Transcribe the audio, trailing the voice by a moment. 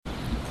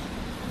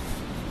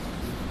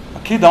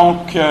OK,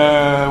 donc,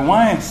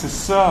 ouais, c'est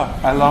ça.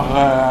 Alors,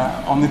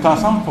 on est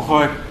ensemble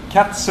pour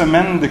 4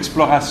 semaines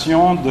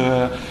d'exploration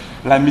de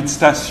la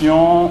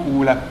méditation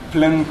ou la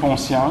pleine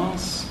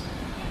conscience.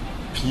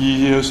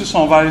 Puis,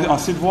 on va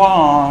essayer de voir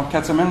en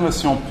 4 semaines là,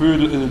 si on peut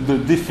de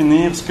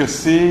définir ce que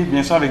c'est,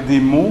 bien sûr avec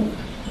des mots,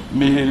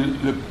 mais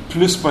le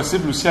plus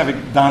possible aussi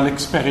dans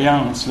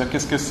l'expérience. Là,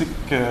 qu'est-ce que c'est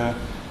que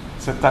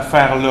cette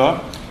affaire-là?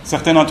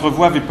 Certains d'entre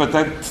vous avaient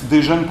peut-être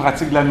déjà une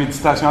pratique de la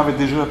méditation, avaient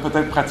déjà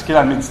peut-être pratiqué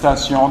la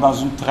méditation dans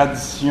une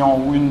tradition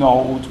ou une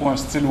autre, ou un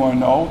style ou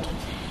un autre.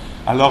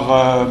 Alors,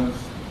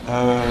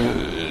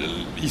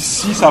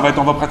 ici, on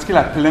va pratiquer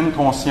la pleine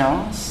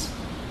conscience.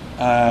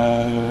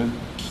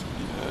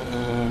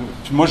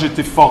 Puis moi, j'ai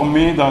été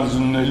formé dans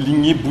une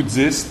lignée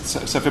bouddhiste.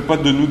 Ça ne fait pas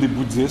de nous des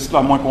bouddhistes, là,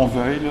 à moins qu'on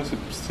veuille, là,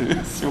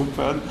 c'est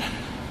open.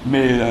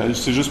 Mais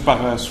c'est juste par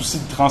souci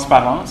de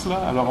transparence.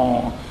 Là.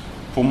 Alors,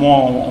 pour moi,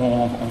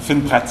 on fait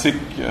une pratique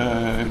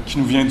qui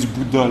nous vient du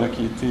Bouddha, là,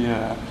 qui a été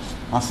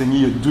enseignée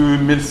il y a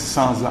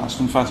 2600 ans. C'est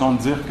une façon de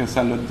dire que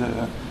ça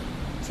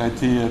a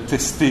été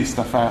testé, cette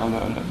affaire-là.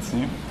 Là,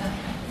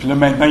 puis là,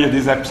 maintenant, il y a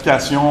des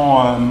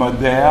applications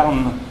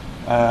modernes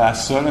à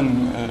ça, là,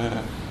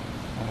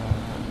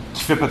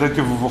 qui fait peut-être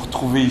que vous vous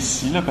retrouvez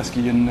ici, là, parce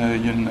qu'il y a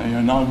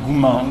un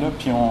engouement, là,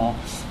 puis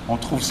on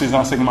trouve ces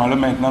enseignements-là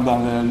maintenant dans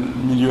le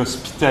milieu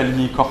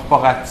hospitalier,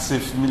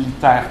 corporatif,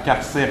 militaire,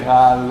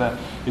 carcéral,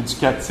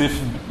 éducatif.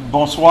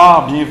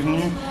 Bonsoir,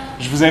 bienvenue.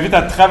 Je vous invite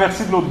à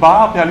traverser de l'autre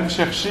bord et aller vous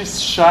chercher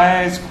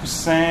chaises,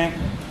 coussins.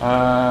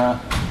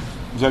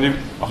 Vous allez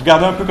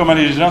regarder un peu comment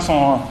les gens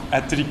sont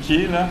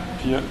attriqués, là,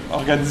 puis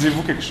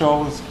organisez-vous quelque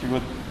chose qui va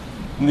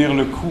tenir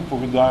le coup pour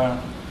une heure.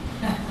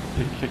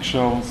 Quelque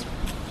chose.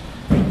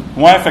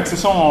 Ouais, fait que c'est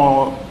ça.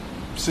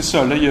 C'est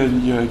ça, là, il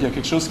y a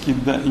quelque chose il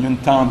y a une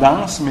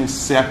tendance, mais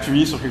c'est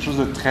appuyé sur quelque chose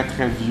de très,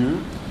 très vieux.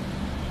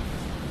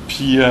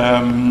 Puis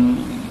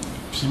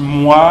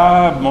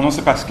moi, mon nom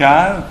c'est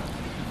Pascal,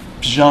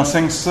 puis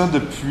j'enseigne ça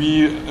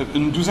depuis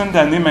une douzaine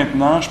d'années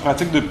maintenant. Je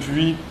pratique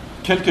depuis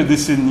quelques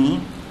décennies.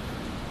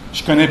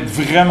 Je connais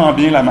vraiment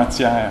bien la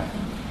matière.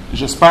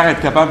 J'espère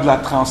être capable de la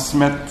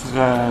transmettre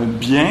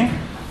bien.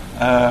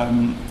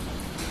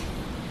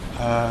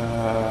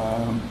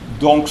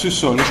 Donc, c'est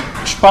ça. Là,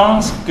 je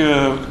pense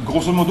que,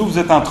 grosso modo, vous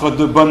êtes entre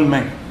de bonnes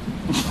mains.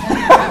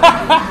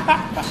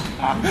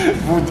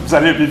 vous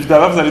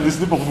allez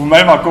décider pour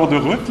vous-même en cours de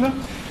route. Là.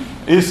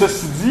 Et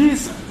ceci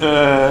dit,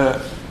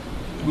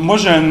 moi,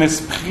 j'ai un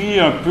esprit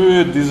un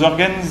peu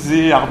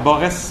désorganisé,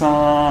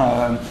 arborescent.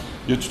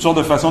 Il y a toutes sortes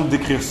de façons de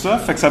décrire ça.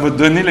 Fait que ça va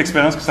donner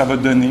l'expérience que ça va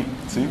donner.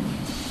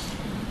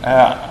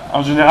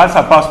 En général,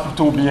 ça passe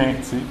plutôt bien.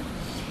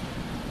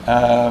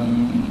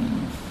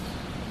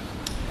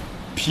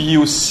 Puis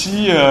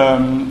aussi,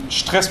 je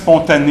suis très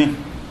spontané.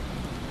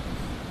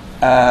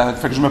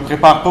 Fait que je me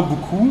prépare pas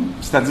beaucoup.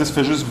 C'est-à-dire, ça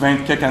fait juste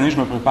 20 quelques années que je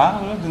me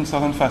prépare, là, d'une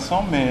certaine façon,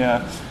 mais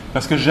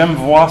parce que j'aime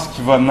voir ce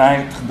qui va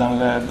naître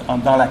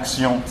dans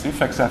l'action.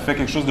 Fait que ça fait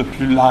quelque chose de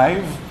plus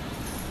live,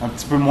 un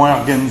petit peu moins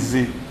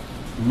organisé.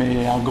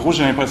 Mais en gros,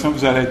 j'ai l'impression que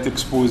vous allez être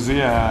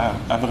exposé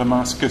à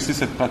vraiment ce que c'est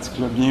cette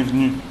pratique-là.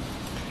 Bienvenue.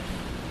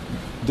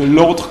 De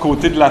l'autre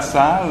côté de la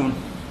salle,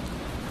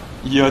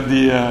 il y a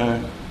des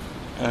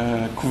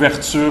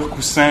couvertures,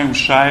 coussins ou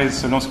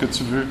chaises, selon ce que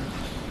tu veux.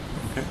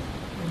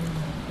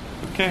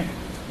 OK.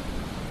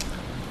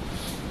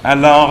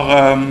 Alors,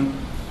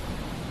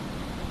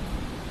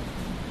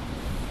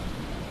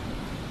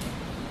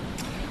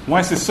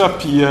 ouais, c'est ça.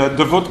 Puis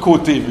de votre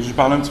côté, je vais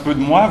parler un petit peu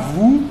de moi.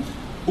 Vous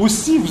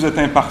aussi, vous êtes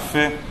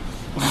imparfait.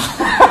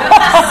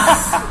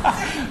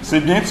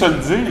 C'est bien de se le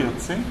dire,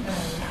 tu sais.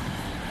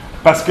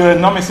 Parce que,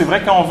 non, mais c'est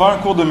vrai, quand on va à un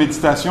cours de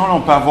méditation, là, on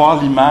peut avoir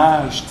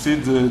l'image, tu sais,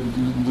 de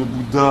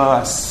Bouddha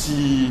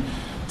assis,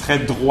 très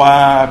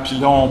droit, puis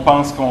là, on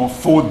pense qu'on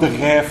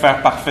faudrait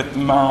faire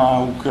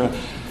parfaitement, ou que, tu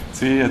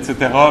sais, etc.,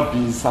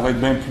 puis ça va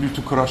être bien plus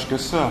tout croche que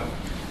ça.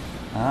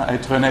 Hein?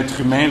 Être un être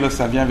humain, là,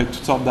 ça vient avec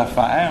toutes sortes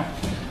d'affaires.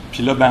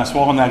 Puis là, un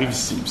soir, on arrive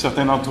ici. Puis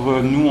certains d'entre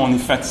nous, on est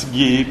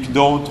fatigués, puis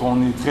d'autres,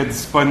 on est très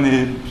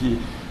disponibles, puis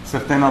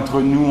certains d'entre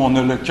nous, on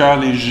a le cœur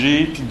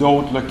léger, puis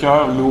d'autres, le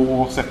cœur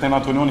lourd. Certains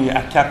d'entre nous, on est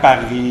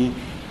accaparés,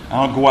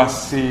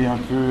 angoissés, un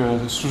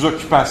peu sous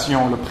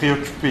occupation, là,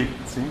 préoccupés,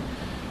 tu sais.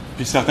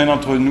 Puis certains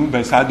d'entre nous,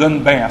 ça donne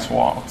bien à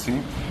soir, tu sais.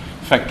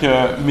 Fait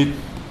que, mais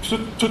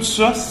tout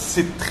ça,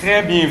 c'est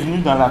très bienvenu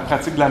dans la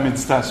pratique de la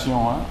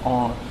méditation.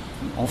 Hein.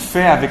 On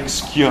fait avec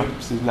ce qu'il y a.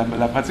 C'est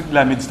la pratique de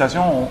la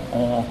méditation,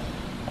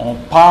 on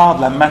part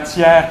de la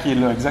matière qui est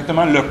là,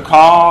 exactement le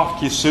corps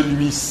qui est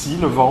celui-ci,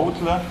 le vôtre,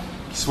 là,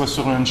 qu'il soit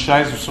sur une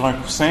chaise ou sur un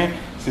coussin,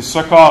 c'est ce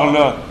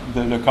corps-là,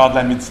 le corps de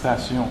la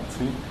méditation. Tu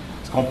sais.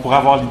 Parce qu'on pourrait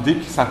avoir l'idée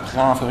que ça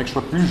prend, il faudrait que je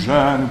sois plus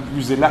jeune, ou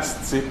plus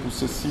élastique, ou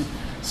ceci,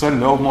 ça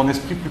là, ou mon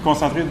esprit plus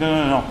concentré.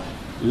 Non.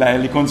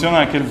 Les conditions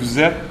dans lesquelles vous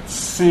êtes,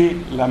 c'est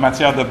la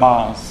matière de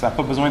base. Ça n'a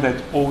pas besoin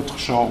d'être autre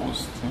chose.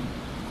 Tu sais.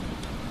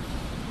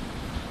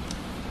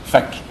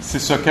 Fait que c'est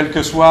ça, quelles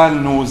que soient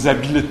nos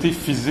habiletés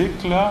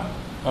physiques, là,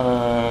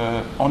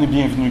 on est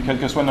bienvenu, quel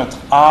que soit notre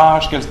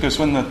âge, quel que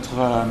soit notre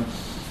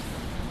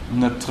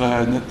notre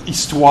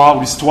histoire,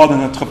 ou l'histoire de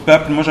notre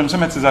peuple. Moi, j'aime ça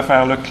mettre ces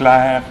affaires-là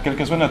claires, quelle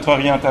que soit notre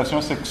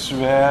orientation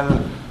sexuelle,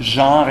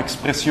 genre,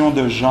 expression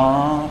de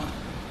genre,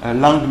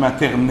 langue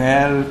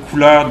maternelle,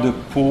 couleur de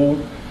peau.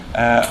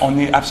 On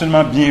est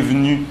absolument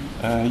bienvenus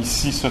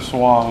ici ce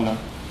soir-là.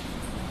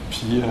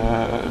 Puis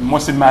moi,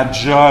 c'est ma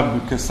job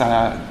que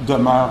ça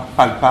demeure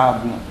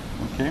palpable.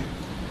 OK?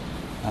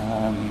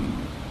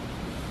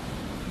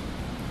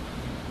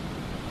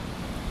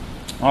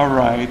 All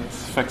right.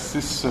 Fait que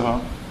c'est ça.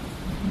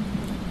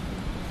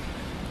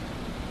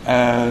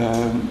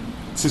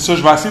 C'est ça,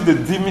 je vais essayer de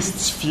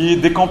démystifier,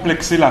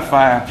 décomplexer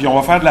l'affaire. Puis on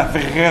va faire de la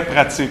vraie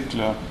pratique,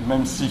 là,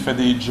 même s'il fait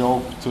des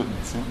jokes et tout.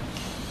 T'sais.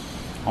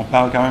 On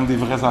parle quand même des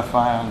vraies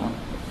affaires.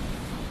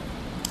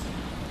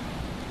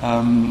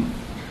 Là.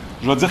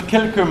 Je vais dire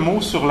quelques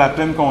mots sur la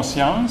pleine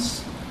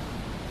conscience.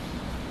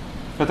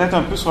 Peut-être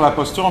un peu sur la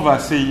posture, on va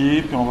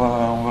essayer, puis on va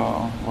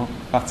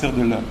partir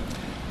de là.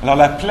 Alors,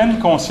 la pleine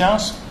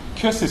conscience,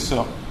 que c'est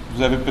ça?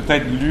 Vous avez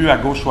peut-être lu à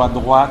gauche ou à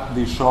droite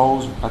des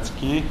choses, vous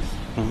pratiquez.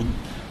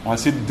 On va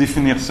essayer de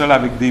définir ça là,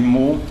 avec des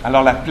mots.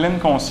 Alors, la pleine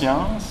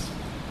conscience,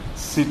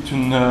 c'est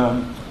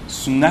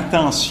une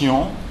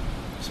attention,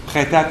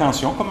 prêter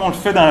attention, comme on le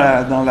fait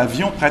dans la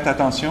vie, on prête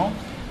attention,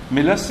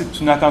 mais là, c'est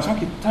une attention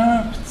qui est un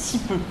petit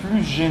peu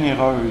plus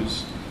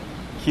généreuse,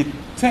 qui est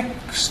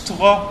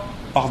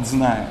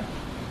extraordinaire.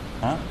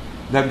 Hein?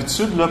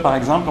 D'habitude, là, par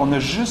exemple, on a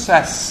juste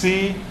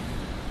assez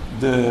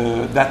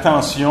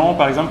d'attention,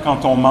 par exemple,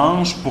 quand on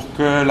mange, pour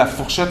que la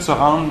fourchette se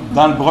rende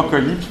dans le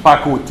brocoli, puis pas à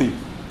côté.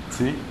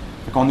 T'sais?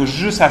 Fait qu'on a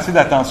juste assez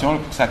d'attention là,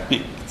 pour que ça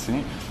pique. T'sais?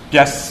 Puis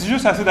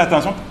juste assez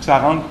d'attention pour que ça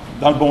rentre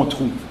dans le bon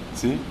trou.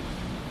 T'sais?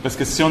 Parce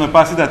que si on n'a pas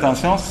assez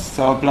d'attention,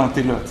 ça va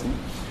planter là. T'sais?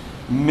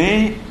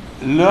 Mais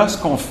là, ce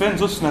qu'on fait,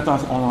 nous autres, c'est une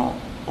attention.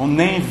 On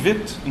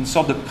invite une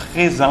sorte de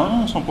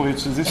présence, on pourrait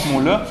utiliser ce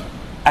mot-là,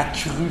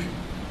 accrue.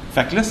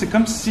 Fait que là, c'est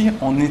comme si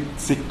on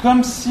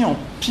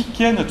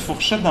piquait notre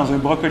fourchette dans un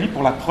brocoli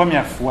pour la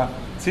première fois.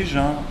 Tu sais,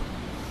 genre,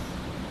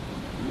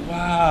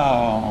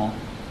 wow!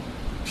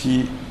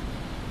 Puis,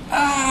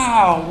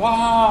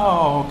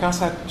 wow! Quand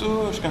ça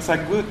touche, quand ça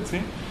goûte, tu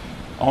sais,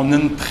 on a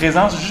une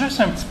présence juste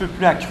un petit peu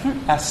plus accrue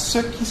à ce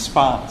qui se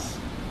passe.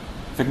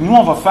 Fait que nous,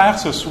 on va faire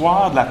ce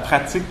soir de la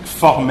pratique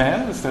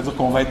formelle, c'est-à-dire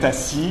qu'on va être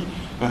assis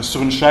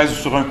sur une chaise ou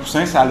sur un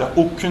coussin, ça n'a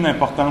aucune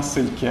importance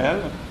c'est lequel.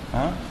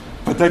 Hein?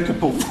 Peut-être que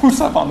pour vous,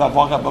 ça va en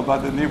avoir à un moment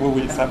donné.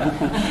 Oui, ça a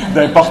beaucoup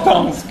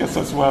d'importance que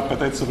ce soit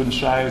peut-être sur une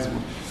chaise.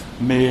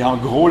 Mais en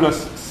gros, là,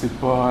 c'est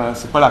pas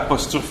la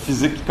posture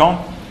physique qui compte,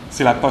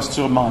 c'est la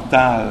posture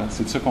mentale.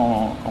 C'est de ça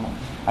qu'on...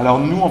 Alors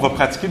nous, on va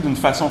pratiquer d'une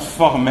façon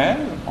formelle.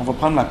 On va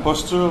prendre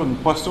une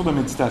posture de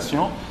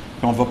méditation,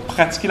 puis on va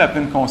pratiquer la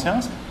pleine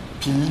conscience.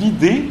 Puis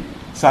l'idée,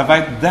 ça va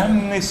être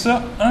d'amener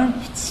ça un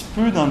petit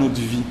peu dans notre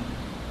vie.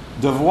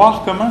 De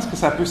voir comment est-ce que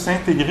ça peut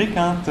s'intégrer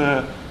quand,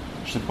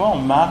 je sais pas, on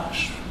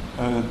marche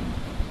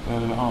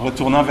en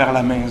retournant vers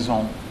la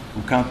maison,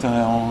 ou quand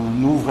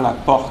on ouvre la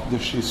porte de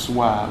chez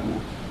soi, ou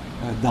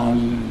dans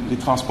les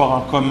transports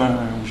en commun,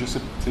 ou je sais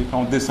pas, quand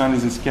on descend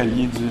les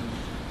escaliers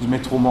du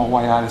métro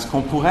Mont-Royal. Est-ce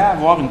qu'on pourrait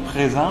avoir une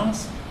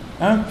présence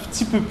un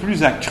petit peu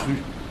plus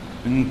accrue,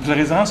 une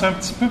présence un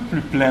petit peu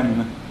plus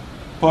pleine?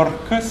 Pour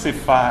que c'est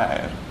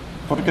faire?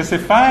 Pour que c'est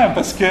faire,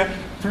 parce que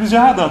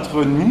plusieurs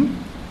d'entre nous,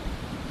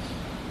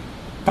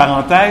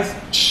 parenthèse,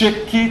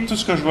 checkez tout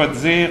ce que je vais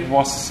dire,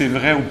 voir si c'est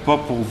vrai ou pas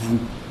pour vous.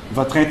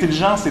 Votre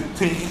intelligence est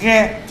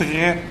très,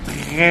 très,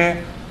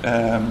 très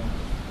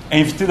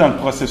invitée dans le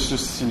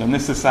processus ici, là,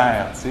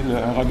 nécessaire. Tu sais,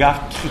 un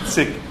regard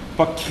critique,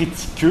 pas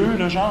critiqueux,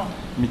 le genre,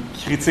 mais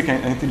critique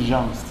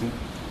intelligence. Tu sais.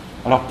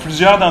 Alors,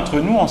 plusieurs d'entre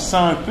nous, on se sent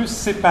un peu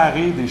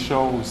séparés des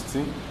choses. Tu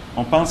sais.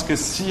 On pense que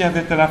s'il y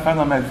avait telle affaire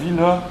dans ma vie,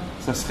 là,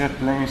 ça serait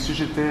plein. Si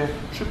j'étais,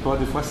 je sais pas,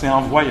 des fois c'est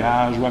en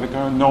voyage ou avec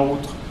un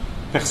autre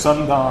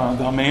personne dans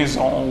la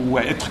maison ou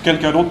être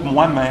quelqu'un d'autre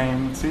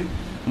moi-même, tu sais.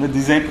 On a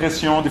des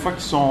impressions, des fois,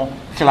 qui sont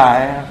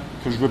claires,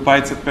 que je ne veux pas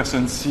être cette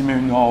personne-ci, mais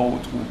une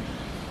autre.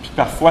 Puis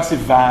parfois,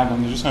 c'est vague,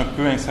 on est juste un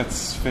peu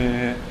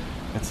insatisfait,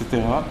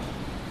 etc.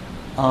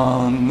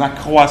 En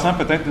accroissant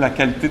peut-être la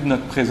qualité de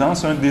notre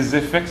présence, un des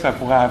effets que ça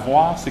pourrait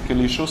avoir, c'est que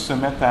les choses se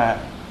mettent à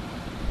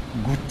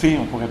goûter,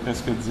 on pourrait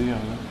presque dire,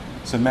 là.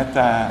 Se mettent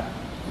à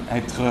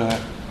être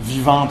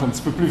vivantes, un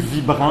petit peu plus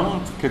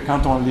vibrantes que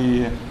quand on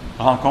les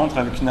rencontre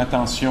avec une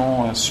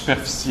attention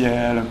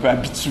superficielle, un peu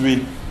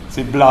habituée.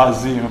 C'est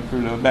blasé un peu,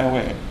 là. Ben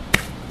ouais,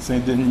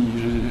 Saint-Denis,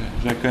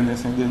 je la connais,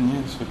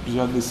 Saint-Denis, ça fait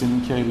plusieurs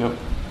décennies qu'elle est là.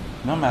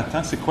 Non, mais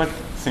attends, c'est quoi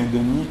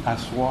Saint-Denis à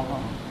soir?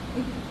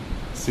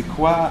 C'est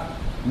quoi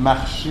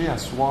marcher à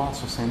soir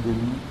sur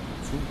Saint-Denis?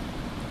 T'sais?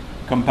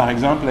 Comme par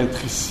exemple,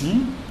 être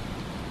ici,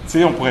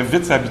 t'sais, on pourrait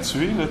vite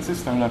s'habituer, là,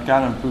 c'est un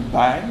local un peu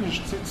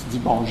beige, tu te dis,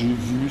 bon, j'ai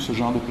vu ce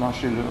genre de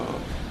plancher-là,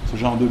 ce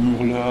genre de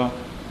mur-là,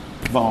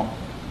 bon,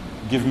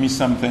 give me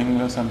something,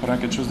 là, ça me prend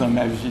quelque chose dans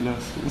ma vie, là.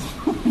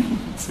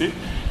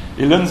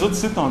 Et là, nous autres,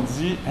 ici, on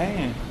dit,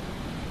 hey,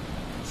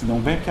 c'est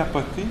donc bien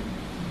capoté.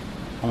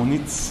 On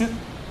est ici,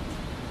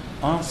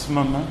 en ce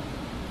moment.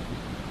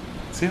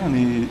 Tu sais, on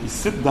est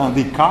ici dans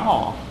des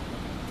corps.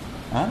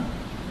 Hein?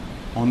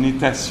 On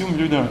est assis au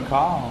milieu d'un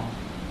corps.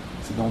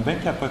 C'est donc bien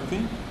capoté.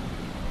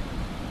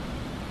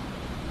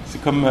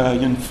 C'est comme,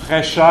 il y a une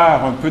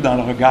fraîcheur un peu dans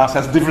le regard.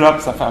 Ça se développe,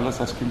 cette affaire-là,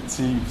 ça se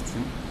cultive.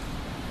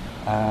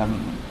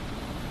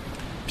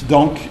 Puis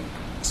donc,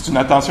 c'est une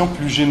attention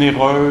plus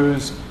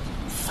généreuse,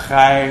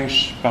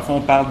 fraîche. Parfois,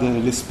 on parle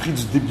de l'esprit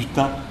du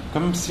débutant.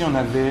 Comme si on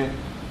avait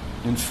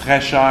une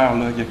fraîcheur,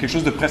 là. Il y a quelque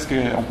chose de presque,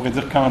 on pourrait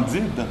dire,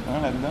 candide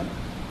là-dedans.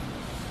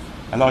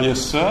 Alors, il y a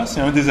ça,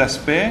 c'est un des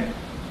aspects.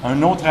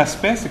 Un autre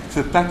aspect, c'est que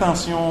cette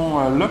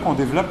attention-là qu'on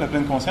développe, la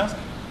pleine conscience,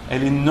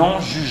 elle est non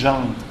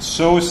jugeante.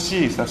 Ça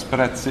aussi, ça se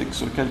pratique.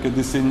 Sur quelques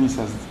décennies,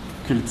 ça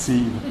se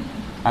cultive.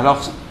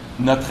 Alors,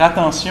 notre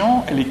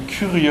attention, elle est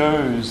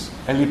curieuse.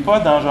 Elle n'est pas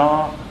dans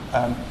genre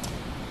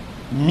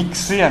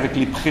mixée avec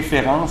les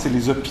préférences et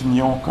les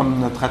opinions, comme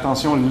notre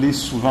attention l'est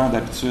souvent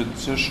d'habitude.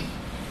 Ça,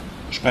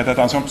 je prête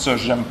attention, puis ça,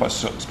 j'aime pas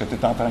ça, ce que tu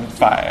es en train de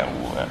faire,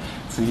 ou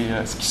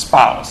ce qui se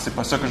passe. C'est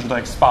pas ça que je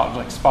voudrais qu'il se passe. Je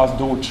voudrais qu'il se passe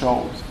d'autres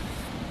choses.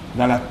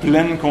 Dans la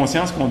pleine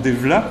conscience qu'on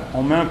développe,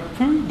 on met un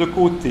peu de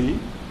côté,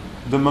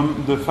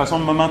 de façon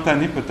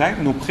momentanée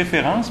peut-être, nos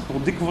préférences pour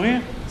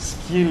découvrir ce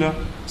qui est là,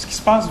 ce qui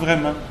se passe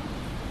vraiment.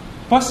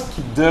 Pas ce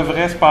qui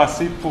devrait se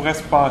passer, pourrait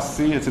se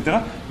passer, etc.,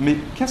 mais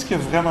qu'est-ce qui a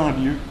vraiment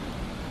lieu?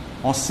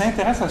 On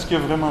s'intéresse à ce qui a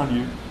vraiment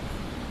lieu.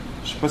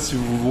 Je ne sais pas si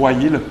vous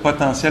voyez le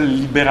potentiel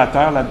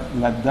libérateur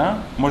là-dedans.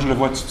 Moi, je le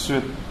vois tout de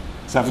suite.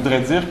 Ça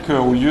voudrait dire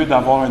qu'au lieu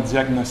d'avoir un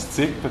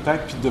diagnostic,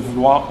 peut-être, puis de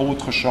vouloir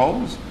autre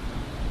chose,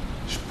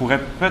 je pourrais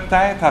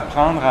peut-être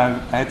apprendre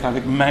à être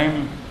avec même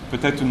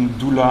peut-être une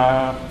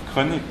douleur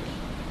chronique.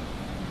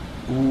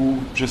 Ou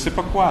je ne sais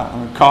pas quoi,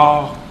 un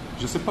corps,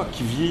 je ne sais pas,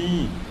 qui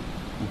vieillit,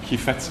 ou qui est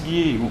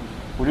fatigué.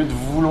 Au lieu de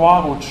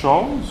vouloir autre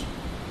chose,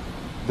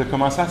 de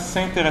commencer à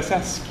s'intéresser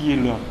à ce qui est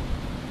là.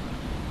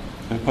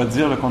 Ça ne veut pas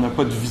dire qu'on n'a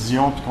pas de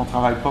vision puis qu'on ne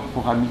travaille pas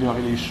pour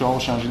améliorer les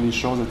choses, changer les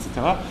choses, etc.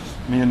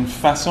 Mais il y a une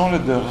façon là,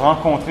 de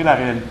rencontrer la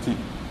réalité.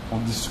 On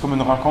dit c'est comme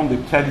une rencontre de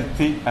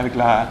qualité avec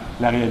la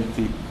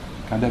réalité.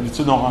 Quand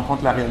d'habitude, on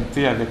rencontre la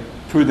réalité avec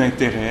peu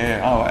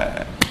d'intérêt. Ah ouais,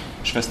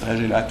 je fais ce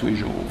trajet-là tous les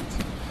jours.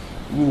 T'sais.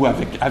 Ou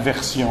avec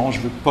aversion, je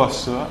ne veux pas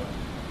ça.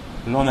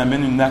 Là, on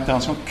amène une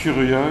attention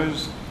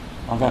curieuse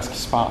envers ce qui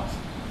se passe.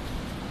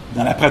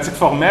 Dans la pratique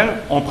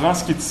formelle, on prend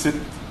ce qui est ici.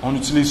 On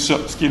utilise ça,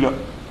 ce qui est là.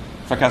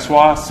 Fait qu'à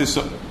soir, c'est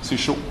ça, c'est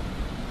chaud.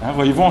 Hein?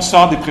 Voyez-vous, on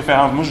sort des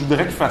préférences. Moi, je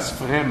voudrais qu'il fasse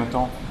frais,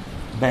 mettons.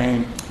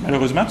 Ben,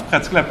 malheureusement, tu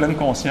pratiques la pleine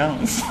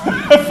conscience.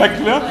 Fait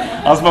que là,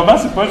 en ce moment,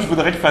 c'est pas je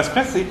voudrais qu'il fasse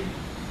frais, c'est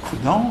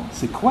coudonc,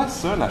 c'est quoi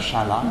ça, la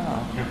chaleur?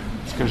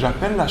 Ce que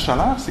j'appelle la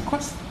chaleur, c'est quoi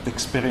cette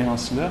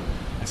expérience-là?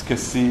 Est-ce que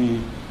c'est,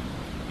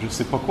 je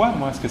sais pas quoi,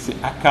 moi, est-ce que c'est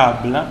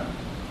accablant?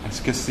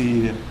 Est-ce que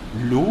c'est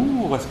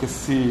lourd? Est-ce que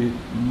c'est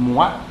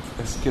moite?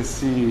 Est-ce que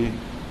c'est,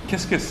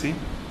 qu'est-ce que c'est?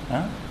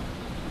 Hein?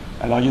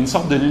 Alors, il y a une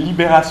sorte de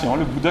libération.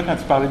 Le Bouddha, quand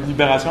il parlait de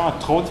libération,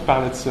 entre autres, il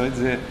parlait de ça. Il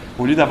disait,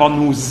 au lieu d'avoir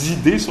nos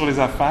idées sur les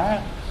affaires,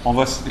 on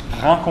va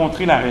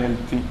rencontrer la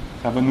réalité.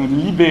 Ça va nous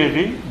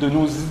libérer de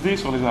nos idées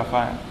sur les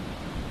affaires.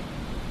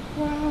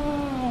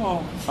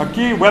 Wow! OK,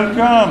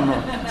 welcome!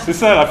 C'est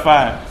ça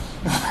l'affaire.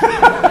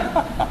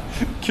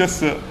 Que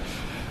ça.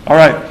 All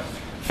right.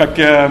 Fait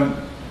que,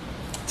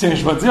 tiens,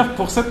 je vais dire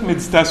pour cette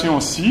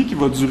méditation-ci, qui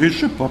va durer,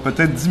 je sais pas,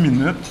 peut-être 10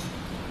 minutes,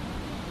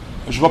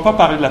 je ne vais pas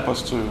parler de la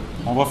posture.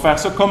 On va faire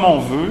ça comme on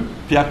veut,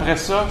 puis après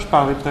ça, je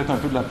parlerai peut-être un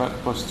peu de la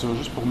posture,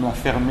 juste pour me la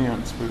fermer un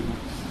petit peu.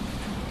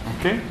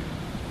 OK?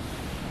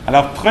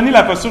 Alors, prenez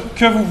la posture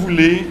que vous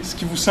voulez, ce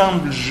qui vous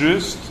semble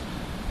juste.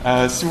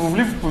 Si vous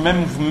voulez, vous pouvez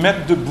même vous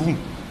mettre debout.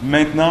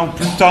 Maintenant ou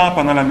plus tard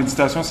pendant la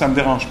méditation, ça ne me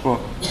dérange pas.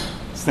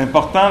 C'est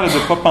important là, de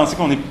ne pas penser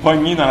qu'on est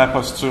pogné dans la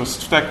posture.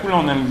 Si tout à coup, là,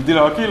 on a l'idée,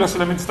 là, OK, là, c'est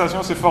la méditation,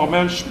 c'est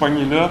formel, je suis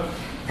pogné là,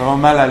 ça va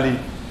mal aller.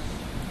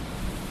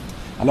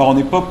 Alors, on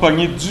n'est pas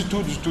pogné du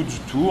tout.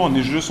 On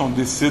est juste, on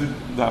décide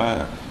de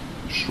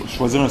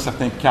choisir un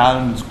certain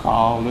calme du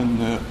corps, là,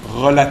 une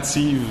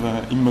relative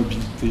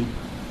immobilité.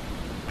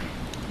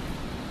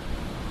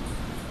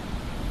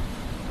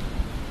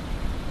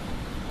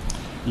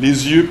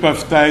 Les yeux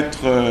peuvent être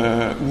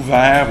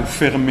ouverts ou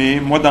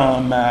fermés. Moi,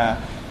 dans ma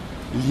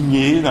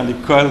lignée, dans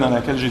l'école dans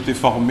laquelle j'ai été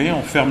formé,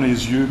 on ferme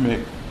les yeux, mais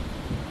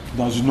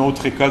dans une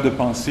autre école de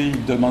pensée,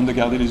 ils demandent de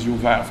garder les yeux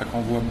ouverts. Fait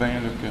qu'on voit bien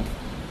là, que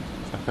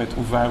ça peut être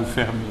ouvert ou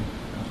fermé.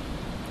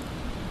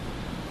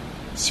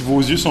 Si vos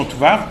yeux sont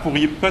ouverts, vous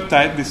pourriez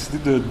peut-être décider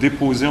de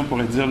déposer, on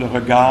pourrait dire, le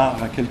regard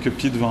à quelques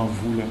pieds devant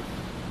vous. Là.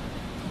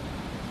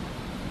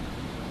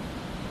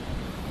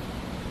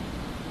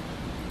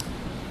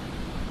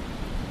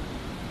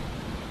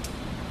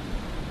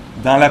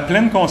 Dans la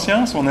pleine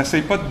conscience, on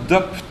n'essaye pas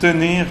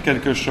d'obtenir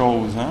quelque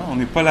chose. Hein? On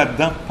n'est pas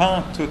là-dedans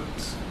pantoute.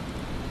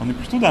 On est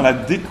plutôt dans la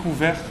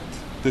découverte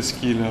de ce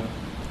qui est là.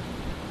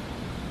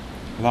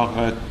 Alors,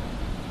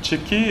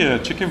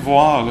 checkez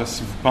voir là,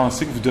 si vous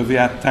pensez que vous devez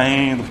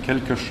atteindre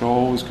quelque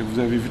chose que vous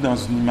avez vu dans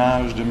une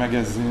image de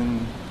magazine.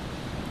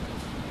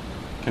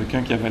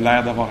 Quelqu'un qui avait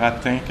l'air d'avoir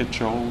atteint quelque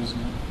chose.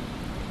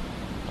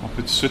 On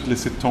peut tout de suite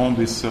laisser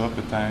tomber ça,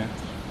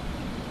 peut-être.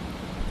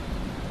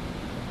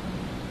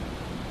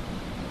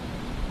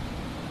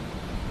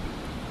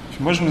 Puis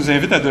Puis moi, je nous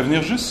invite à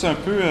devenir juste un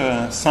peu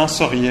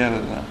sensoriel,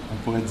 on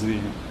pourrait dire.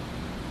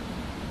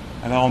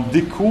 Alors, on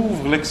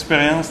découvre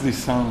l'expérience des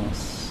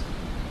sens.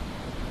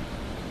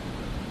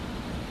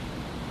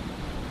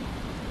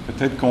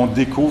 Peut-être qu'on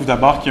découvre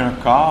d'abord qu'il y a un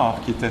corps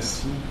qui est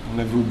assis. On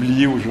l'avait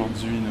oublié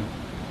aujourd'hui, là.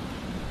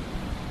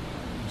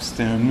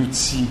 C'était un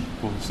outil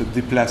pour se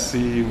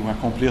déplacer ou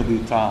accomplir des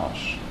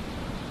tâches.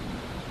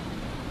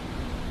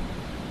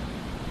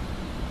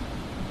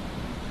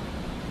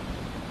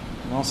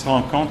 Là, on se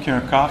rend compte qu'il y a un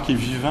corps qui est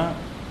vivant.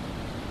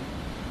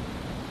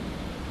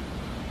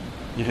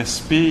 Il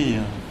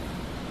respire.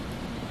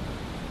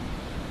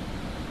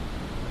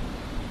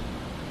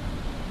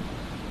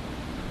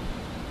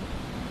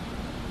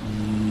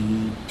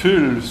 Il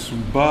pulse ou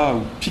bat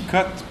ou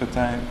picote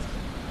peut-être.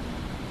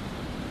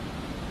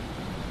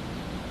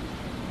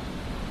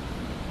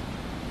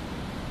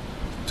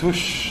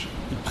 Touche,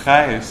 il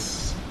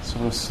presse sur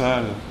le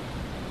sol.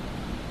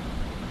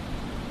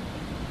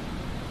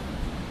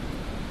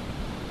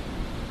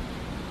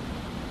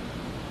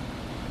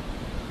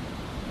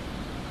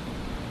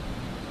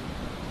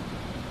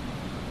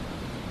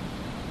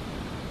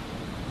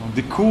 On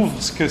découvre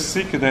ce que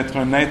c'est que d'être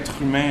un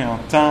être humain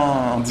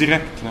en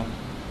direct, là.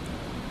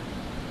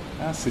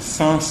 Ah, c'est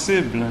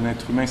sensible, un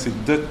être humain,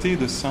 c'est doté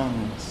de sens.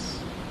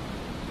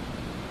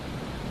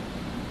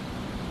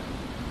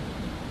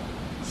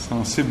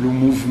 Sensible au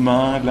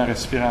mouvement de la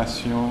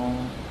respiration.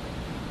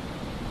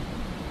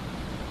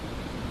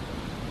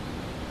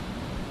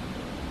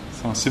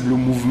 Sensible au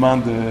mouvement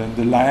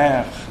de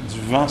l'air, du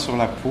vent sur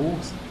la peau,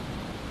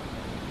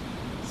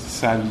 si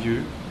ça a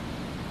lieu.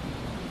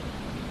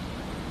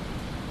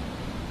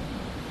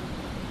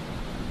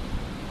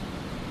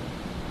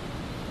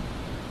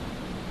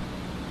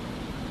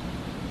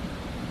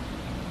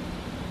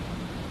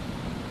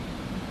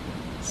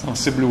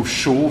 Sensible au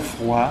chaud, au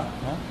froid.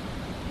 Hein?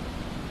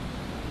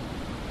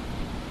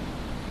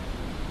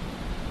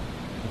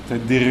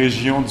 Peut-être des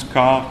régions du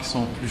corps qui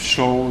sont plus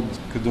chaudes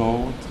que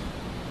d'autres.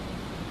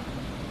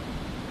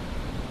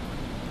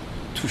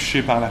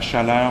 Touchées par la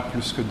chaleur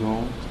plus que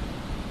d'autres.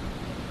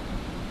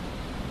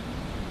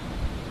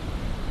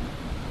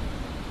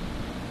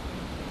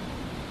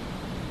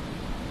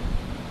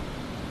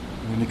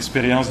 Une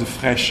expérience de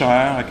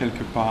fraîcheur à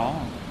quelque part.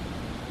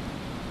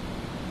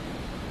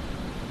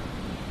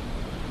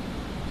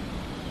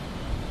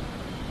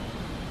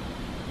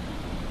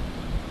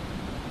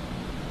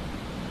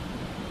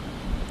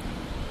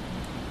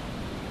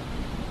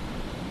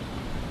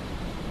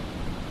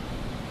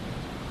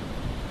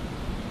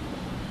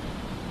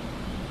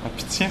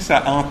 Puis tiens,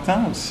 ça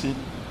entend aussi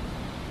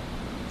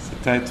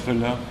cet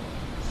être-là,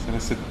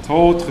 cette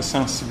autre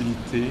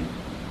sensibilité,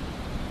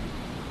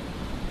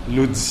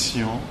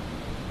 l'audition.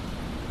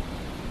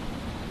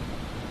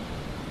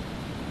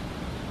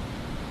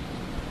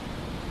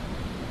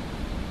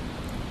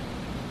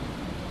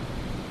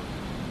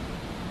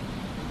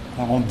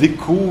 Alors on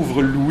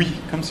découvre l'ouïe,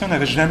 comme si on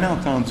n'avait jamais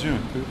entendu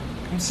un peu,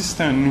 comme si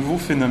c'était un nouveau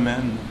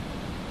phénomène.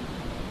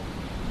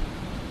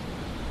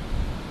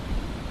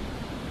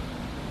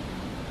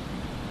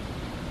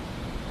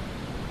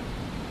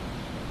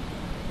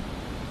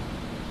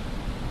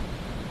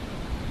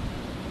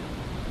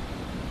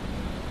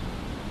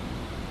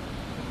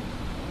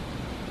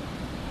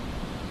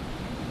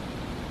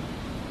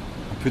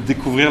 On peut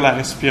découvrir la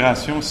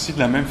respiration aussi de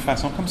la même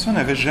façon, comme si on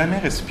n'avait jamais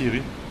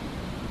respiré.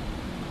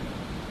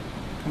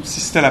 Comme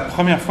si c'était la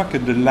première fois que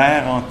de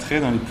l'air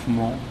entrait dans les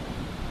poumons.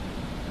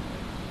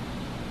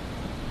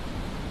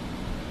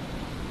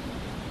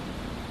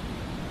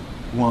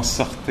 Ou en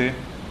sortait.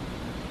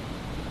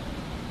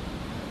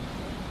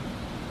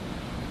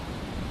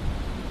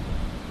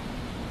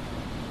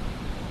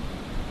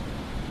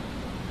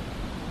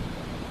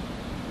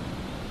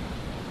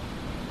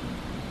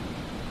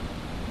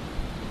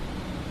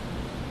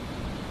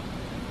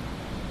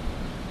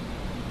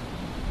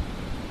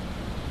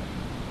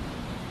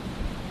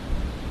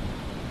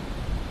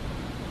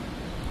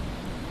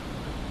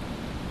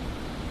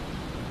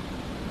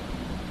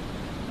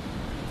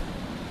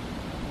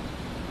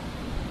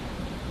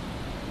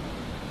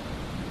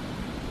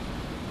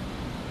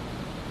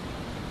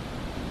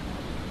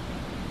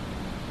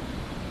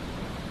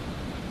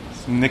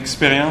 Une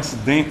expérience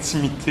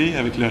d'intimité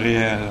avec le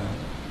réel.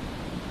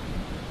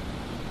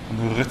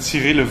 On a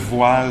retiré le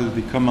voile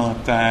des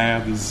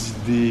commentaires, des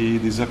idées,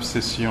 des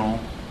obsessions,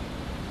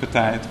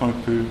 peut-être un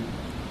peu,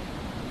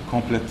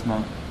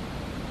 complètement.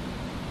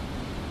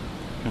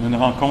 On a une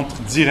rencontre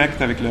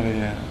directe avec le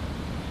réel,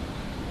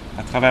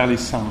 à travers les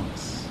sens.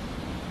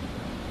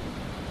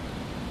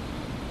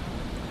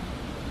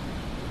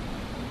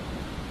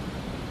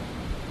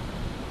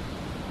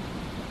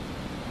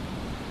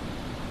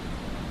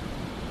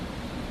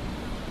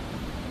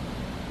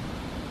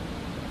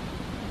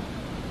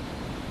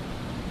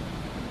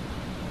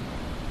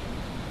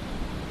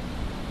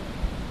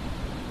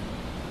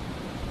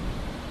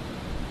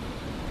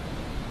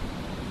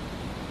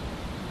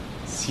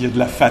 S'il y a de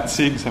la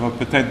fatigue, ça va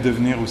peut-être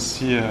devenir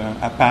aussi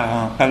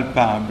apparent,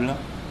 palpable.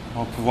 On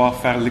va pouvoir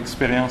faire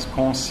l'expérience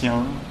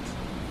consciente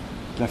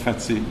de la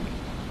fatigue.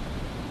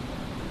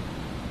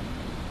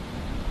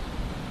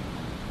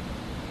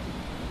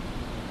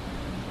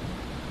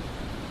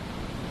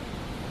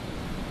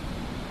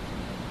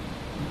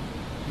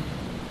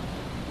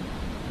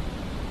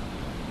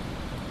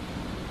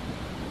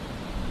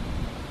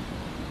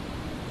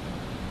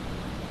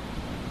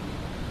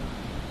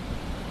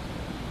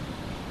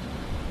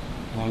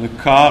 Alors le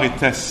corps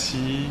est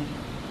assis,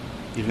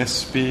 il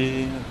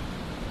respire,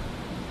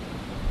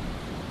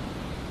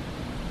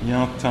 il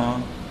entend,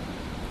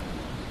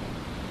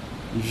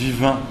 il est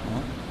vivant.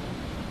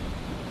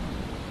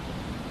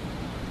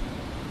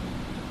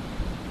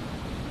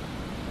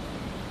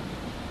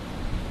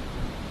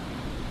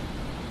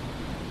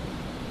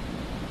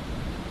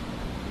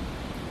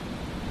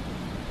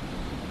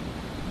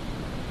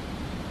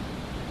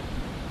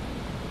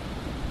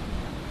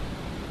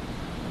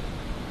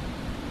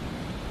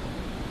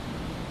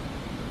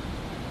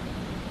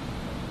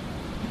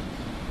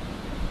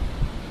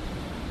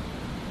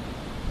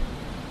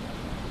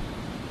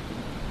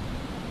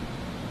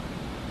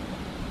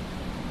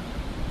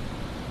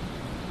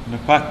 Ne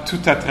pas tout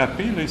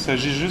attraper, là, il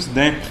s'agit juste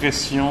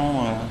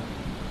d'impressions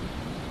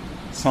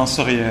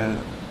sensorielles.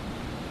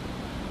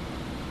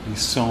 Les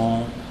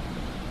sons,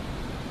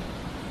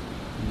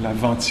 la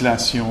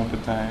ventilation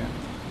peut-être,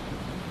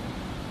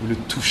 ou le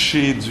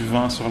toucher du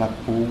vent sur la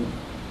peau.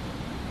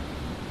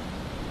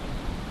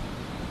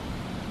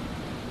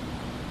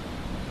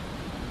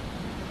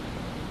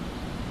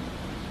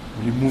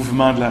 Ou les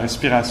mouvements de la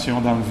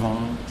respiration dans le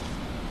ventre.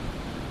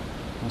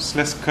 On se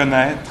laisse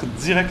connaître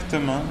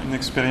directement une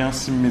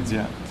expérience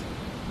immédiate.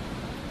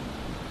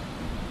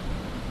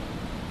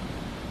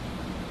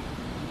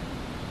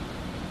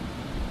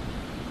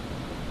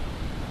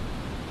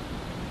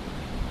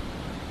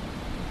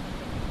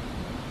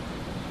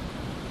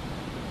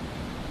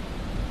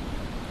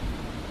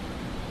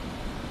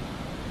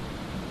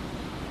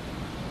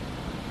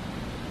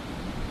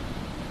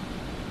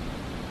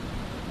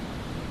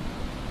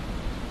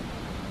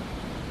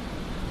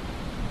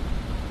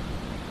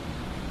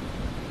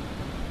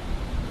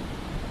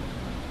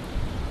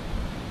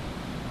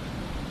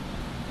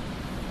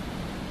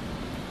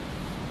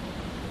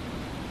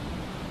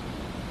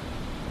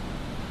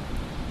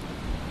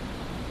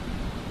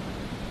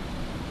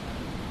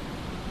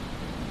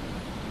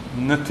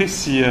 Notez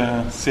si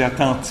c'est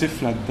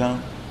attentif là-dedans,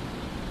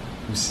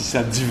 ou si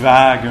ça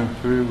divague un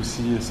peu, ou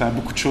si ça a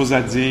beaucoup de choses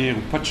à dire,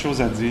 ou pas de choses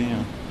à dire.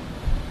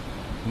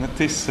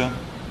 Notez ça.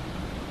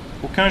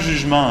 Aucun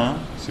jugement, hein?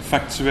 C'est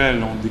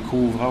factuel, on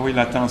découvre. Ah oui,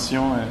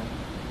 l'attention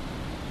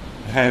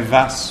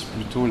rêvasse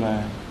plutôt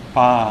la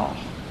part,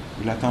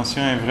 ou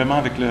l'attention est vraiment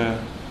avec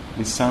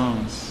les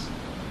sens.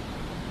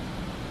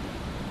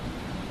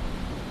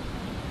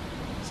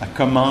 Ça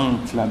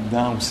commente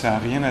là-dedans, ou ça n'a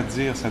rien à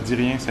dire, ça dit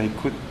rien, ça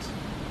écoute.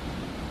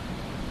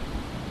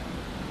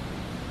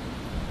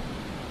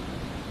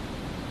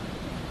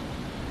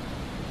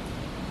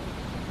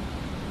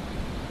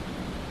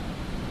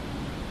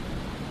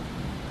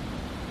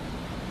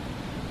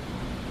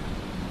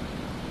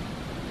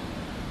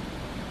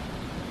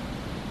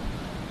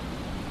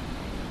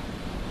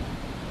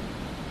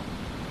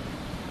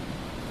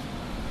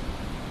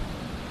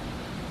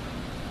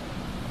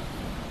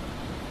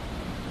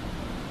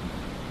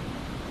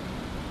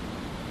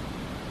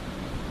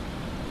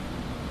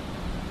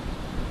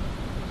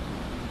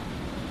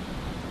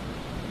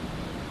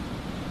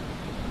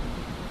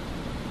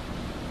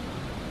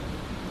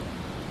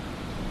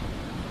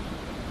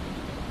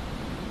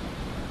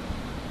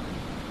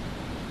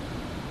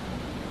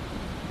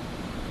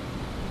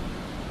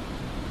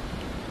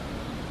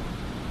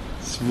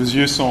 Si vos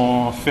yeux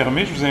sont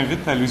fermés, je vous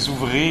invite à les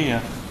ouvrir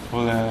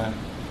pour la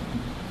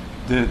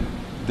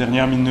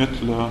dernière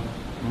minute, là,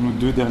 1 ou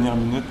 2 dernières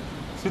minutes.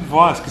 Essayez de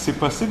voir, est-ce que c'est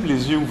possible,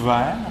 les yeux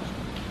ouverts,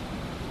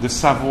 de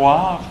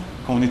savoir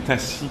qu'on est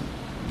assis,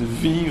 de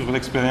vivre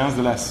l'expérience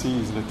de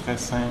l'assise, le très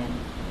simple,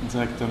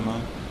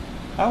 directement.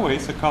 Ah oui,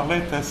 ce corps-là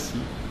est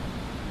assis.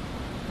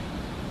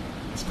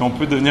 Est-ce qu'on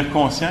peut devenir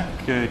conscient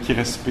qu'il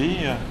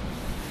respire,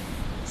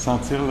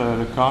 sentir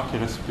le corps qui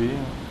respire?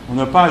 On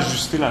n'a pas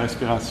ajusté la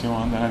respiration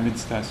dans la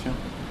méditation.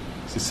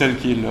 C'est celle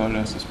qui est là.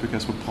 Ça se peut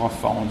qu'elle soit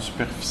profonde,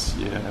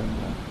 superficielle,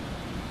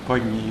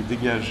 pognée,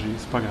 dégagée,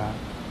 c'est pas grave.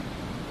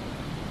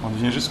 On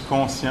devient juste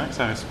conscient que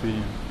ça respire.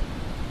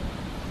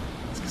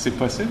 Est-ce que c'est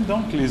possible,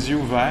 donc, les yeux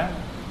ouverts,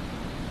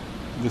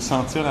 de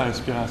sentir la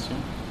respiration?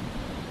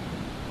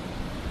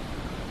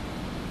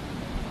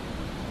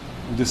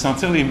 Ou de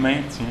sentir les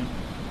mains, tiens.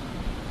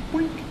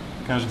 Oui.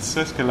 Quand je dis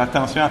ça, est-ce que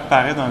l'attention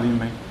apparaît dans les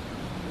mains?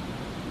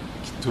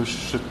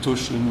 Se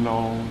touchent l'une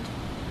l'autre,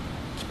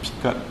 qui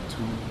picotent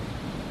tout.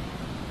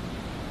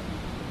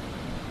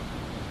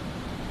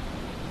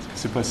 Est-ce que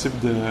c'est possible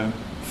de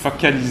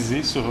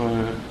focaliser sur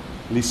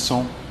les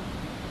sons,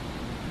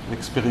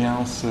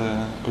 l'expérience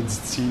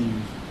auditive?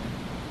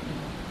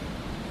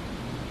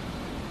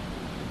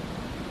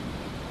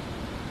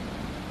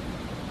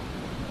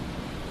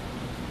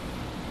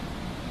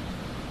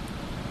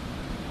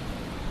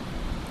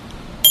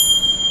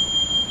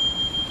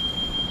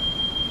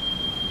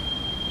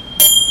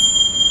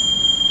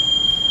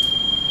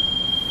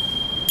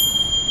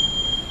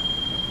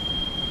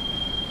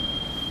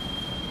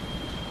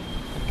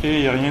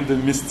 Il n'y a rien de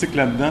mystique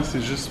là-dedans,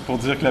 c'est juste pour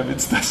dire que la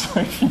méditation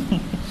est finie.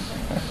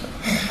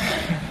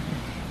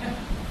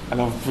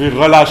 Alors, vous pouvez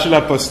relâcher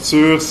la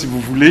posture si vous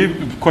voulez,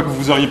 quoi que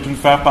vous auriez pu le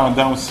faire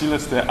pendant aussi, là,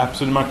 c'était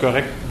absolument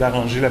correct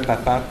d'arranger la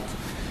patate.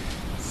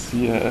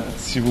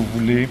 si vous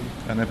voulez,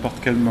 à n'importe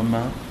quel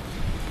moment.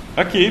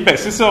 OK, ben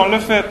c'est ça, on l'a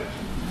fait.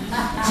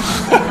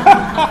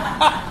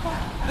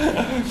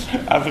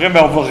 Après,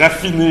 ben, on va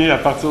raffiner à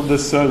partir de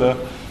ça, là.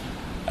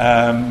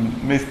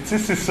 Mais tu sais,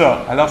 c'est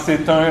ça. Alors,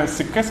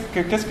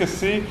 qu'est-ce que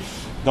c'est?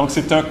 Donc,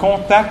 c'est un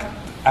contact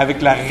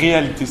avec la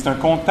réalité. C'est un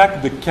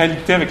contact de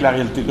qualité avec la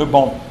réalité. Là,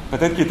 bon,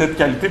 peut-être qu'il était de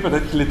qualité,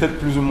 peut-être qu'il était de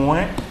plus ou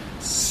moins.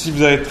 Si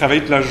vous avez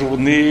travaillé toute la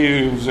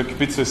journée, vous vous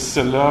occupez de ceci,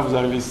 cela, vous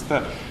arrivez ici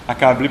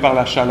accablé par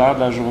la chaleur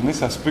de la journée,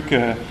 ça se peut que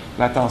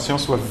l'attention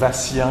soit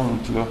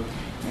vacillante, là,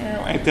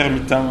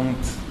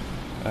 intermittente,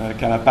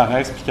 qu'elle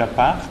apparaisse puis qu'elle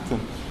parte.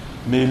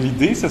 Mais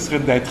l'idée, ce serait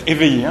d'être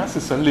éveillé, hein,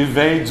 c'est ça,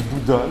 l'éveil du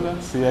Bouddha, là,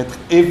 c'est être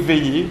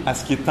éveillé à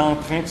ce qui est en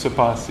train de se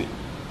passer.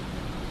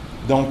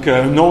 Donc,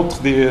 un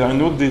autre des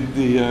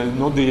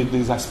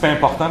aspects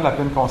importants de la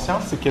pleine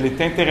conscience, c'est qu'elle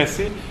est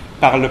intéressée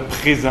par le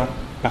présent,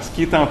 par ce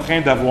qui est en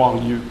train d'avoir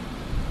lieu.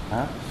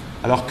 Hein?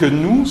 Alors que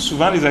nous,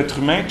 souvent, les êtres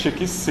humains,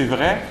 checker si c'est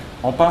vrai,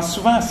 on pense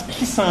souvent à ce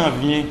qui s'en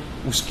vient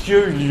ou ce qui a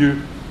eu lieu.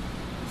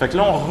 Fait que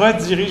là, on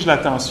redirige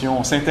l'attention,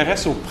 on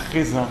s'intéresse au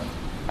présent.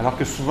 Alors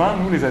que souvent,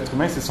 nous, les êtres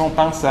humains, c'est ça, on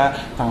pense à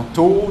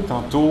tantôt,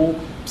 puis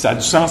ça a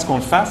du sens qu'on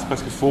le fasse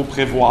parce qu'il faut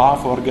prévoir,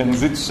 il faut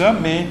organiser tout ça,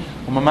 mais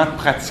au moment de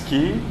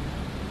pratiquer,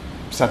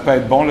 puis ça peut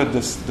être bon là,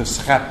 de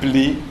se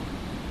rappeler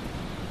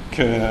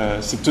que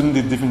c'est une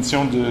des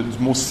définitions du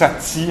mot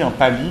sati en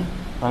pali,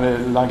 dans le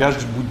langage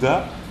du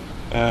Bouddha,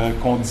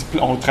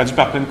 on traduit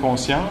par pleine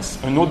conscience.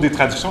 Une autre des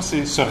traductions,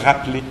 c'est se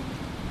rappeler.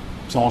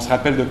 Puis on se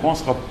rappelle de quoi?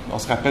 On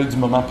se rappelle du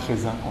moment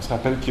présent. On se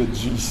rappelle qu'il y a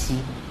du ici,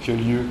 qu'il y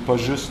a lieu, pas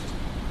juste.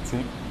 T'sais.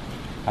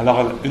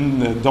 Alors,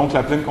 donc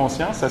la pleine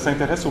conscience, ça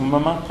s'intéresse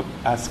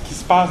à ce qui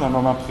se passe dans le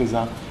moment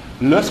présent.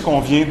 Là, ce qu'on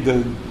vient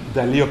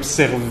d'aller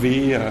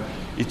observer,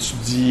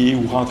 étudier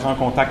ou rentrer en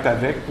contact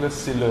avec, là,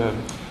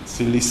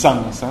 c'est les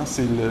sens, hein?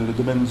 C'est le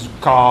domaine du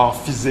corps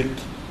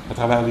physique à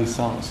travers les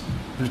sens.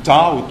 Plus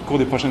tard, au cours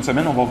des prochaines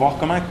semaines, on va voir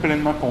comment être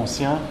pleinement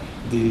conscient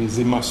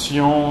des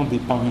émotions, des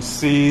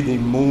pensées, des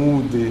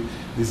mots,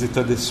 des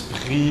états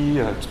d'esprit,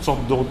 toutes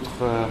sortes d'autres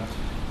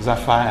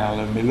affaires.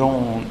 Là. Mais là,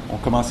 on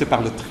commençait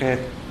par le très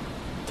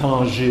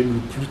tangible, le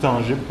plus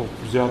tangible pour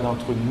plusieurs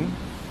d'entre nous.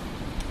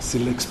 C'est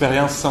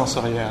l'expérience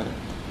sensorielle.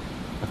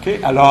 OK?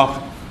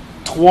 Alors,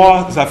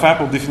 3 affaires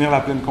pour définir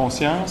la pleine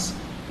conscience.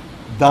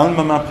 Dans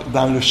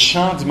le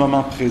champ du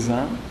moment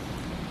présent,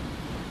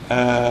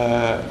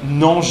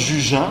 non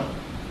jugeant,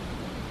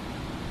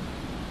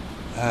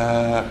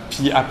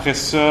 puis après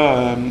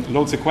ça,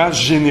 l'autre c'est quoi?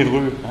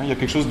 Généreux. Hein? Il y a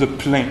quelque chose de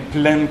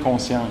pleine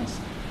conscience.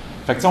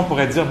 Fait que on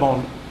pourrait dire, bon,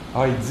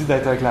 il dit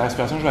d'être avec la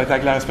respiration, je vais être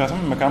avec la respiration,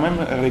 mais il m'a quand même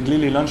réglé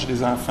les lunchs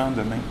des enfants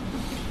demain.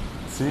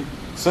 Tu sais?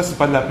 Ça, c'est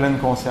pas de la pleine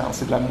conscience,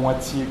 c'est de la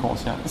moitié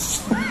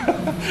conscience.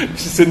 Puis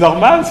c'est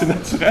normal, c'est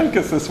naturel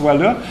que ce soit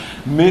là,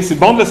 mais c'est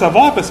bon de le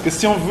savoir parce que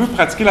si on veut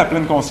pratiquer la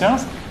pleine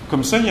conscience,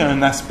 comme ça, il y a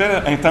un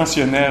aspect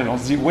intentionnel. On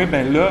se dit, oui,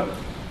 bien là,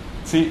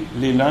 tu sais,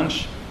 les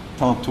lunchs,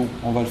 tantôt,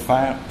 on va le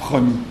faire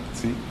promis,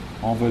 tu sais,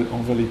 on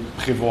va les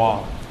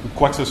prévoir, ou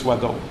quoi que ce soit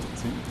d'autre,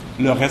 tu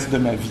sais, le reste de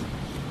ma vie.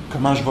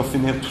 Comment je vais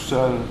finir tout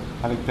seul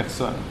avec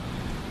personne.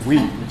 Oui,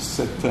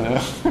 cette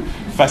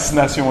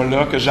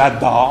fascination-là que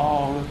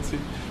j'adore, là, tu sais,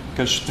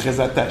 que je suis très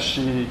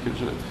attaché, que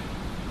je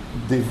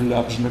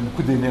développe, je mets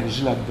beaucoup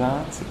d'énergie là-dedans.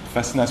 Cette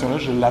fascination-là,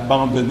 je l'ai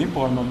abandonnée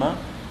pour un moment,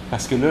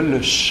 parce que là,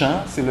 le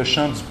chant, c'est le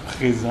chant du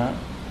présent,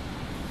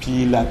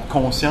 puis la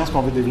conscience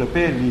qu'on veut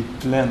développer, elle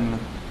est pleine.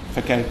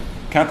 Fait que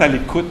quand elle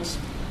écoute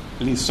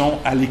les sons,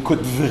 elle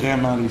écoute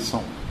vraiment les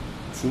sons.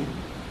 Tu sais?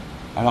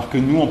 Alors que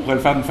nous, on pourrait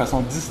le faire d'une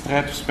façon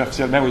distraite ou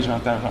superficielle. Ben oui,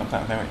 j'entends, ben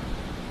oui.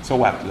 So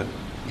what, là?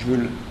 Je veux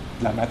de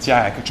la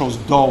matière, quelque chose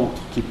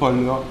d'autre qui n'est pas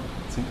là.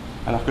 Tu sais?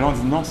 Alors que là, on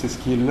dit non, c'est ce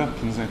qui est là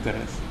qui nous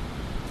intéresse.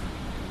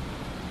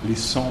 Les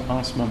sons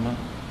en ce moment.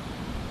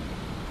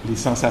 Les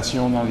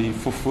sensations dans les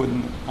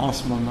faufounes en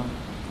ce moment.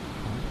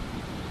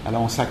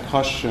 Alors on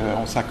s'accroche,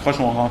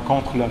 on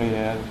rencontre le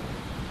réel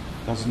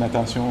dans une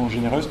attention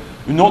généreuse.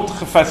 Une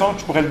autre façon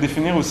que je pourrais le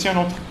définir aussi, une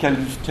autre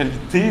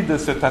qualité de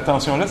cette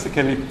attention-là, c'est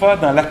qu'elle n'est pas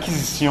dans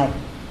l'acquisition.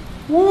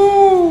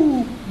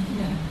 Ouh!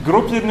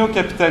 Gros pied de nez au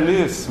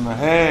capitalisme.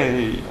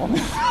 Hey!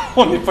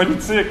 On est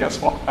politique à ce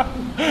soir.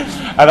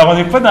 Alors on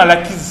n'est pas dans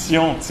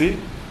l'acquisition, tu sais.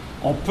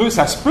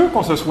 Ça se peut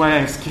qu'on se soit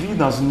inscrit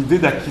dans une idée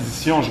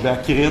d'acquisition. Je vais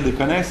acquérir des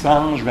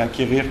connaissances, je vais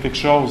acquérir quelque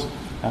chose.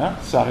 Hein?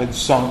 Ça aurait du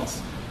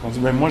sens. On dit,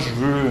 moi, je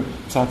veux me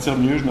sentir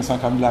mieux, je me sens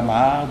comme de la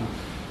merde.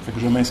 Fait que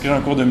je vais m'inscrire à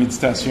un cours de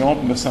méditation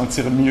pour me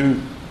sentir mieux.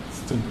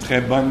 C'est une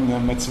très bonne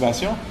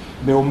motivation.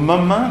 Mais au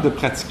moment de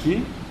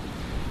pratiquer,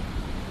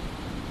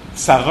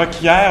 ça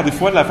requiert, des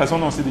fois, de la façon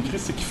dont c'est décrit,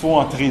 c'est qu'il faut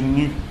entrer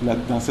nu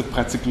dans cette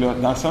pratique-là.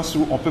 Dans le sens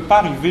où on ne peut pas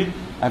arriver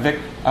avec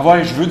 « Ah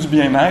ouais, je veux du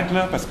bien-être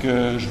là, parce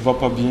que je ne vais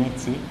pas bien. »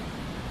 tu sais.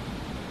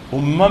 Au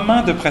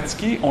moment de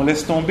pratiquer, on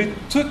laisse tomber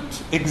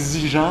toute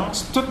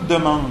exigence, toute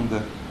demande.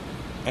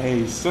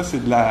 Hey, ça, c'est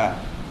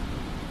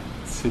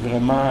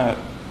vraiment...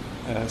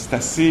 c'est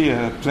assez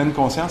pleine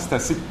conscience, c'est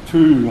assez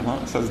pur. Hein?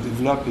 Ça se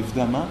développe,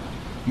 évidemment.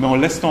 Mais on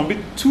laisse tomber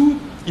toute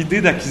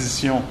idée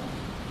d'acquisition.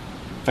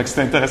 Fait que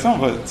c'est intéressant,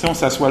 on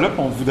s'assoit là, puis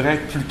on voudrait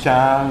être plus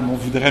calme, on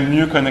voudrait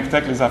mieux connecter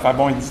avec les affaires.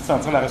 Bon, il dit de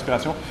sentir la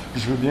respiration,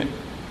 je veux bien.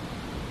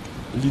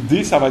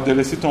 L'idée, ça va être de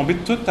laisser tomber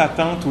toute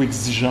attente ou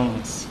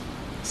exigence.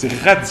 C'est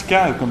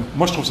radical,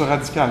 moi je trouve ça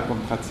radical comme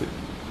pratique.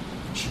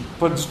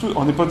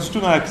 On n'est pas du tout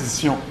dans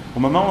l'acquisition. Au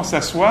moment où on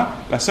s'assoit,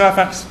 la seule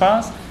affaire qui se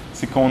passe,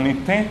 c'est qu'on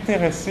est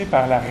intéressé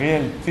par la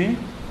réalité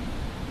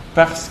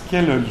parce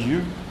qu'elle a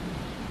lieu.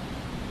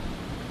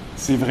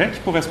 C'est vrai qu'il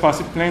pourrait se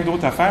passer plein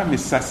d'autres affaires, mais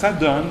ça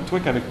s'adonne, toi,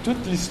 qu'avec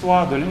toute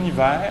l'histoire de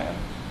l'univers,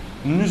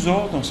 nous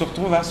autres, on se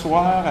retrouve à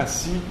soir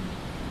assis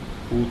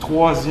au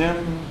 3e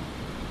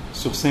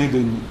sur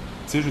Saint-Denis.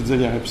 Tu sais, je veux dire,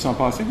 il aurait pu s'en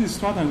passer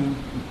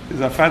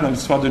des affaires dans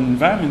l'histoire de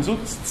l'univers, mais nous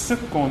autres, c'est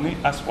ici qu'on est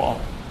à soir.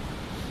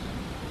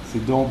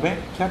 C'est donc bien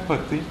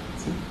capoté,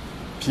 tu sais.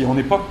 Puis on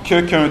n'est pas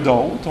quelqu'un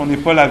d'autre, on n'est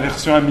pas la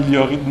version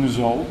améliorée de nous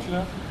autres,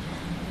 là.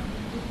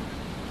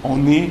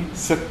 On est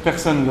cette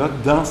personne-là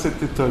dans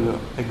cet état-là,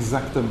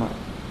 exactement.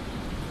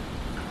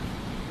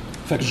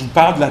 Fait que je vous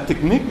parle de la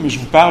technique, mais je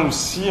vous parle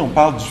aussi, on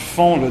parle du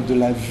fond, là, de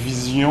la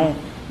vision,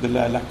 de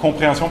la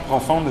compréhension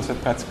profonde de cette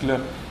pratique-là.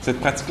 Cette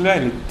pratique-là,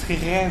 elle est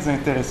très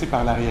intéressée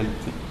par la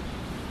réalité.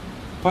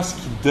 Pas ce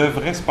qui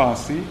devrait se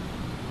passer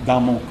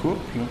dans mon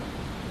couple là,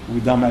 ou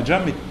dans ma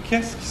job, mais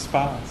qu'est-ce qui se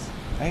passe?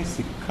 Hey,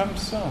 c'est comme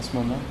ça en ce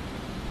moment,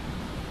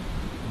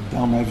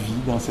 dans ma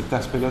vie, dans cet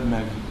aspect-là de ma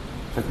vie.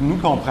 Fait que nous,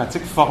 quand on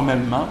pratique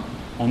formellement,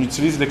 on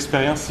utilise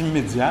l'expérience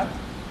immédiate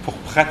pour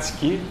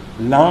pratiquer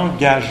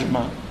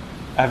l'engagement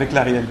avec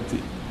la réalité.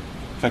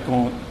 Fait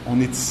qu'on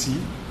est ici,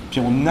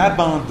 puis on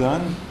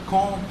abandonne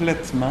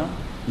complètement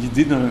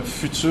l'idée d'un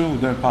futur ou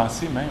d'un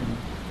passé même.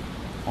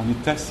 On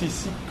est assis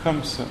ici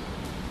comme ça.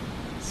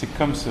 C'est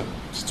comme ça.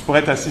 Si tu pourrais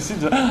être assis ici et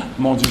dire « Ah,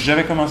 mon Dieu,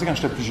 j'avais commencé quand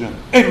j'étais plus jeune.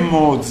 Et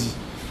maudit! »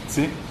 Tu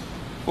sais,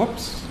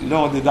 oups,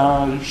 là, on est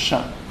dans le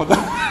champ.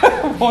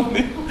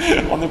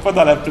 On n'est pas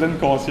dans la pleine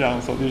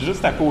conscience. On est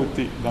juste à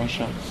côté, dans le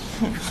champ.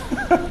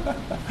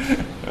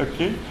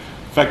 OK?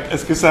 Fait que,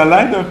 est-ce que ça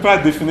l'aide un peu à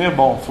définir?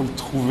 Bon, il faut le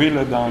trouver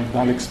là,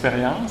 dans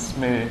l'expérience,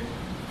 mais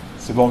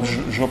c'est bon,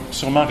 je vais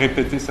sûrement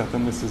répéter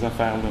certaines de ces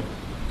affaires-là.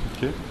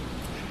 OK?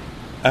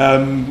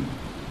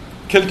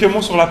 Quelques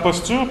mots sur la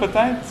posture,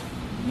 peut-être?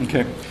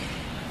 OK.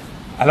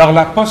 Alors,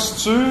 la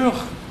posture,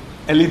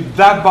 elle est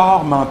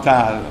d'abord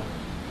mentale.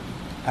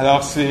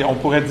 Alors, on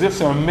pourrait dire,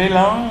 c'est un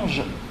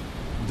mélange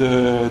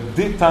de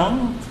détente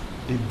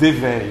et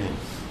d'éveil.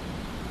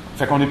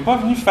 Fait qu'on n'est pas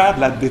venu faire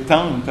de la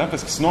détente, hein,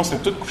 parce que sinon on serait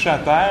tous couchés à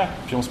terre,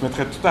 puis on se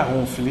mettrait tout à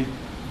ronfler.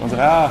 On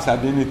dirait « Ah, ça a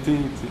bien été. »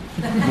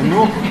 Mais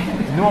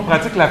nous, on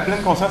pratique la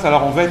pleine conscience,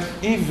 alors on veut être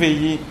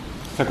éveillé.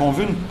 Fait qu'on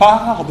veut une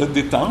part de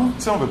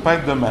détente, on ne veut pas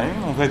être de même,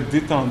 on veut être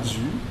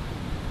détendu,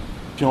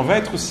 puis on veut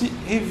être aussi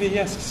éveillé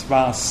à ce qui se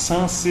passe,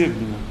 sensible.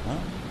 Hein?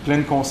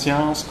 Pleine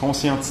conscience,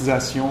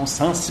 conscientisation,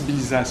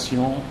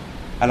 sensibilisation.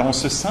 Alors on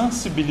se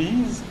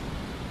sensibilise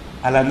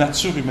à la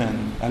nature humaine,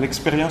 à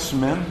l'expérience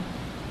humaine,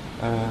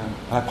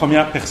 à la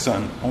première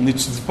personne. On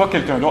n'étudie pas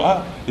quelqu'un d'autre.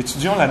 Ah,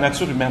 étudions la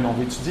nature humaine, on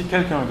va étudier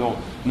quelqu'un d'autre.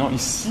 Non,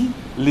 ici,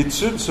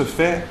 l'étude se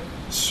fait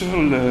sur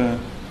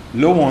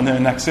là où on a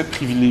un accès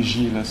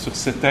privilégié, là, sur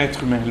cet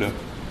être humain-là.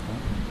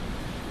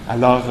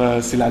 Alors,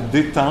 c'est la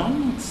détente,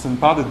 c'est une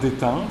part de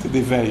détente et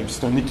d'éveil.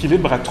 C'est un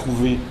équilibre à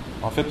trouver.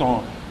 En fait,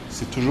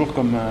 c'est toujours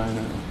comme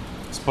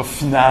c'est pas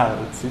final,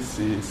 tu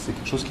sais, c'est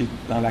quelque chose qui est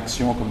dans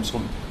l'action, comme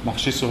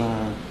marcher sur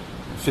un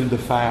fil de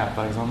fer,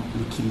 par exemple,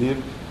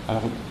 l'équilibre.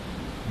 Alors,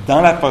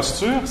 dans la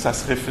posture, ça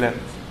se reflète.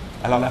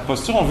 Alors, la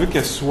posture, on veut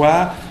qu'elle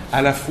soit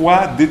à la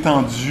fois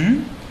détendue,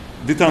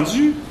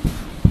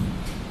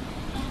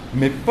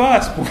 mais pas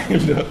à ce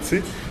point-là, tu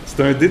sais.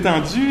 C'est un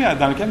détendu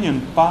dans lequel il y a une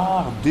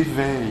part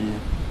d'éveil.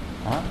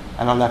 Hein?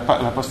 Alors, la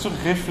posture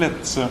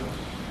reflète ça.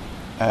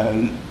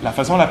 La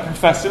façon la plus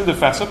facile de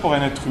faire ça pour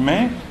un être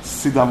humain,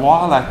 c'est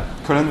d'avoir la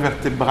colonne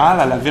vertébrale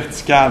à la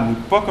verticale, mais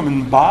pas comme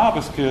une barre,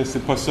 parce que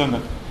c'est pas ça.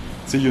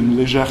 Il y a une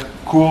légère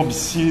courbe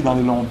ici dans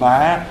les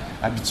lombaires,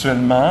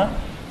 habituellement.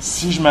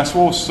 Si je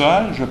m'assois au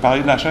sol, je vais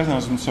parler de la chaise dans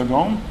une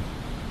seconde,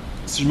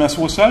 si je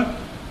m'assois au sol,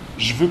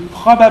 je veux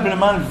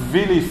probablement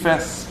lever les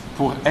fesses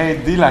pour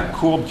aider la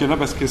courbe qu'il y a là,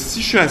 parce que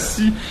si je suis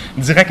assis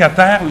direct à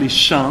terre, les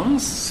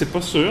chances, c'est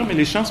pas sûr, mais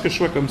les chances que je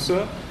sois comme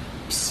ça,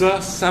 puis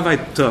ça va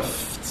être tough,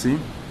 tu sais.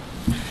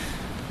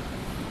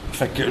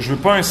 Fait que je veux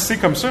pas un C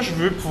comme ça, je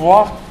veux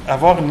pouvoir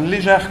avoir une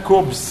légère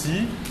courbe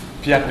ici,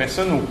 puis après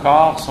ça, nos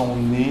corps sont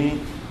nés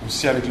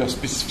aussi avec leur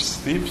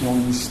spécificité, puis ils ont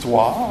une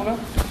histoire, là.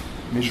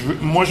 Mais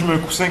moi, je mets un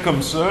coussin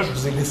comme ça, je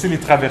vous ai laissé les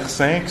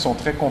traversins qui sont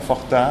très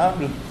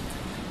confortables.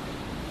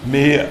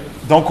 Mais,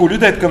 donc, au lieu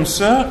d'être comme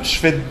ça, je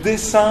fais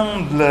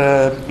descendre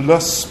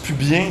l'os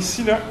pubien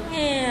ici, là.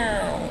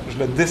 Je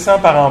le descends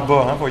par en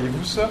bas, hein,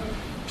 voyez-vous ça?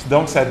 Puis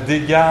donc, ça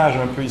dégage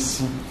un peu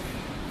ici.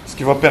 Ce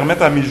qui va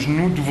permettre à mes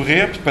genoux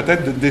d'ouvrir, puis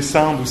peut-être de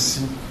descendre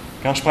aussi.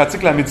 Quand je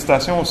pratique la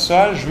méditation au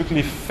sol, je veux que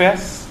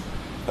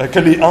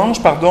les hanches,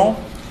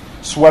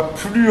 soient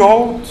plus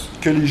hautes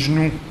que les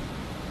genoux.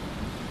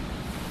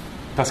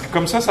 Parce que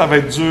comme ça va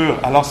être dur.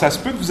 Alors, ça se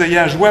peut que vous ayez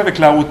à jouer avec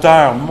la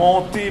hauteur.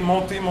 Monter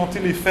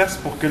les fesses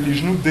pour que les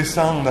genoux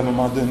descendent à un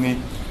moment donné.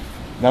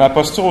 Dans la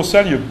posture au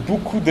sol, il y a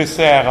beaucoup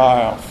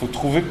d'essais-erreurs. Il faut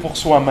trouver pour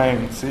soi-même,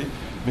 tu sais.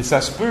 Mais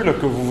ça se peut là,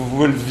 que vous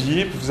vous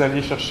leviez et vous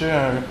alliez chercher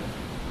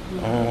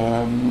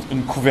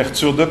une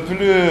couverture de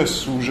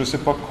plus ou je ne sais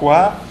pas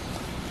quoi.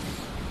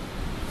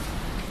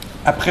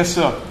 Après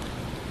ça,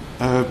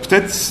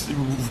 peut-être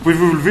vous pouvez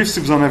vous lever si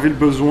vous en avez le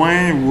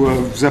besoin ou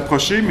vous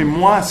approcher, mais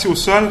moi, assis au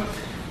sol,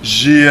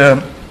 je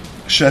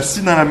suis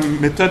assis dans la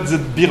méthode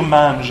dite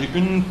birmane. J'ai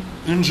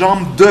une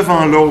jambe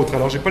devant l'autre.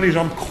 Alors, je n'ai pas les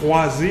jambes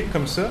croisées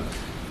comme ça,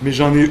 mais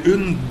j'en ai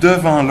une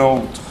devant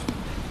l'autre.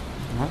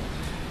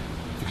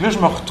 Là, je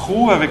me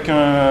retrouve avec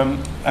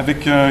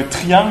un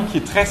triangle qui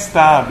est très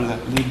stable.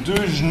 Les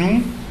deux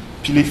genoux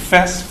puis les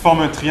fesses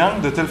forment un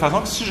triangle de telle façon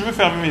que si je veux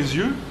fermer mes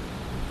yeux,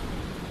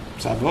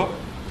 ça va.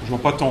 Je ne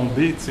vais pas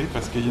tomber, tu sais,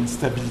 parce qu'il y a une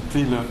stabilité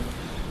là.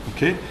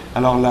 OK?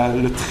 Alors,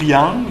 le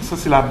triangle, ça,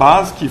 c'est la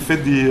base qui est fait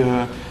des...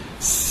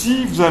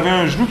 si vous avez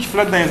un genou qui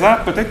flotte dans les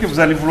airs, peut-être que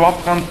vous allez vouloir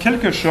prendre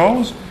quelque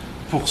chose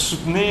pour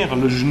soutenir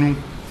le genou.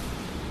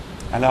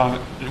 Alors,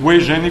 oui,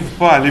 gênez-vous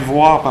pas, allez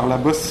voir par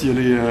là-bas s'il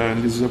y a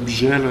les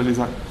objets, là, les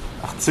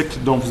articles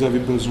dont vous avez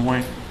besoin.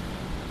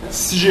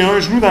 Si j'ai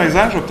un genou dans les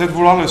airs, je vais peut-être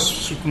vouloir le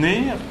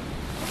soutenir.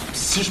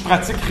 Si je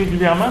pratique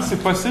régulièrement,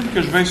 c'est possible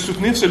que je veuille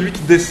soutenir celui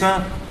qui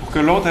descend pour que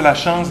l'autre ait la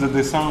chance de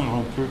descendre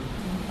un peu.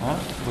 Hein?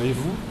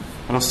 Voyez-vous?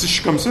 Alors, si je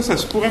suis comme ça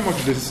se pourrait, moi, que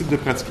je décide de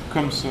pratiquer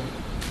comme ça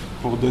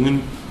pour donner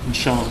une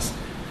chance.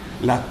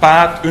 La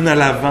patte, une à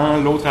l'avant,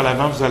 l'autre à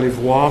l'avant, vous allez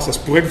voir. Ça se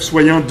pourrait que vous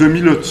soyez en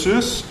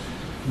demi-lotus.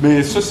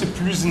 Mais ça, c'est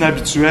plus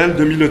inhabituel.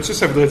 Demi-lotus,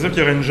 ça voudrait dire qu'il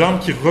y aurait une jambe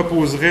qui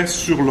reposerait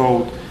sur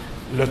l'autre.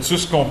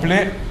 Lotus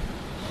complet.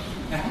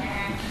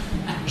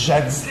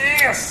 Jadis!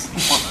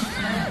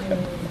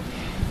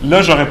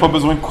 Là, j'aurais pas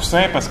besoin de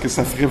coussin parce que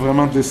ça ferait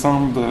vraiment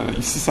descendre.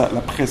 Ici, la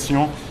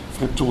pression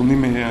ferait tourner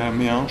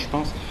mes hanches, je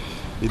pense.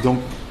 Et donc,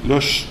 là,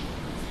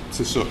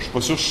 c'est ça. Je suis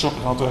pas sûr que je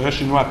rentrerais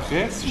chez nous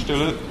après. Si j'étais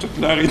là toute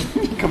l'heure et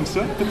demie comme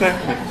ça, peut-être.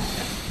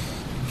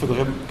 Il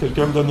faudrait que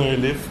quelqu'un me donne un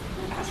livre.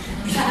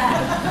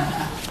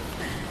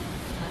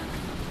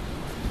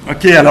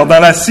 OK, alors dans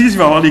l'assise, il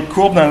va y avoir les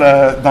courbes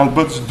dans le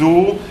bas du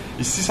dos.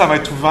 Ici, ça va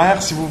être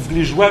ouvert. Si vous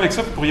voulez jouer avec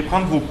ça, vous pourriez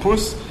prendre vos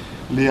pouces,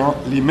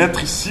 les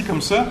mettre ici,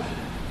 comme ça.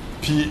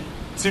 Puis, tu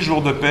sais,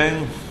 jour de paye.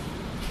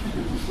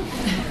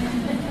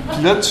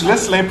 Puis là, tu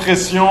laisses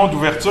l'impression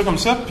d'ouverture comme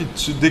ça, puis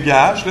tu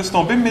dégages, laisse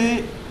tomber,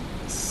 mais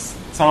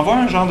ça envoie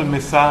un genre de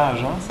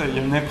message. Hein? Il y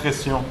a une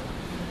impression.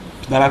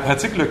 Puis dans la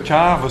pratique, le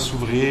cœur va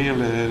s'ouvrir,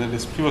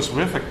 l'esprit va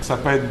s'ouvrir. Fait que ça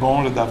peut être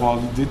bon là, d'avoir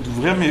l'idée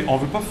d'ouvrir, mais on ne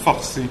veut pas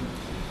forcer.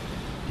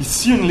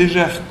 Ici, une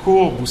légère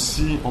courbe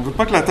aussi. On ne veut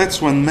pas que la tête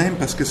soit de même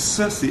parce que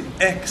ça, c'est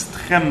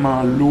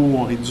extrêmement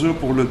lourd et dur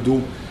pour le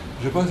dos.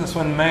 Je ne veux pas que ça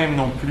soit de même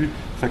non plus.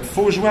 Fait qu'il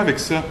faut jouer avec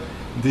ça.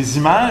 Des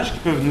images qui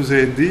peuvent nous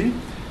aider,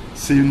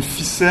 c'est une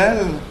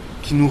ficelle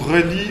qui nous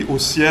relie au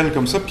ciel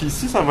comme ça. Puis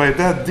ici, ça va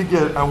aider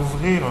à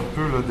ouvrir un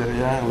peu là,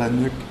 derrière la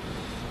nuque,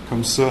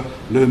 comme ça.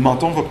 Le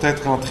menton va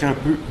peut-être rentrer un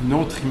peu. Une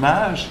autre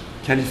image,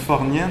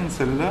 californienne,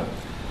 celle-là.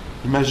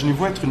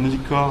 Imaginez-vous être une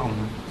licorne.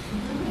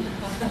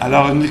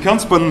 Alors, une licorne,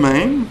 c'est pas de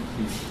même.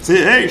 Tu sais,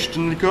 hey, je suis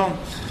une licorne.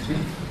 Puis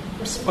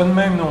c'est pas de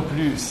même non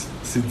plus.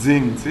 C'est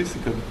digne, tu sais,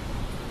 c'est comme...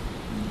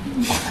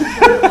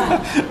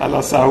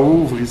 Alors, ça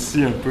ouvre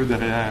ici un peu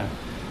derrière.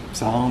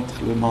 Ça entre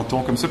le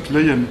menton comme ça. Puis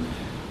là, il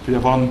peut y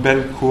avoir une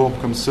belle courbe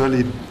comme ça.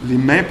 Les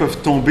mains peuvent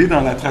tomber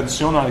dans la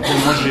tradition dans laquelle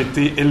moi j'ai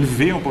été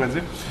élevé, on pourrait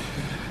dire.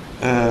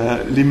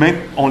 Les mains,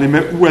 on les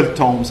met où elles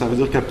tombent. Ça veut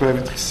dire qu'elles peuvent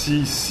être ici,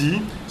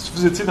 ici. Si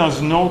vous étiez dans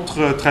une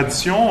autre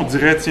tradition, on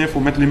dirait, tiens, il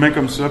faut mettre les mains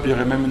comme ça, puis il y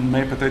aurait même une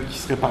main peut-être qui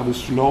serait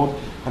par-dessus l'autre,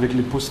 avec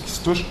les pouces qui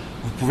se touchent.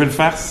 Vous pouvez le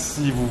faire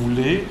si vous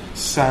voulez,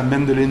 si ça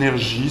amène de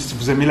l'énergie, si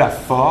vous aimez la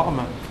forme,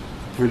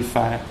 vous pouvez le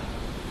faire.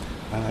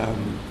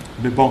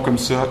 Mais bon, comme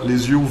ça,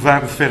 les yeux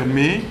ouverts ou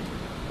fermés,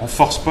 on ne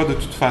force pas de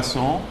toute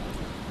façon.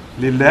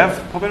 Les lèvres,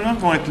 probablement,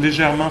 vont être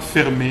légèrement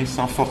fermées,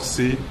 sans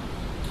forcer.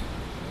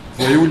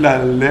 Vous voyez où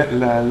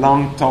la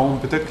langue tombe.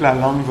 Peut-être que la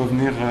langue va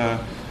venir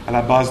à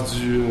la base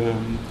du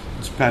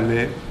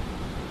palais.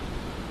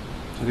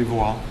 Vous allez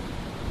voir.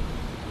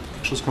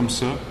 Quelque chose comme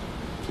ça.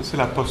 Ça, c'est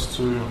la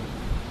posture.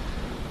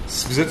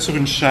 Si vous êtes sur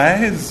une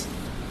chaise,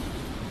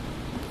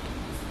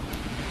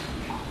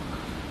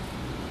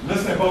 là,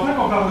 c'est important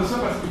qu'on parle de ça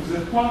parce que vous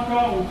n'êtes pas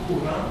encore au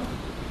courant.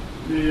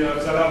 Et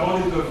vous allez avoir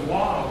des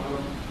devoirs.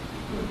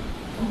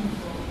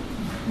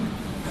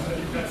 Vous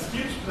allez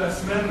pratiquer toute la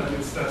semaine la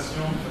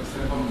méditation.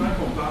 C'est important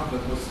qu'on parle de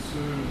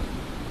posture.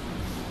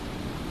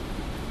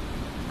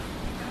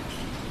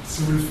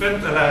 Si vous le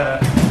faites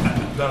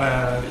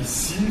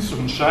ici, sur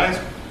une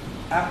chaise,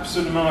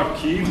 absolument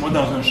OK. Moi,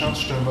 dans un champ,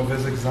 je suis un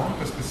mauvais exemple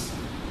parce que ça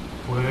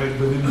pourrait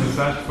donner le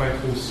message qu'il faut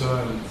être au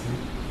sol.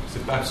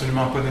 C'est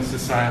absolument pas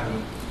nécessaire.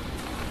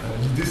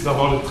 L'idée, c'est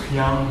d'avoir le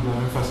triangle de la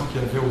même façon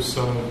qu'il y avait au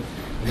sol.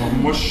 Donc,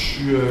 moi,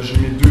 j'ai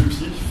mes deux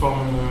pieds qui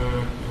forment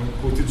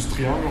un côté du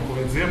triangle, on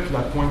pourrait dire, puis la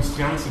pointe du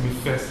triangle, c'est mes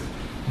fesses.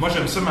 Moi,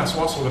 j'aime ça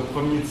m'asseoir sur le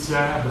premier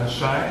tiers de la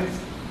chaise,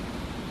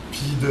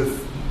 puis de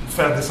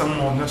faire descendre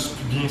mon os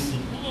plus bien ici,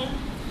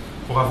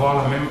 pour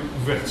avoir la même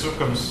ouverture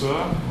comme ça.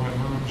 Ouais,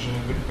 moi,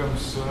 j'aimerais comme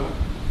ça.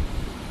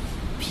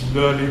 Puis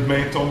là, les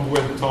mains tombent où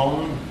elles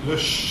tombent. Là,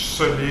 je suis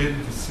solide,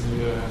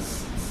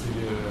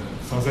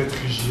 sans être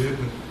rigide.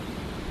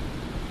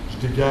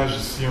 Je dégage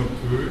ici un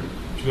peu.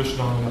 Puis là, je suis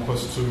dans la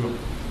posture.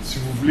 Si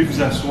vous voulez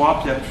vous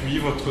asseoir puis appuyer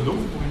votre dos,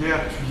 vous pourriez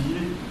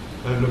appuyer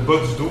le bas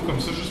du dos comme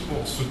ça, juste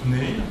pour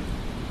soutenir.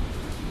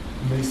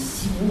 Mais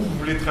si vous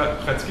voulez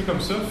pratiquer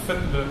comme ça,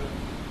 faites-le.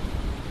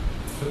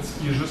 Faites ce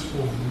qui est juste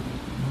pour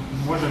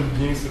vous. Moi, j'aime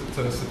bien cette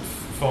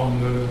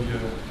forme-là.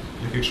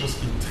 Il y a quelque chose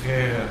qui est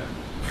très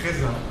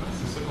présent.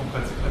 C'est ça qu'on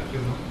pratique, la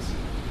présence.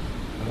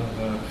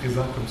 Alors,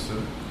 présent comme ça,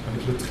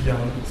 avec le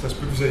triangle. Ça se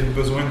peut que vous ayez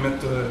besoin de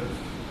mettre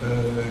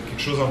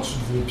quelque chose en dessous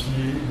de vos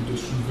pieds ou de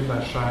soulever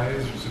la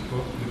chaise, je ne sais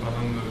pas,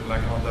 dépendant de la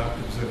grandeur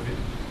que vous avez.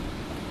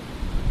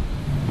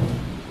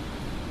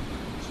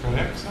 C'est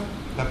correct, ça?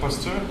 La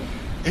posture.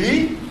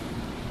 Et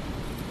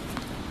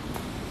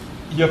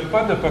il n'y a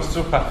pas de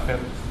posture parfaite.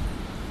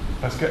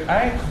 Parce que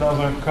être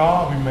dans un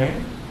corps humain,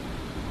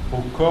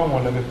 au cas où on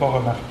ne l'avait pas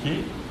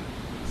remarqué,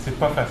 c'est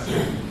pas facile.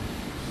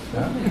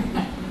 Hein?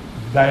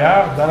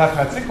 D'ailleurs, dans la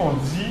pratique, on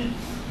dit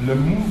le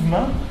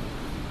mouvement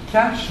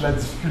cache la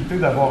difficulté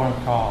d'avoir un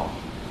corps.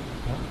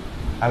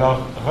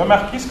 Alors,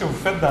 remarquez ce que vous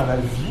faites dans la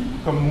vie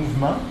comme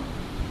mouvement.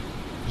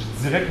 Je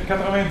dirais que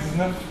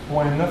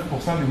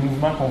 99,9% des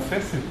mouvements qu'on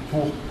fait, c'est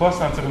pour ne pas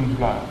sentir une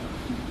douleur.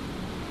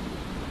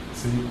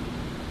 C'est,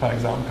 par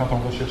exemple, quand on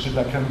va chercher de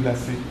la crème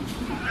glacée.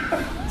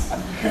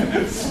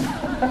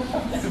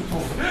 C'est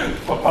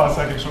pour pas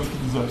penser à quelque chose qui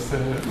nous obsède.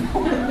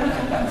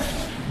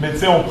 Mais tu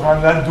sais, on prend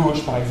la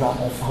douche, par exemple,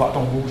 on frotte,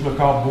 on bouge, le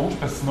corps bouge,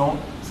 parce que sinon,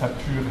 ça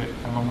puerait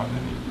à un moment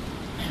donné.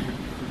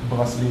 Tu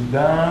brosses les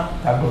dents,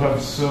 tu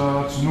abreuves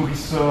ça, tu nourris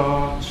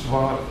ça, tu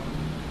vas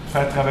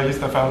faire travailler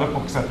cette affaire-là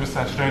pour que ça puisse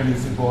acheter un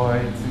lazy boy,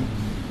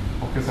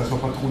 pour que ça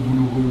soit pas trop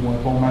douloureux, ou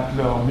un bon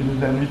matelas. Au milieu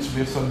de la nuit, tu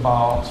vires ça de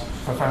bord, tu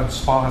fais faire du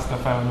sport à cette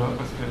affaire-là,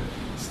 parce que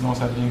sinon,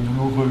 ça devient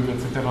douloureux,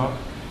 etc.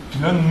 Puis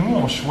là, nous,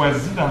 on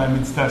choisit dans la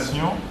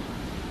méditation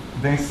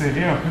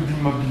d'insérer un peu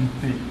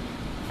d'immobilité.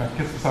 Fait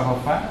qu'est-ce que ça va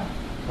faire?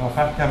 Ça va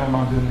faire qu'à un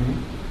moment donné,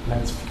 la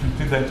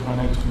difficulté d'être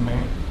un être humain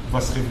va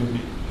se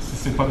révéler. Si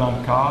ce n'est pas dans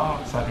le corps,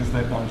 ça risque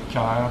d'être dans le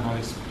cœur, dans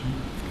l'esprit,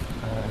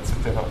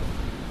 etc.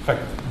 Fait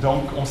que,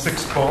 donc, on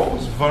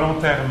s'expose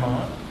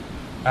volontairement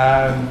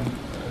à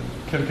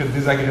quelques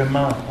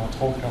désagréments,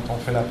 entre autres, quand on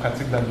fait la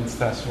pratique de la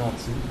méditation.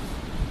 T'sais.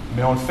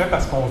 Mais on le fait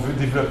parce qu'on veut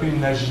développer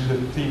une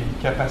agilité,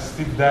 une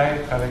capacité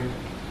d'être avec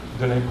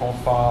de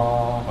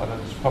l'inconfort,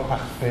 du pas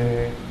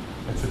parfait,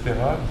 etc.,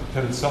 de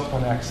telle sorte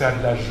qu'on ait accès à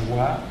de la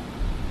joie,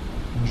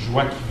 une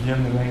joie qui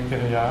vienne de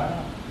l'intérieur,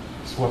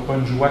 qui ne soit pas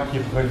une joie qui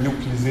est reliée au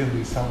plaisir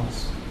des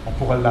sens. On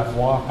pourra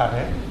l'avoir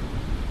pareil,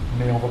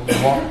 mais on va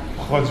pouvoir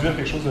produire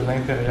quelque chose de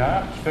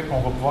l'intérieur qui fait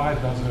qu'on va pouvoir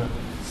être dans une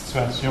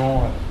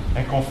situation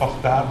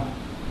inconfortable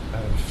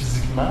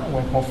physiquement, ou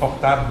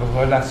inconfortable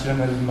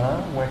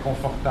relationnellement, ou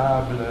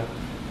inconfortable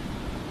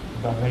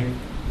dans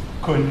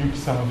l'inconnu qui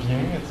s'en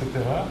vient,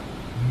 etc.,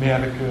 mais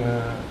avec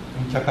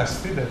une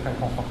capacité d'être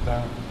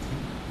inconfortable.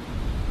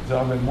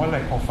 Dire, mais moi,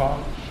 l'inconfort,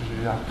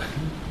 j'ai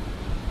appris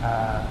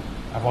à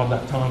avoir de la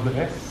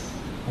tendresse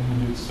au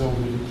milieu de ça, ou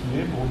de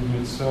l'équilibre, au milieu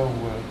de ça,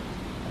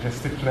 ou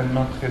rester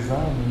pleinement présent,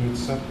 au milieu de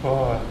ça,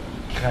 pas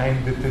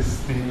craindre,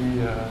 détester,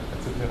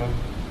 etc.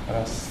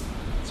 Alors,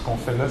 ce qu'on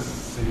fait là,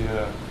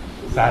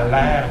 ça a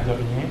l'air de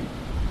rien,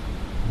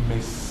 mais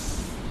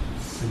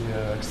c'est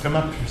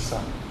extrêmement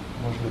puissant.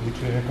 Moi, je le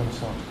décrirais comme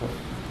ça, en tout cas.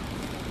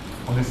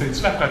 On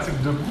essaie-tu la pratique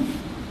debout?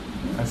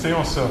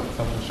 Essayons ça.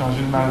 Ça va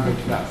changer le mal de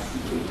classe.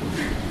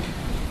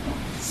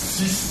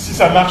 Si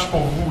ça marche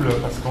pour vous, là,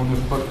 parce qu'on n'a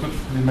pas toutes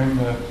les mêmes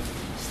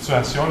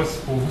situations, là, si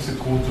pour vous c'est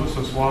trop dur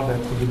ce soir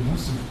d'être debout,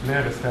 s'il vous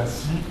plaît, restez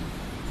assis.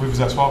 Vous pouvez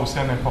vous asseoir aussi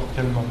à n'importe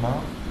quel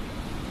moment.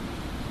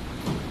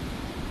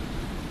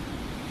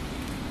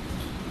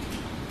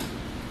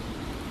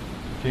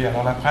 OK,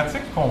 alors la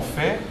pratique qu'on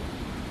fait,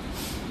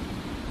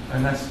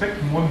 un aspect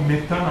qui, moi,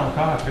 m'étonne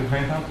encore après 20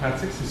 ans de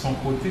pratique, c'est son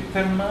côté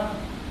tellement,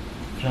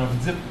 j'ai envie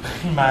de dire,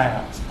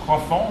 primaire. C'est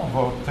profond, on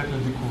va peut-être le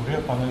découvrir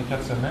pendant les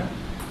 4 semaines,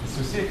 mais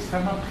c'est aussi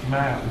extrêmement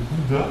primaire. Le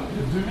Bouddha,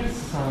 il y a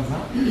 2600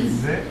 ans, il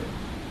disait,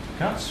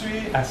 quand tu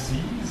es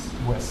assise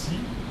ou assis,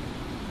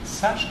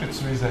 sache que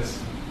tu es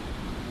assis.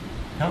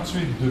 Quand tu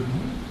es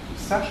debout,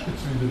 sache que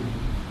tu es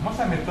debout. Moi,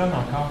 ça m'étonne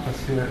encore,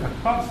 parce que la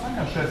plupart du temps,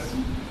 quand je suis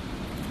assis,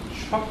 je ne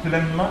suis pas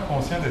pleinement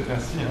conscient d'être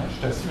assis. Hein. Je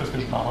suis assis parce que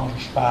je mange,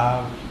 je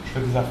parle, je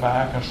fais des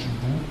affaires, quand je suis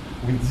debout.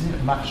 Où il dit,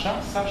 marchant,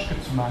 sache que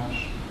tu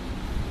marches.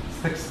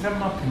 C'est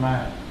extrêmement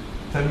primaire.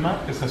 Tellement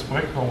que ça se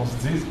pourrait qu'on se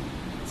dise,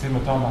 tu sais,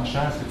 mettons en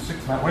marchant, est-ce que tu sais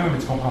que tu marches? Oui, mais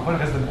tu ne comprends pas le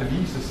reste de ma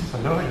vie, ceci,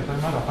 cela, il y a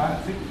tellement d'affaires,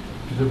 tu sais.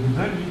 Puis le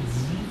Bouddha, lui,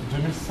 dit,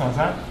 2600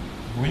 ans,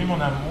 oui, mon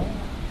amour,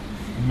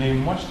 mais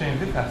moi, je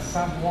t'invite à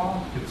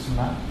savoir que tu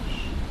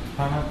marches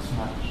pendant que tu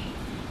marches.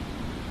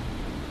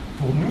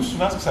 Pour nous,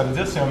 souvent, ce que ça veut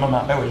dire, c'est un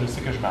moment. Ben oui, je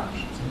sais que je marche,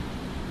 tu sais,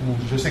 ou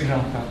je sais que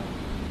j'entends.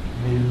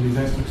 Mais les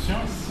instructions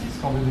ici,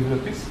 ce qu'on veut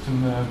développer, c'est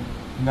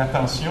une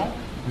attention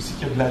aussi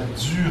qui a de la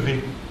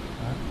durée.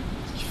 Hein.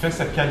 Ce qui fait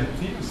sa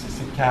qualité aussi,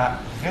 c'est qu'elle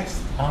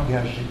reste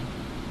engagée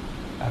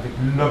avec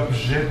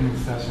l'objet de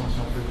méditation, si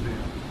on peut le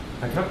dire.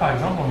 Fait que là, par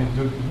exemple, on est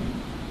debout,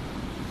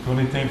 Puis on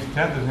est invité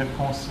à devenir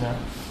conscient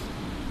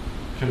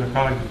que le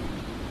corps est debout.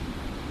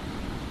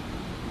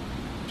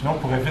 Puis là, on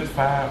pourrait vite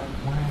faire,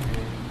 ouais, mais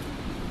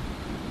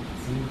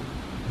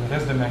le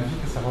reste de ma vie,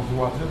 que ça va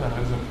vouloir dire dans le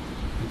reste de ma vie.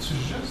 Es-tu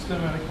juste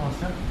demeuré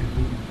conscient que tu es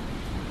debout?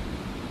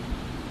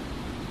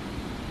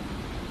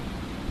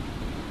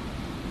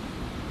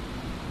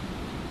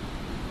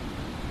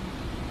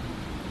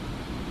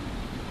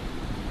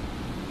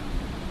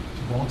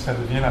 Puis donc, ça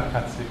devient la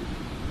pratique.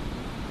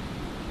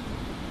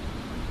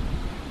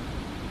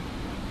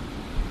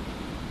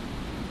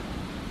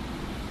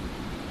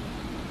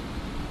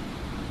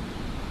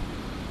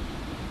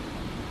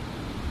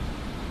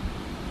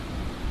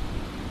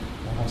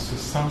 On se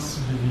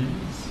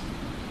sensibilise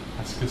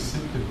à ce que c'est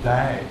que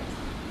d'être.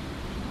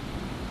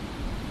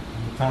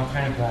 On est en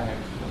train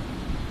d'être.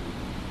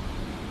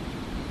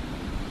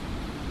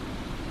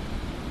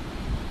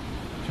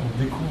 Puis on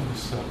découvre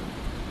ça.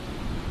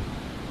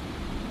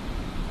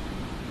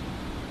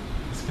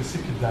 Qu'est-ce que c'est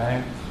que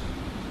d'être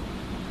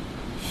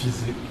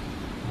physique,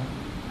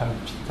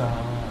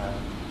 palpitant,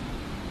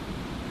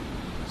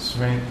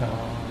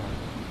 suintant,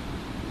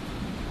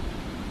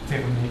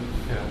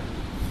 thermique,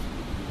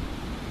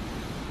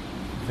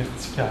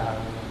 vertical.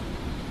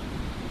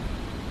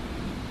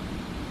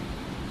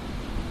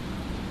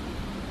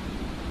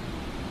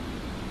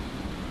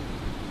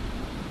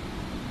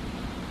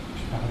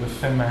 Puis par le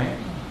fait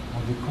même, on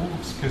découvre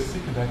ce que c'est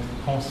que d'être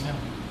conscient.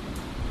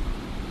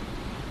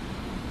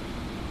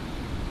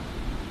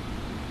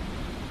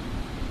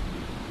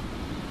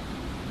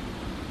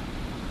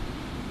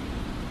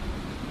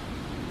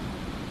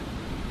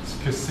 Ce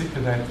que c'est que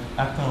d'être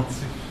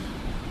attentif.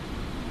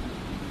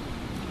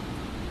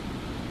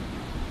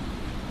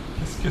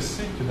 Qu'est-ce que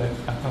c'est que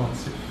d'être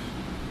attentif?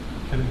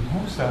 Quel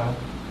goût ça a?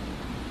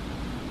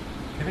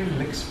 Quelle est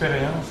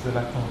l'expérience de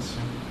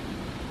l'attention?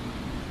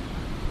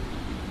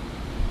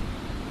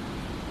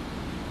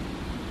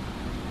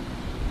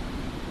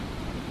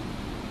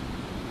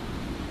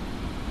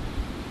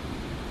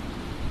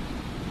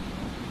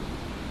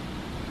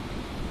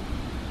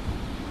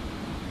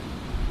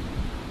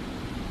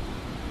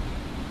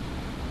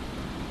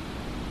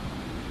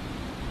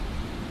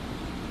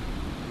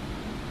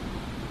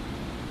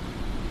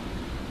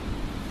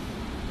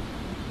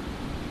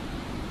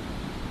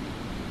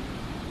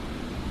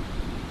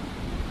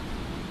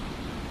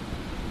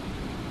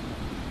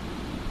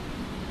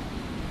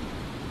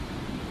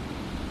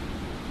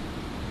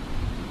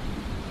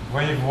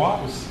 Voyez voir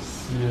aussi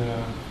si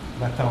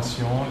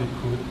l'attention,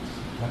 l'écoute,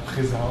 la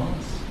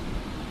présence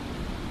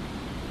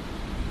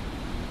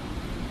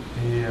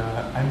est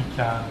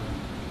amicale.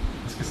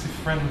 Est-ce que c'est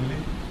friendly?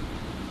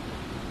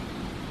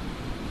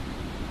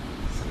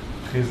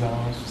 Cette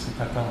présence ou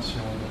cette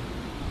attention-là.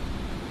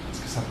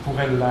 Est-ce que ça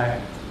pourrait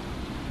l'être?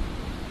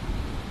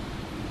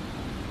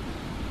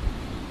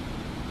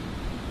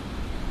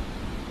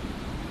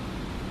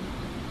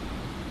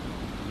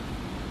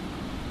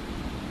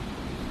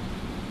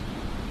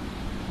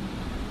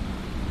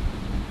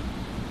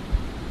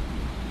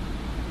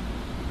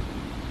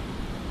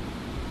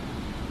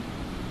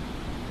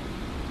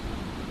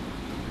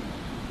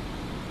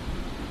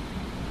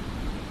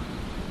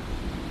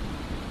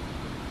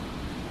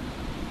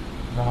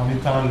 En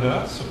étant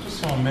là, surtout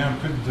si on met un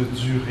peu de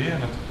durée à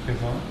notre présence,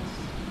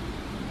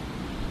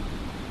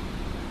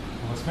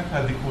 on va se mettre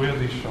à découvrir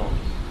des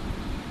choses.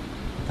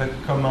 Peut-être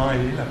comment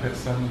est la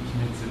personne qui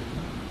médite.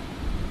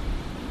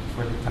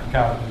 Parfois elle est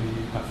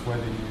accablée, parfois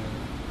elle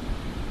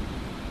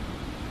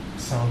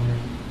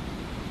s'ennuie,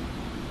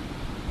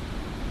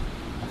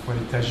 parfois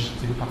elle est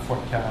agitée, parfois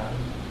calme.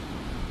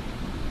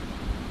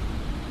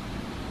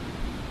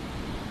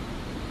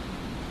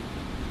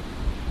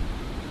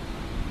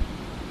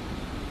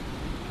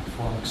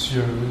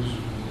 Anxieuse ou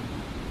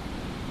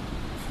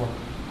fois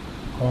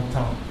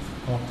contentée,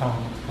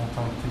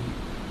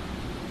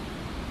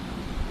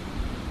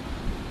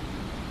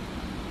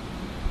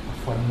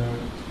 parfois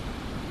neutre.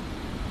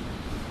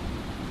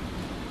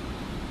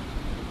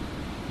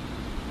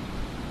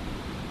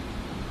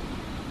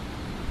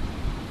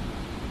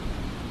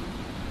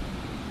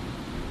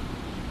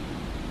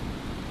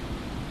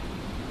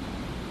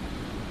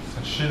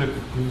 Sachez que vous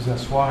pouvez vous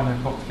asseoir à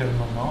n'importe quel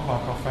moment. On va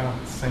encore faire un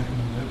petit 5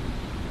 minutes.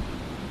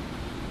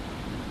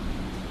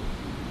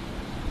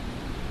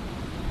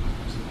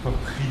 Pas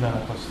pris dans la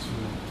posture.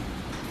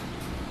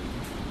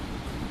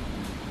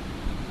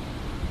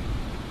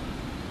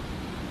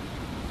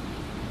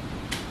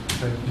 Ça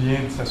va être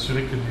bien de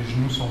s'assurer que les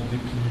genoux sont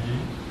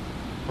dépliés,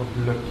 pas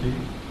bloqués.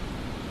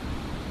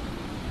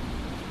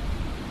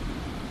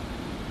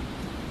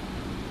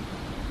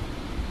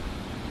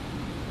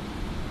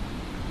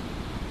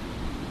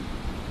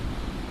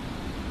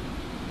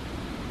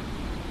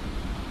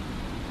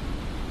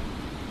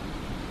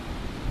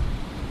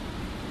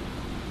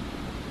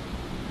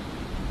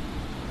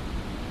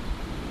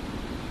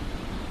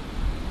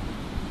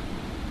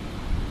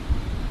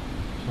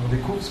 On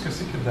découvre ce que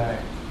c'est que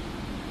d'être.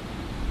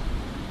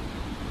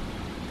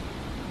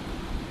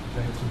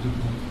 D'être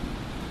debout.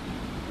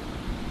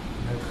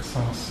 D'être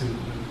sensible.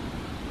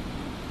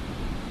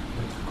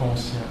 D'être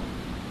conscient.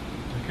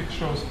 Il y a quelque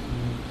chose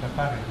qui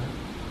apparaît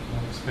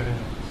dans l'expérience.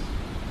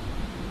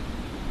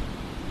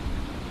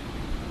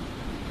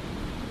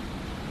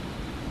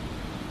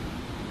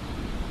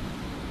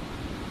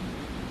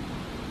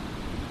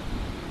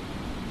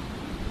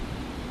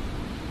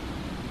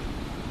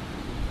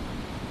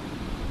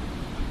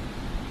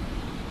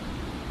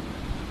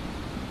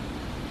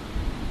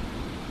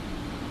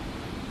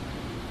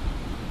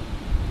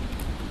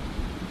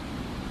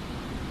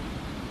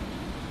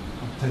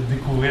 Peut-être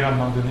découvrir à un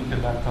moment donné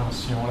que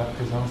l'attention, la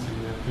présence est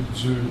un peu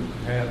dure,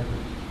 raide,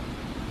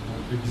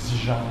 un peu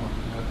exigeante,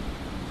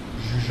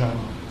 jugeante.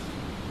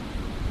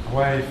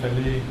 Ouais, il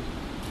fallait.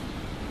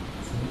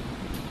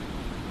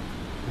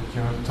 Il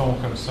y a un ton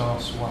comme ça en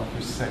soi, un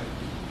peu sec.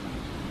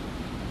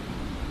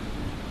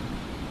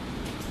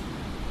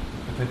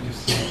 Peut-être que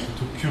c'est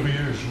plutôt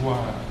curieux,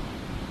 joie,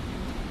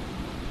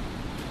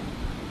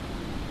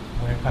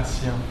 ou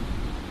impatient.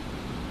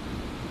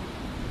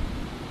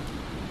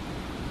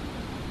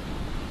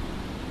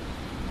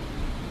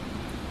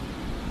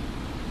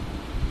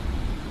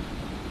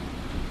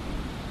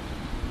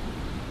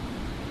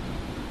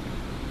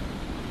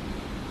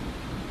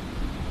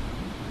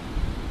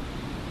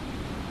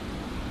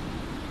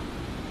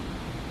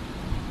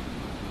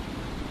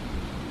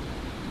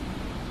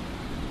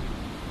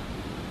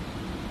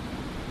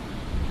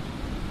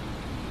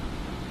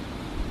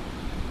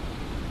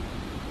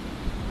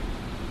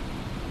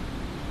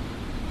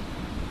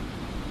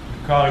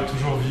 Le corps est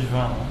toujours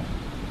vivant.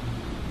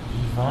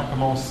 Vivant,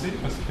 comme on sait,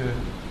 parce que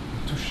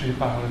touché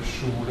par le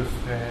chaud, le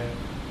frais,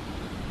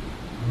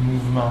 le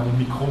mouvement, les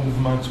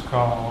micro-mouvements du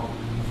corps,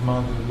 le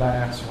mouvement de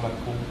l'air sur la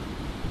peau.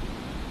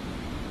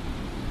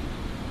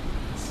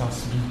 La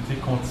sensibilité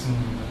continue,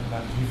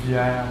 la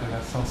rivière de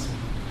la sensibilité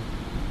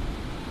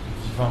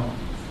vivante.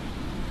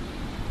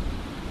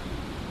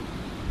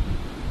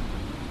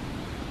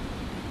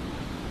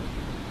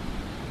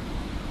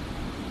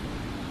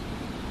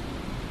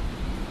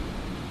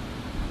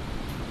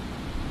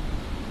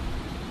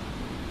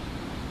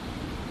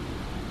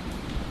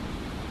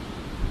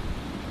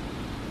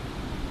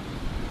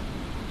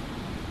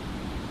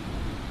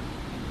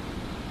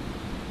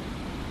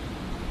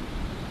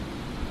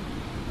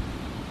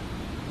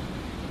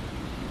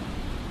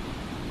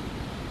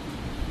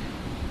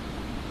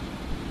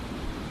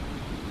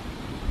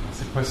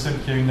 C'est possible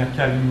qu'il y ait une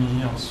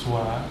accalmie en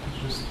soi,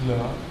 juste là,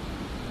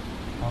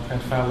 en train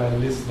de faire la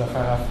liste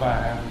d'affaires à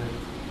faire,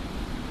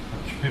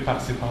 d'être occupé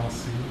par ses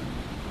pensées.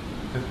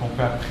 Peut-être qu'on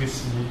peut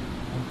apprécier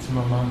un petit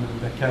moment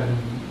d'accalmie,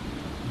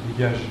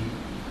 dégagé.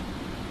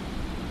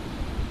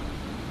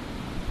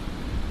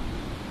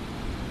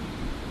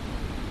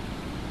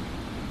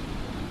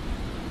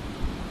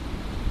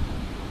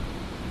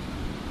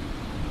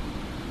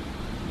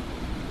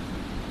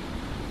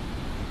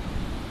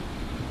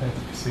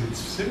 C'est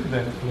difficile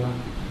d'être là.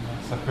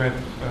 Ça peut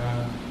être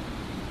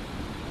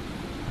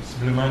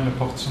possiblement une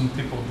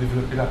opportunité pour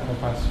développer la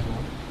compassion.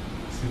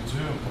 C'est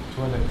dur pour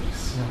toi d'être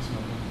ici en ce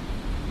moment.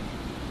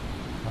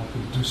 Un peu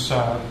de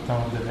douceur, de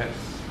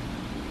tendresse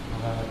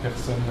envers la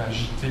personne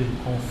agitée,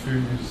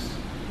 confuse,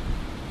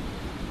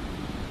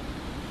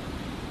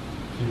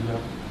 qui est là.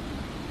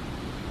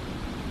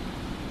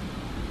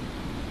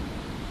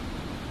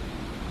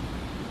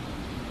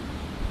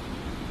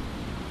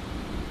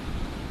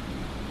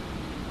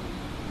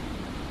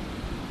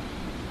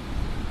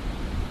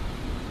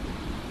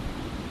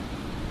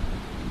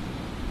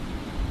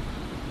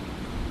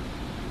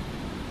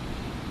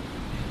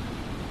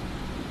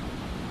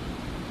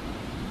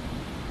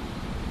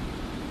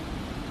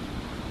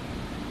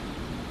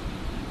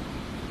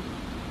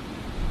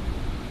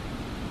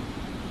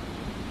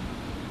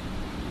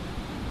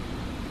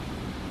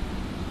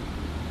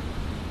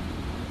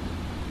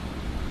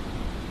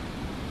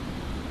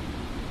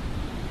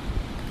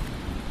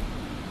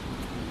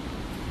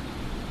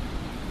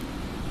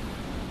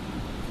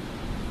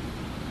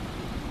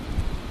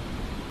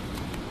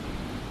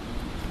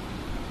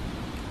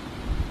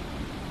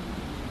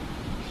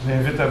 Je vous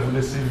invite à vous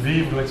laisser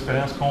vivre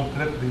l'expérience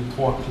complète des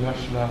 3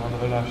 cloches là, avant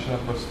de relâcher la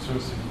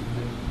posture, si vous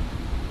voulez.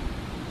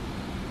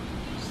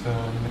 C'est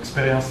une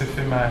expérience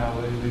éphémère.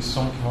 Là. Il y a des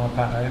sons qui vont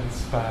apparaître,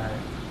 disparaître.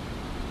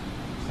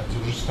 Ça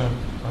dure juste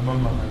un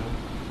moment là.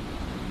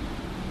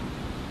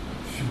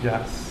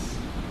 Fugace.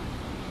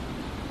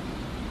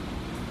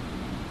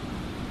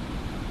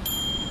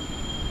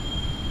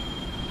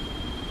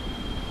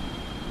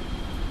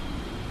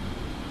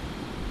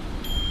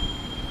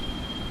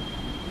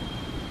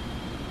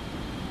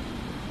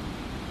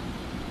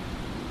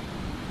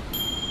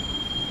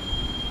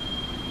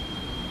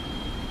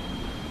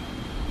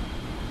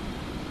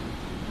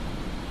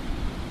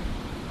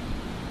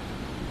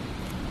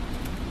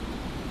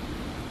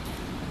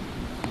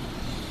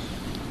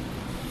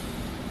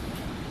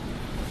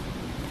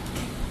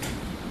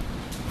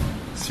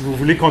 Si vous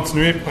voulez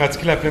continuer à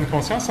pratiquer la pleine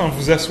conscience en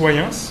vous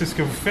assoyant, si c'est ce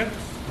que vous faites,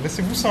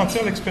 laissez-vous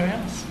sentir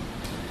l'expérience.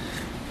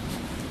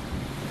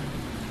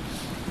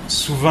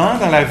 Souvent,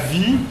 dans la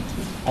vie,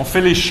 On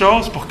fait les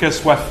choses pour qu'elles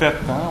soient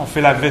faites. Hein? On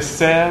fait la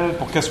vaisselle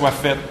pour qu'elle soit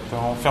faite.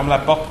 On ferme la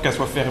porte pour qu'elle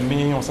soit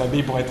fermée. On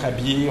s'habille pour être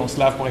habillé. On se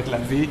lave pour être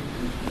lavé.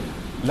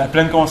 La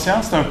pleine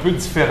conscience, c'est un peu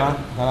différent.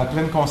 Dans la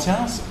pleine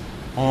conscience,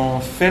 on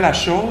fait la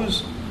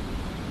chose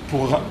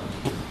pour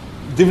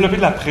développer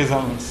de la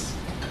présence.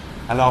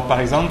 Alors, par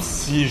exemple,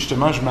 si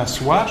justement je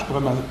m'assois, je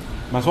pourrais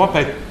m'asseoir et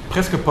être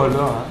presque pas là.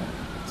 Hein?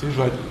 Tu sais,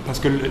 parce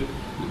que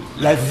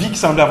la vie qui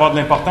semble avoir de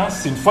l'importance,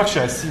 c'est une fois que je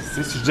suis assis.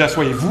 Tu sais, si je dis «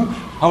 asseyez-vous »,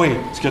 ah oui,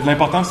 ce qui a de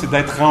l'importance, c'est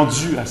d'être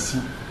rendu assis.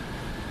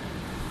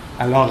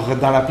 Alors,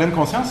 dans la pleine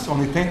conscience,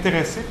 on est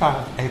intéressé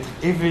par être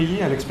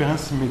éveillé à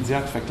l'expérience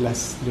immédiate. Fait que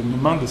le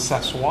moment de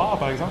s'asseoir,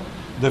 par exemple,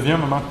 devient un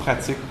moment de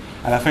pratique.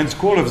 À la fin du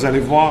cours, là, vous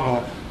allez voir,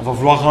 on va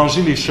vouloir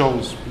ranger les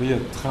choses. Là, il y a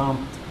 30,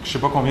 je ne sais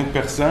pas combien de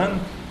personnes,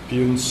 puis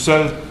il y a une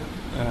seule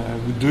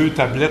ou deux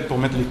tablettes pour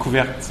mettre les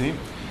couvertes. Tu sais.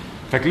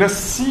 Fait que là,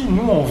 si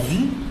nous, on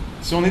vit,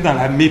 si on est dans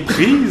la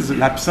méprise,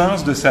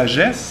 l'absence de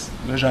sagesse,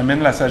 là,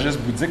 j'amène la sagesse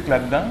bouddhique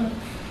là-dedans, là,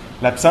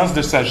 l'absence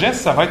de sagesse,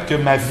 ça va être que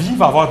ma vie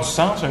va avoir du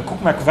sens. Un coup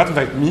que ma couverte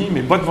va être mise,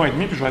 mes bottes vont être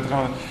mises, puis je vais être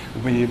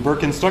mes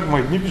Birkenstock vont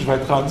être mis, puis je vais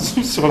être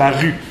rendu sur la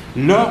rue.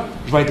 Là,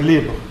 je vais être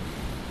libre.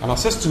 Alors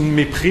ça, c'est une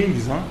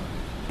méprise, hein?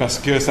 Parce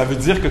que ça veut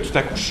dire que tout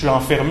à coup, je suis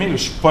enfermé, là,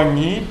 je suis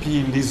pogné,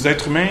 puis les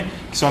êtres humains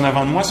qui sont en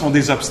avant de moi sont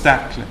des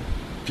obstacles.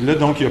 Puis là,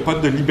 donc, il n'y a pas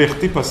de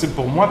liberté possible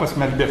pour moi, parce que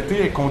ma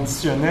liberté est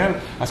conditionnelle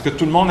à ce que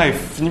tout le monde ait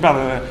fini par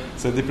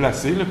se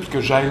déplacer, là, puis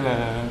que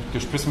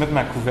je puisse mettre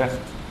ma couverte.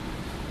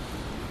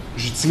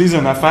 J'utilise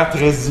une affaire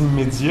très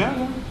immédiate,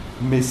 là,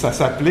 mais ça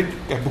s'applique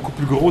à beaucoup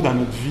plus gros dans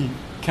notre vie.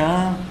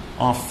 Quand,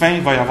 enfin,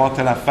 il va y avoir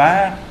telle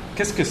affaire,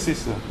 qu'est-ce que c'est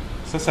ça?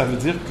 Ça veut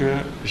dire que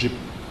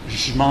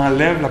je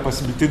m'enlève la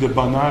possibilité de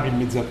bonheur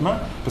immédiatement,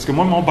 parce que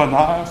moi, mon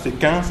bonheur, c'est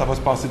quand ça va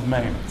se passer de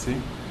même, tu sais,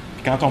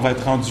 puis quand on va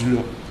être rendu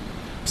là.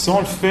 Puis si on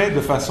le fait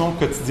de façon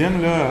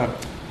quotidienne, là,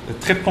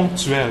 très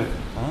ponctuelle,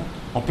 hein,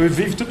 on peut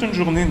vivre toute une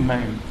journée de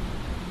même.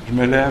 Je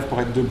me lève pour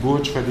être debout,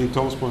 je fais des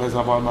toasts pour les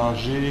avoir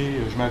mangés,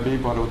 je m'habille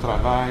pour aller au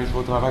travail, je vais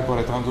au travail pour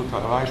être rendu au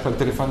travail, je fais le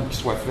téléphone qui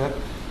soit fait,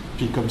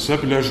 puis comme ça,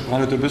 puis là, je prends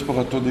l'autobus pour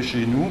retourner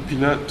chez nous, puis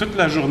là, toute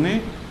la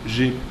journée,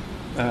 j'ai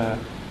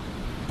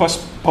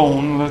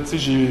postpone, là, tu sais,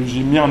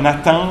 j'ai mis en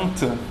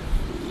attente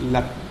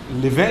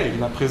l'éveil,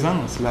 la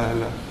présence,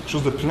 quelque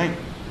chose de plein.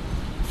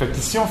 Fait que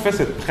si on fait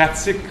cette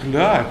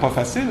pratique-là, elle n'est pas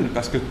facile,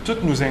 parce que tout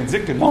nous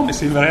indique que non, mais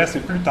c'est vrai,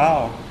 c'est plus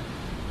tard.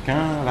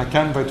 Quand la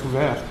canne va être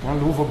ouverte, quand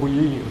l'eau va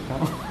bouillir,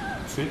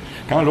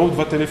 quand l'autre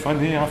va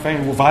téléphoner, enfin,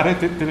 ou va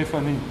arrêter de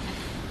téléphoner.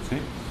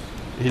 T'sais.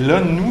 Et là,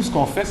 nous, ce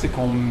qu'on fait, c'est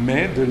qu'on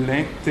met de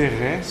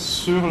l'intérêt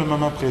sur le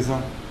moment présent.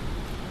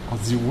 On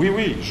dit,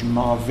 oui, je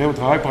m'en vais au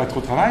travail pour être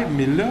au travail,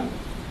 mais là,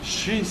 je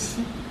suis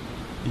ici.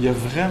 Il y a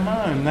vraiment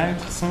un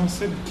être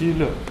sensible qui est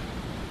là,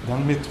 dans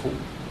le métro.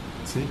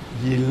 T'sais.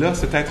 Il est là,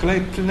 cet être-là est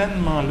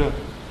pleinement là.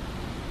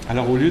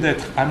 Alors, au lieu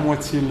d'être à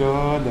moitié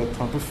là,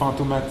 d'être un peu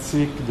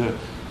fantomatique, de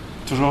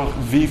toujours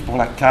vivre pour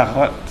la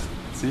carotte,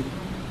 tu sais,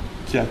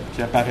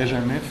 qui apparaît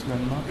jamais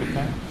finalement, peut-être.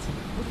 T'sais.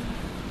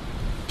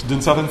 Puis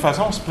d'une certaine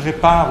façon, on se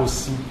prépare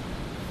aussi.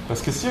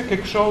 Parce que s'il y a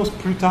quelque chose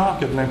plus tard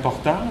qui a de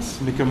l'importance,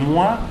 mais que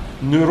moi,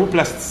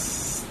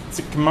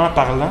 neuroplastiquement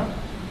parlant,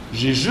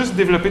 j'ai juste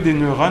développé des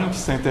neurones qui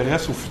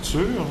s'intéressent au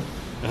futur,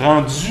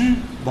 rendu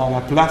dans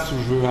la place où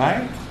je veux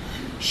être,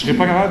 je ne serai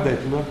pas capable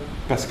d'être là.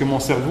 Parce que mon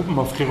cerveau ne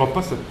m'offrira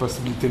pas cette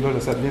possibilité-là. Là.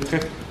 Ça devient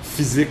très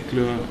physique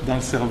là, dans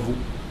le cerveau.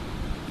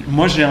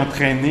 Moi, j'ai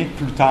entraîné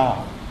plus tard.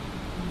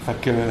 Fait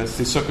que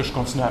c'est ça que je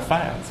continue à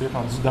faire,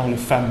 rendu dans le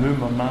fameux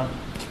moment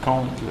qui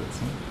compte. Là,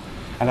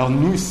 alors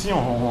nous, ici,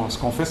 ce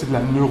qu'on fait, c'est de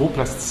la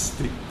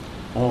neuroplasticité.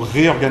 On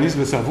réorganise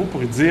le cerveau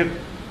pour lui dire,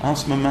 en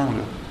ce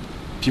moment-là.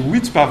 Puis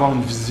oui, tu peux avoir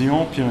une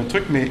vision, puis un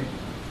truc, mais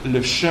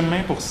le chemin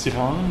pour s'y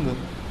rendre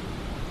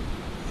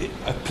est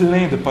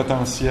plein de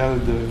potentiel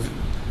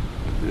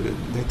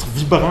d'être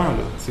vibrant.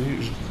 Là, je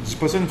ne dis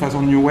pas ça d'une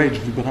façon New Age,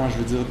 vibrant, je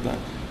veux dire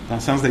dans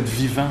le sens d'être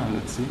vivant. Là,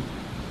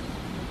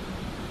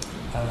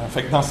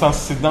 fait que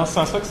c'est dans ce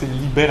sens-là que c'est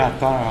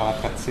libérateur à la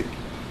pratique.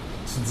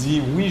 Tu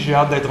dis, oui, j'ai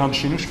hâte d'être rendu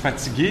chez nous, je suis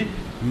fatigué,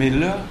 mais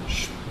là, je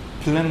suis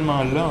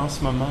pleinement là en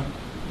ce moment.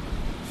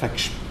 Fait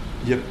que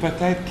il y a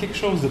peut-être quelque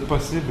chose de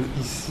possible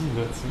ici,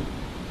 là, tu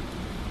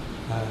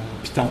sais.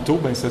 Puis tantôt,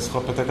 ben, ce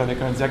sera peut-être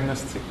avec un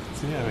diagnostic,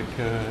 tu sais, avec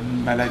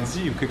une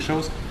maladie ou quelque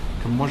chose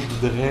que moi, je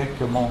voudrais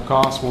que mon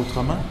corps soit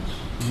autrement.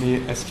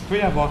 Mais est-ce qu'il peut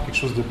y avoir quelque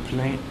chose de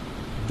plein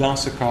dans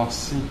ce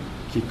corps-ci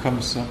qui est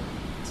comme ça,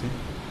 tu sais?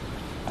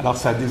 Alors,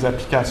 ça a des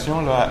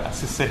applications là,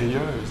 assez sérieuses,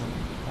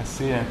 hein,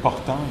 assez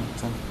importantes,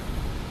 hein.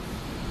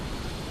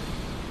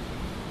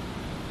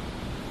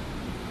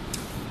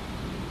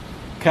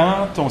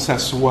 Quand on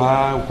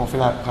s'assoit ou qu'on fait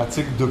la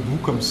pratique debout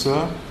comme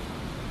ça,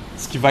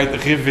 ce qui va être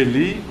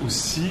révélé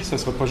aussi, ce ne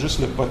sera pas juste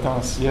le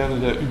potentiel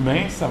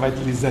humain, ça va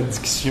être les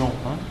addictions.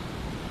 Hein?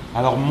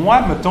 Alors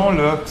moi, mettons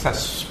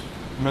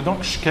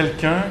que je suis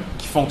quelqu'un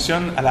qui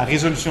fonctionne à la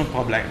résolution de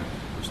problèmes.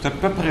 C'est à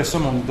peu près ça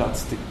mon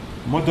identité.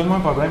 Moi, donne-moi un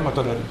problème, moi,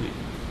 t'as le régler.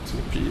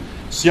 Puis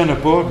s'il n'y en a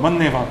pas, moi, de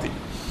l'inventer.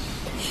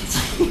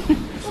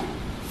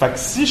 Fait que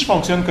si je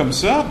fonctionne comme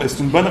ça, ben, c'est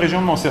une bonne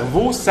région de mon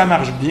cerveau, ça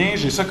marche bien,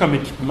 j'ai ça comme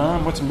équipement,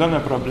 moi tu me donnes un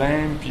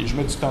problème, puis je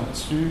mets du temps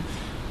dessus,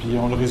 puis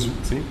on le résout,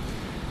 tu sais.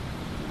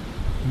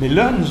 Mais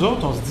là, nous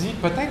autres, on se dit,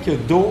 peut-être qu'il y a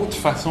d'autres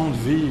façons de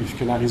vivre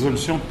que la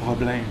résolution de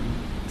problèmes,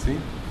 tu sais.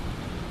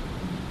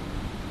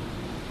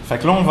 Fait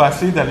que là, on va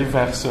essayer d'aller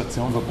vers ça.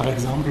 On va, par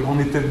exemple, on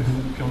était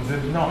debout, puis on disait,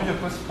 non,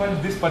 c'est pas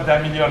l'idée, c'est pas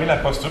d'améliorer la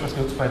posture, parce que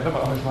là, tu peux être là,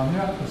 je vais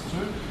améliorer la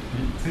posture,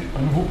 puis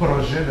un nouveau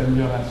projet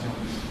d'amélioration.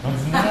 On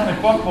dit, non,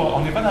 on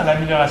n'est pas dans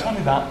l'amélioration, on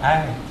est dans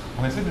être.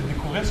 On essaie de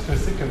découvrir ce que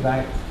c'est que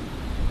d'être.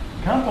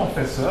 Quand on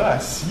fait ça,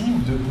 assis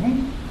ou debout,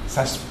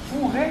 ça se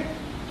pourrait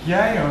qu'il y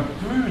ait un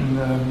peu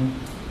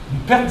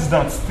une perte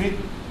d'identité,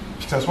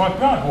 puis que ça soit un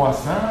peu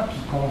angoissant,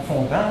 puis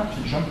confondant,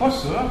 puis j'aime pas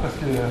ça, parce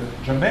que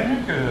j'aime bien mieux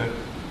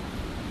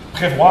que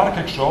prévoir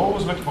quelque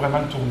chose là, qui pourrait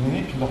mal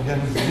tourner, puis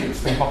l'organiser,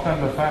 c'est important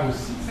de le faire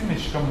aussi, mais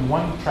je suis comme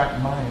one-track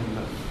mind.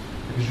 Là.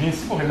 Je viens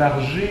ici pour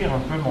élargir un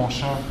peu mon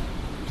champ,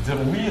 puis dire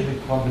oui, il y a des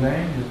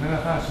problèmes, il y a plein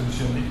d'affaires à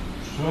solutionner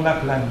sur la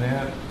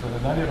planète,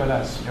 dans les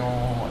relations,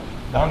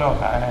 dans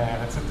l'horaire,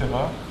 etc.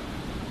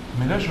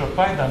 Mais là, je ne veux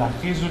pas être dans la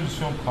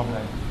résolution de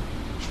problèmes.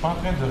 Je ne suis pas en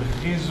train de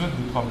résoudre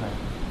des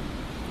problèmes.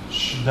 Je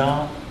suis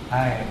dans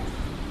être.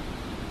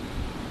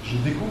 Je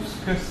découvre ce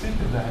que c'est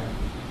que d'être.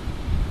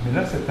 Mais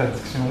là, cette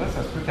addiction-là,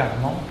 ça se peut qu'elle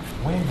remonte.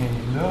 Oui, mais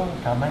là,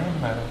 quand même,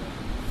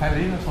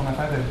 fallait son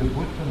affaire d'être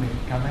debout, là, mais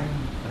quand même,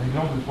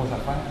 réglons 2-3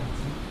 affaires.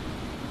 Tu sais.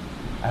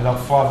 Alors,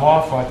 il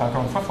faut être,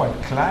 encore une fois, il faut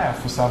être clair,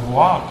 il faut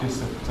savoir que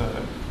cette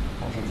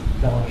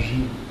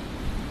danger.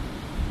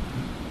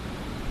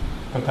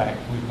 Peut-être,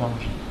 oui,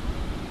 danger.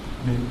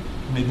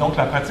 Mais donc,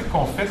 la pratique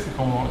qu'on fait,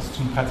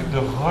 c'est une pratique de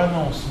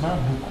renoncement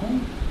beaucoup.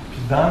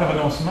 Puis dans le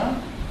renoncement,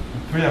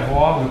 il peut y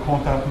avoir le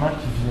contentement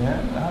qui vient,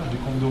 je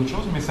découvre d'autres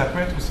choses, mais ça peut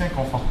être aussi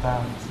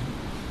inconfortable.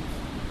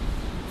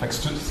 Fait que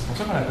c'est pour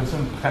ça qu'on appelle ça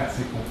une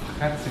pratique. On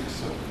pratique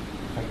ça.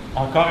 Fait que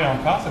encore et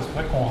encore, ça se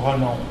pourrait qu'on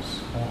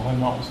renonce. On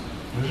renonce.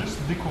 On veut juste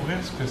découvrir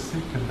ce que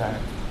c'est que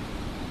d'être.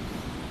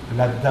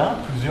 Là-dedans,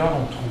 plusieurs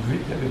ont trouvé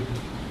qu'il y avait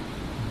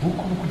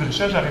beaucoup, beaucoup de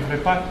richesses. Je n'arriverai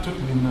pas à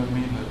toutes les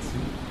nommer, là, tu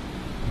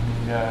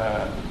sais.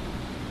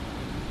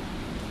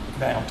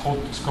 Mais, entre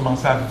autres, tu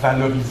commençais à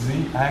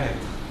valoriser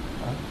être.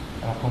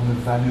 Alors qu'on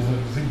a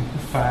valorisé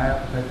beaucoup faire,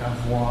 peut-être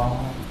avoir.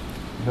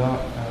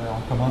 Là,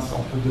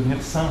 on peut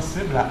devenir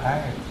sensible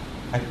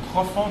à être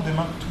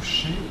profondément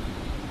touché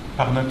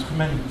par notre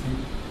humanité.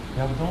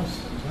 Regardons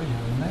ça, il y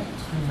a un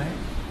être humain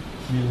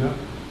qui est là.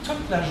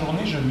 Toute la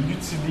journée, je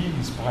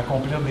l'utilise pour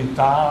accomplir des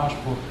tâches,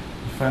 pour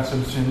lui faire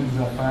solutionner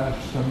des affaires,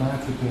 justement,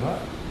 etc.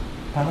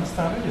 Pendant ce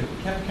temps-là, il y a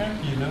quelqu'un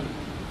qui est là.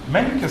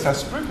 Même que ça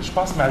se peut que je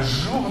passe ma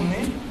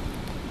journée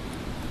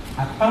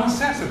à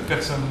penser à cette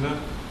personne-là.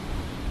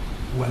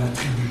 Ou à la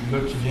tribu là,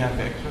 qui vient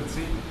avec. Là,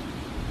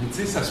 mais tu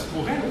sais, ça se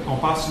pourrait là, qu'on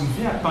passe une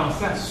vie à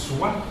penser à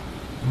soi.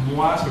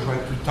 Moi, ce que je vais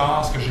être plus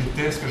tard, ce que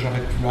j'étais, ce que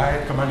j'aurais pu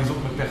être, comment les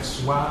autres me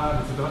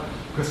perçoivent, etc.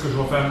 Qu'est-ce que je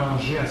vais faire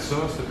manger à ça,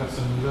 cette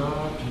personne-là,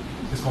 puis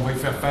qu'est-ce qu'on va lui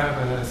faire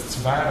cet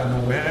hiver à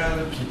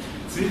Noël, puis,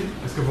 tu sais,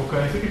 est-ce que vous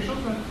reconnaissez quelque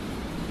chose, là?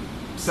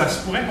 Puis ça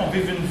se pourrait qu'on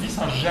vive une vie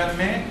sans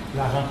jamais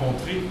la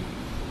rencontrer,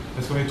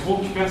 parce qu'on est trop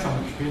occupé à s'en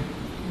occuper.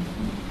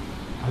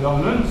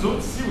 Alors là, nous autres,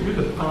 ici, au lieu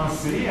de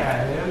penser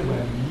à elle ou à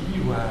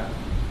lui, ou à...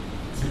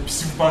 Puis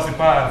si vous ne pensez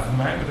pas à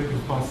vous-même, peut-être que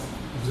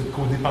vous êtes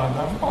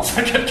codépendant, vous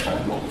pensez à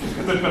quelqu'un d'autre. Qu'est-ce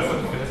que telle personne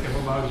fait? Est-ce qu'elle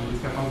va manger?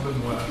 Est-ce qu'elle pense de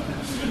moi?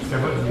 Est-ce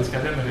qu'elle va dire? Est-ce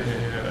qu'elle aimerait?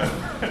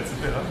 Etc.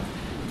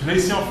 Puis là,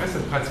 ici, on fait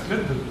cette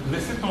pratique-là de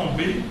laisser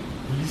tomber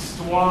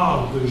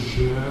l'histoire de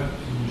je,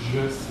 puis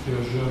je, ce que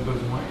je ai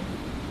besoin.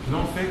 Puis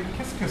là, on fait,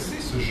 qu'est-ce que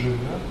c'est ce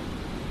jeu-là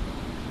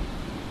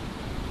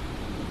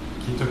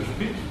qui est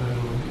occupé toute la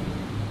journée?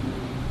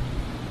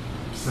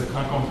 Puis cette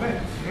rencontre-là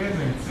est très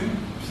intime,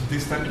 puis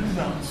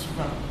déstabilisante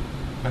souvent.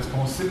 Parce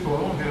qu'on ne sait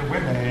pas, on dit, ouais,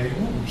 mais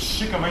je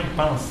sais comment y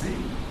penser,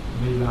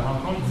 mais la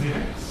rencontre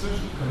directe, ça, je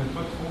ne connais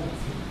pas trop.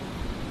 T'sais.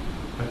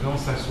 Fait que là, on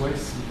s'assoit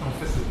ici, on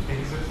fait cet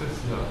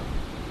exercice-là,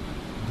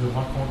 de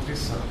rencontrer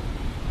ça,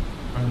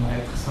 un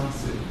être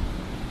sensible.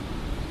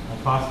 On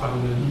passe par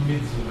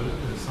l'immédiat,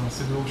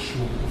 sensible au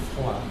chaud, au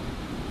froid.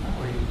 Ah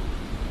oui.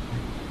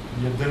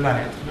 Il y a de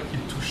l'être là, qui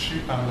est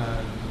touché par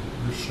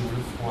le chaud,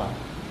 le froid,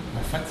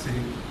 la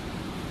fatigue,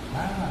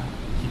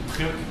 qui est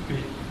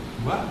préoccupé,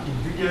 qui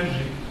est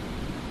dégagé.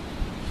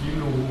 Qui est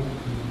lourd,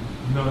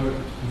 neutre,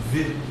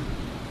 vide,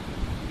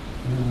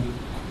 ou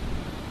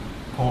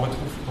qu'on ne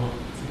retrouve pas.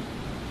 T'sais.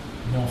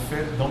 Mais on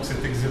fait donc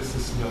cet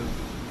exercice-là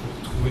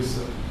pour trouver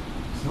ça.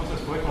 Sinon, ça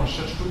se pourrait qu'on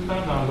cherche tout le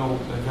temps dans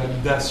l'autre, la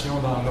validation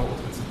dans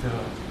l'autre, etc.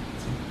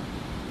 T'sais.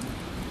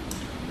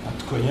 En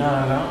tout cas, il y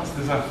en lance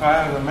des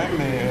affaires là même,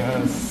 mais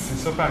c'est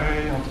ça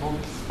pareil, entre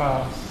autres, qui se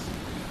passe.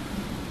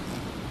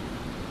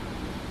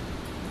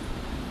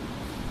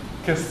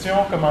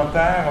 Questions,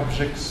 commentaires,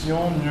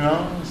 objections,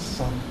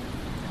 nuances?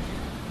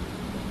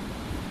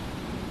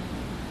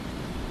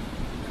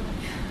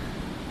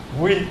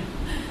 Oui.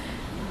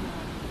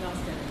 Dans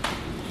ce cas-là,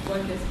 je vois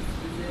qu'est-ce que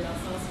tu faisais dans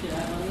le sens qu'à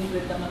un moment donné, je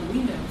vais te demander, oui,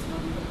 mais tu m'en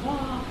dis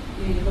pas,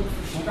 et look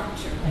for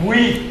structure.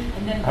 Oui.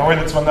 Ah oui,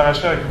 là, tu vas en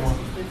arracher avec moi.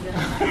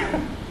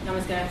 Non,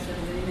 mais c'est correct, je vais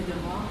révéler mes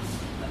devoirs.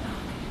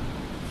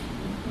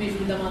 Mais je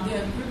vous demandais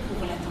un peu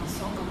pour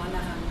l'attention, comment la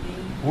ramener.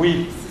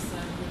 Oui. C'est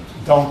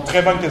ça. Donc,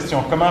 très bonne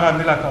question. Comment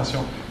ramener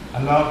l'attention?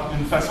 Alors,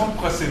 une façon de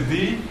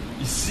procéder,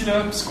 ici,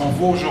 là, ce qu'on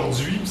voit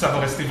aujourd'hui, puis ça va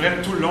rester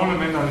vrai tout le long, là,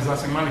 même dans les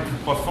enseignements les plus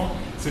profonds,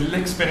 c'est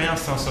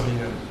l'expérience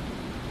sensorielle.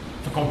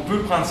 Fait qu'on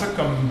peut prendre ça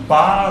comme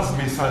base,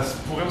 mais ça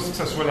pourrait aussi que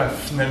ce soit la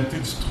finalité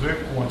du truc,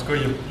 ou en tout cas,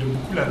 il y a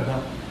beaucoup là-dedans.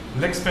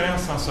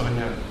 L'expérience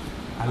sensorielle.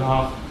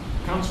 Alors,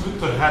 quand tu veux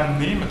te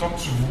ramener, mettons que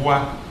tu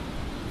vois,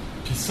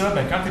 puis ça,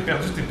 ben, quand tu es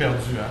perdu, tu es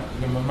perdu. Hein?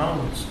 Le moment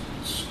où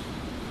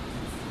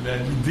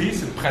l'idée,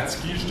 c'est de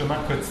pratiquer justement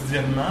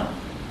quotidiennement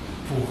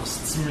pour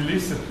stimuler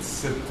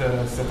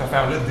cette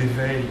affaire-là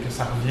d'éveil, que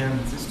ça revienne.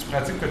 Tu sais, si tu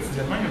pratiques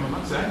quotidiennement, il y a un moment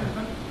où tu dis, hey,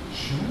 je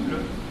suis où là?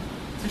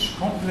 Tu sais, je suis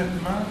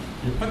complètement.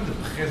 Il n'y a pas de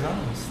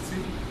présence. Tu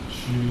sais, je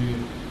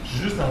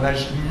suis juste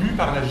mu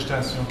par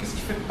l'agitation. Qu'est-ce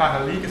qui fait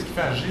parler? Qu'est-ce qui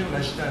fait agir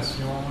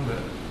l'agitation?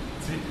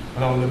 Tu sais?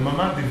 Alors, le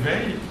moment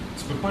d'éveil,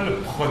 tu ne peux pas le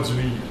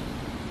produire.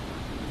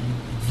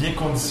 Il vient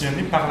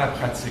conditionné par la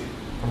pratique.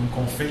 Comme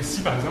qu'on fait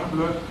ici, par exemple,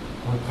 là,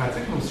 on le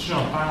pratique, mais aussi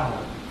j'en parle.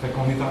 Fait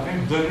qu'on est en train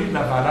de donner de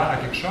la valeur à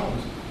quelque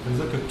chose. Ça veut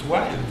dire que toi,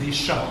 il y a des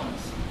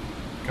chances.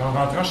 Quand on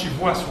rentre chez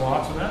vous à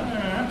soir, tu dis,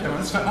 puis à un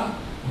moment, tu fais,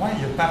 moi,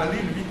 il a parlé,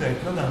 lui,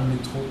 d'être là dans le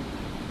métro.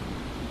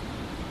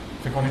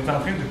 Fait qu'on est en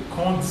train de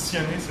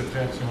conditionner cette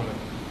réaction-là.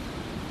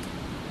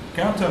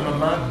 Quand tu as un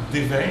moment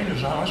d'éveil,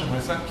 genre,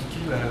 j'aimerais ça appliquer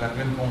la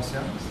pleine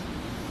conscience,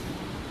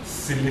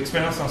 c'est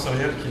l'expérience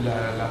sensorielle qui est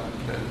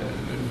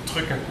le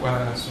truc à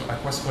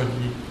quoi se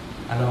relier.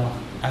 Alors,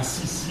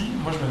 assis ici,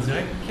 moi, je me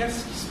dirais,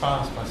 qu'est-ce qui se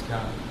passe,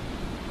 Pascal,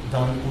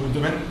 dans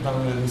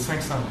les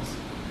 5 sens?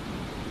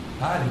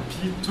 Les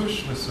pieds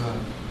touchent le sol.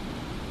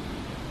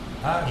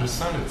 Je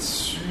sens le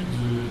tissu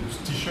du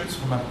t-shirt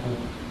sur ma peau.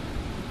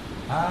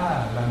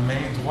 La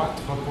main droite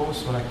repose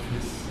sur la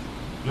cuisse.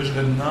 Là, je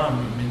le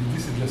nomme, mais l'idée,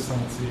 c'est de le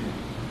sentir.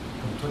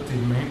 Comme toi, tes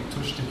mains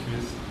touchent tes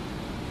cuisses.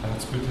 Alors,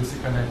 tu peux te laisser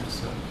connaître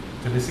ça.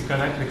 Te laisser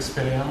connaître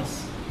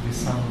l'expérience des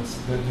sens,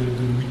 de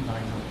l'ouïe, par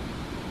exemple.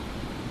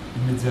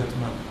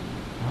 Immédiatement.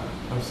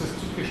 Alors, ça, c'est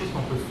tout quelque chose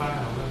qu'on peut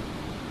faire, là.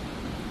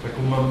 Fait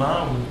qu'au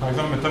moment où, par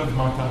exemple, mettons que vous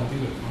m'entendez,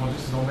 là, mon Dieu,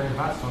 c'est donc bien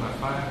vaste ton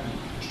affaire, puis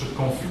je suis tout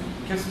confus.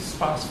 Qu'est-ce qui se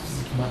passe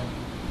physiquement?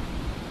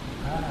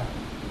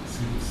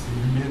 C'est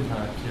humide dans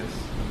la pièce.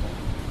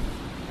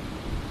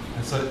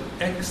 C'est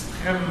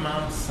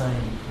extrêmement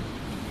simple.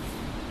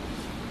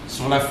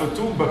 Sur la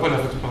photo, pas la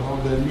photo, pardon,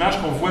 l'image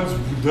qu'on voit du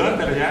Bouddha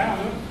derrière,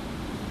 là,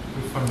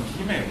 un peu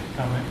funky, mais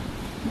quand même.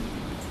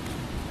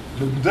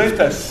 Le Bouddha est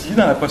assis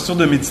dans la posture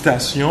de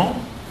méditation.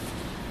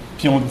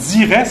 Puis on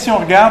dirait, si on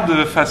regarde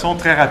de façon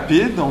très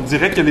rapide, on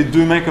dirait qu'il y a les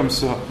deux mains comme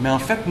ça. Mais en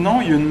fait, non,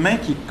 il y a une main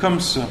qui est comme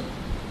ça,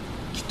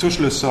 qui touche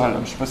le sol. Je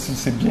ne sais pas si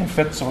c'est bien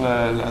fait sur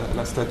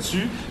la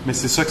statue, mais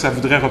c'est ça que ça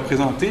voudrait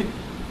représenter.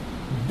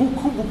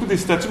 Beaucoup des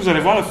statues, vous allez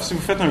voir, là, si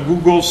vous faites un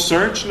Google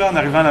search là, en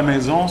arrivant à la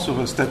maison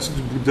sur statue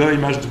du Bouddha,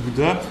 image du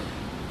Bouddha,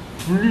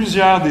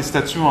 plusieurs des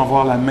statues vont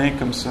avoir la main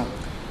comme ça.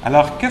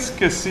 Alors, qu'est-ce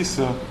que c'est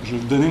ça? Je vais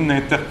vous donner une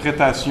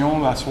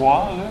interprétation à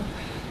soir, là.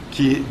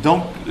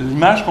 Donc,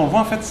 l'image qu'on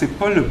voit, en fait, c'est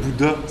pas le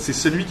Bouddha, c'est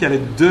celui qui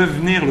allait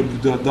devenir le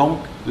Bouddha, donc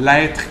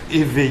l'être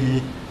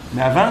éveillé.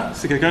 Mais avant,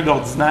 c'est quelqu'un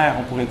d'ordinaire,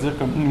 on pourrait dire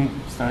comme nous.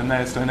 C'est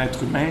un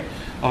être humain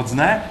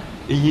ordinaire,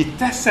 et il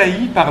est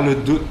assailli par le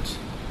doute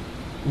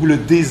ou le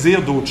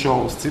désir d'autre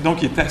chose. Tu sais.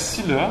 Donc, il est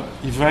assis là,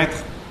 il veut être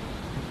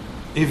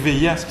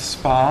éveillé à ce qui se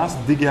passe,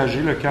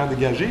 dégagé, le cœur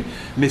dégagé,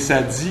 mais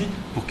ça dit,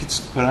 pour qui tu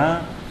te prends?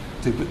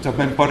 Tu n'as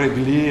même pas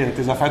réglé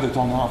tes affaires de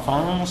ton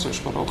enfance, je ne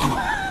sais pas trop.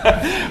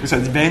 Ou ça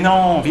dit, ben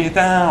non,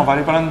 viens-t'en, on va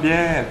aller prendre une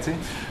bière, tu sais.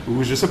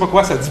 Ou je ne sais pas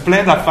quoi, ça dit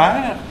plein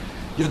d'affaires.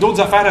 Il y a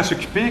d'autres affaires à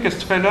s'occuper, qu'est-ce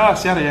que tu fais là,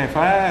 assis à rien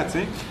faire, tu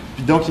sais.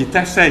 Puis donc, il est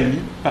assailli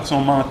par son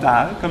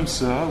mental, comme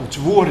ça, où tu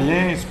ne vaux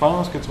rien, tu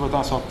penses que tu vas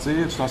t'en sortir,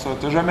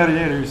 tu n'as jamais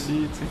rien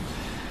réussi, tu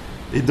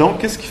sais. Et donc,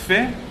 qu'est-ce qu'il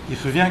fait? Il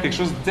revient à quelque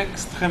chose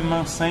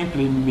d'extrêmement simple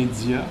et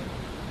immédiat.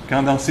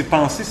 Quand dans ses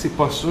pensées, c'est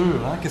pas sûr.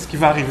 Hein? Qu'est-ce qui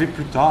va arriver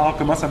plus tard?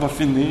 Comment ça va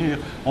finir?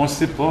 On ne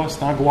sait pas,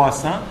 c'est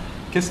angoissant.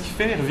 Qu'est-ce qu'il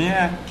fait? Il revient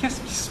à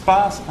qu'est-ce qui se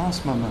passe en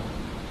ce moment?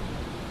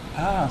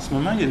 En ce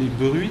moment, il y a les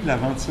bruits de la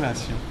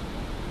ventilation.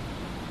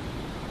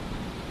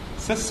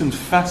 Ça, c'est une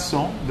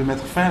façon de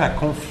mettre fin à la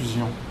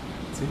confusion.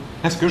 T'sais?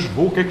 Est-ce que je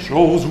vaux quelque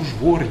chose ou je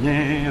vaux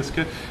rien? Est-ce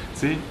que,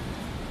 ça,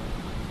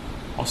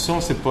 on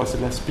ne sait pas, c'est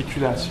de la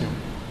spéculation.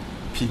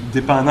 Puis,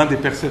 dépendant des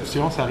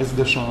perceptions, ça risque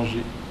de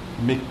changer.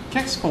 Mais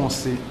qu'est-ce qu'on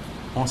sait?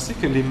 On sait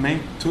que les mains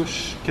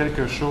touchent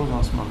quelque chose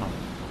en ce moment.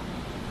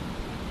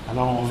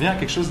 Alors, on revient à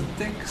quelque chose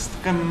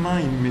d'extrêmement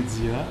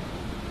immédiat.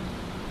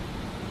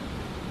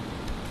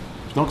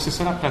 Donc, c'est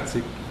ça la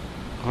pratique.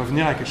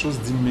 Revenir à quelque chose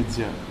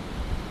d'immédiat.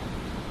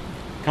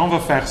 Quand on va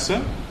faire ça,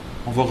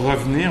 on va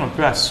revenir un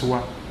peu à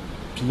soi.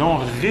 Puis là, on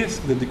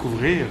risque de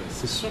découvrir.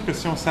 C'est sûr que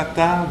si on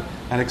s'attarde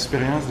à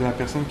l'expérience de la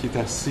personne qui est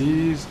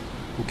assise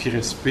ou qui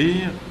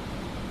respire,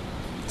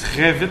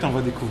 très vite, on va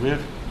découvrir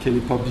qu'elle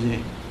n'est pas bien.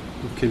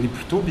 Ou qu'elle est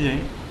plutôt bien.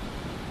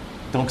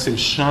 Donc, c'est le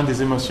champ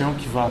des émotions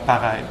qui va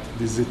apparaître,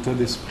 des états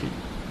d'esprit.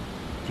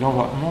 Puis là, on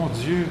va, mon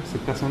Dieu,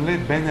 cette personne-là est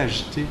bien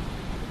agitée.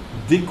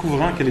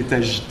 Découvrant qu'elle est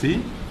agitée,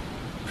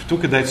 plutôt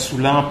que d'être sous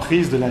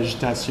l'emprise de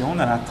l'agitation,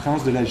 dans la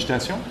transe de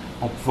l'agitation,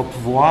 on va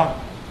pouvoir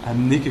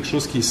amener quelque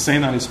chose qui est sain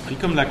dans l'esprit,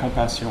 comme la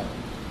compassion.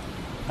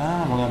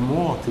 Ah, mon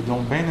amour, t'es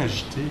donc bien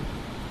agité.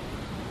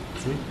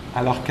 Tu sais?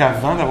 Alors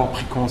qu'avant d'avoir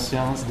pris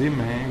conscience des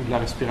mains ou de la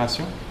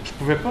respiration, je ne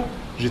pouvais pas.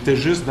 J'étais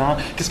juste dans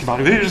qu'est-ce qui va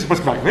arriver, je ne sais pas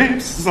ce qui va arriver,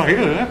 puis ça arrive,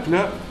 puis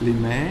là, les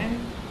mains,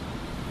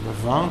 le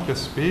ventre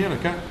respire, le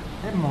cœur.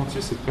 Eh mon Dieu,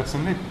 cette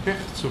personne-là est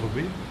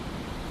perturbée.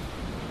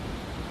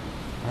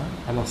 Hein?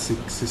 Alors,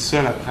 c'est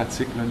ça la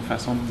pratique, là, une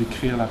façon de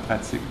décrire la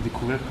pratique,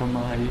 découvrir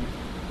comment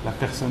est la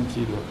personne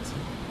qui est là. Tu sais.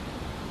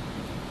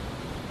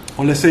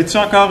 On l'essaye-tu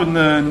encore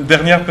une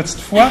dernière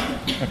petite fois?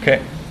 OK.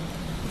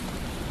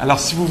 Alors,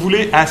 si vous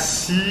voulez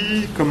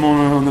assis, comme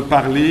on a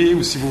parlé,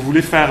 ou si vous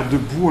voulez faire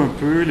debout un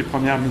peu les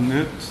premières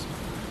minutes,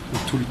 ou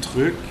tout le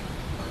truc.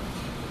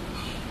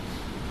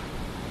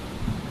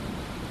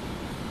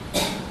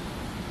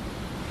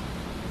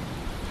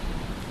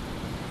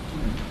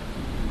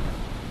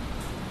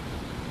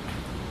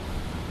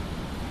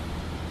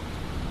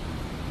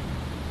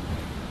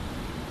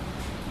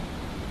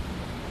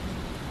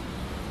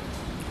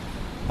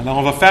 Alors,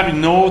 on va faire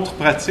une autre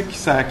pratique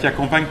qui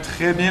accompagne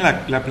très bien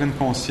la pleine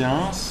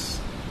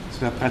conscience.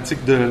 C'est la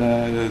pratique de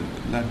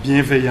la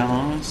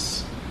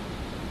bienveillance.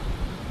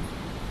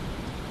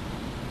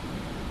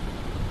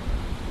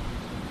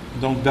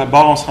 Donc,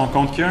 d'abord, on se rend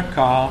compte qu'il y a un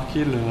corps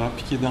qui est là,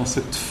 puis qui est dans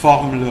cette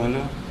forme-là, là,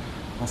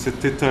 dans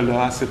cet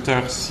état-là, à cette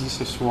heure-ci,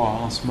 ce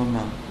soir, en ce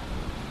moment.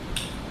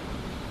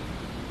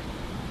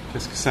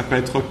 Qu'est-ce que ça peut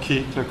être OK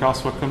que le corps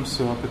soit comme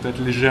ça, peut-être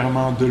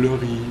légèrement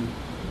endolori,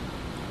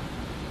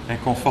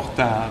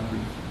 inconfortable,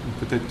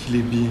 ou peut-être qu'il est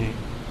bien.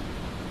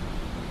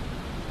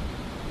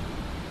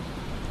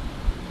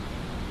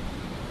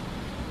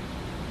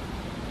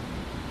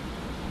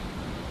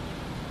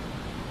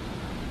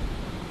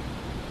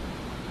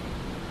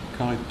 Le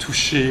corps est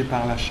touché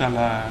par la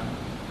chaleur,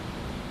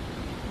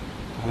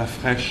 par la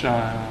fraîcheur,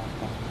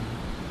 par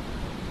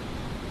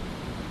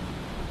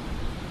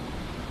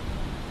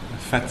la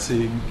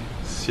fatigue,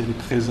 si elle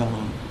est présente.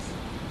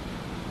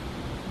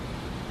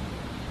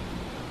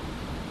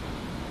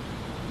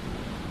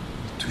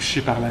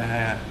 Touché par la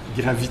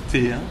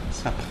gravité, hein?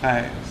 Ça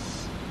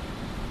presse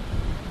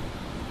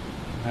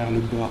vers le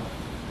bas.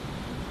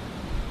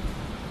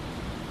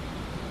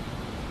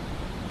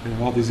 Il peut y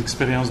avoir des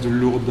expériences de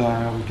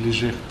lourdeur ou de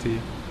légèreté.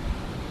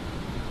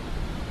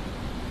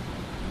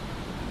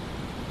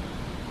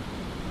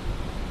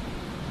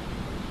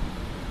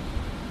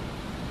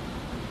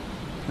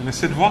 On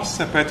essaie de voir si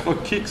ça peut être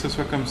OK que ce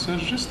soit comme ça,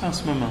 juste en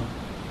ce moment.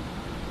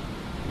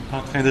 On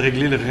n'est pas en train de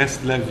régler le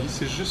reste de la vie,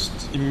 c'est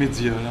juste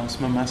immédiat, là, en ce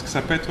moment. Est-ce que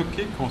ça peut être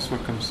OK qu'on soit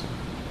comme ça?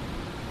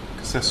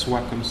 Que ça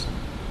soit comme ça?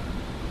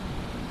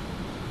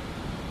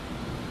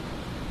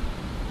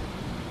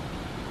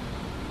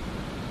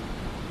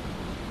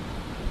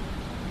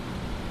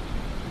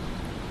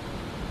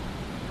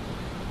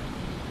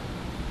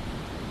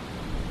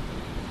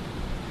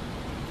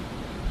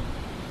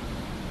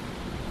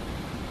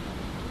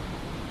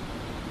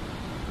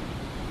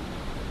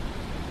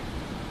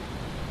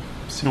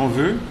 Si on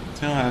veut,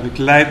 avec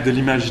l'aide de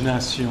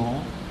l'imagination,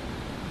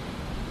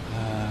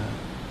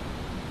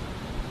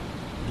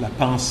 de la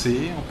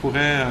pensée, on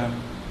pourrait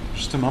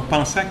justement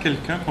penser à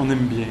quelqu'un qu'on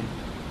aime bien,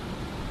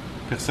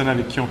 une personne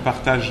avec qui on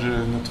partage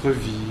notre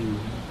vie,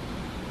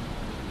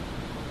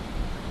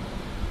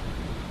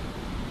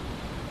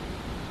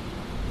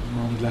 ou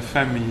un membre de la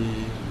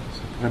famille, ça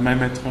pourrait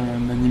même être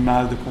un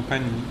animal de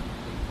compagnie,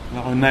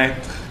 alors un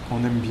être qu'on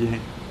aime bien.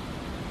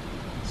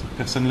 Cette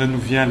personne-là nous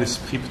vient à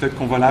l'esprit, peut-être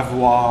qu'on va la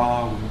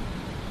voir ou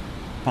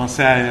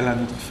penser à elle à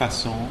notre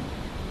façon.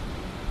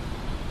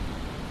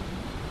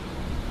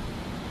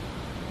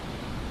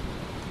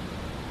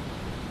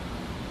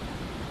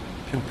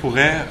 Puis on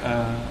pourrait,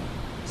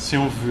 si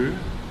on veut,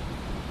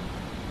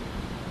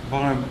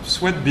 avoir un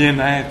souhait de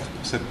bien-être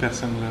pour cette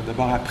personne-là.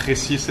 D'abord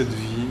apprécier cette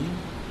vie.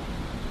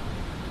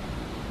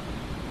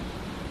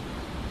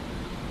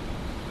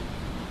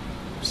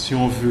 Si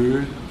on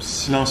veut,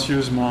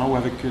 silencieusement ou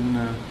avec une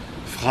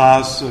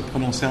phrase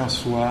prononcée en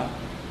soi,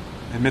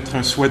 émettre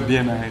un souhait de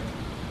bien-être,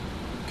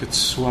 que tu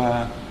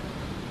sois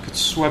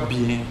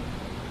bien,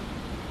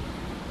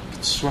 que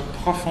tu sois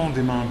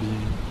profondément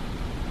bien,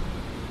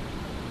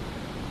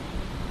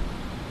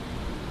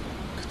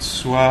 que tu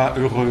sois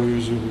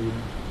heureuse, heureux,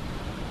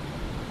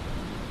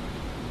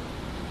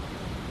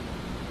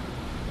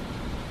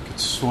 que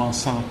tu sois en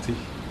santé.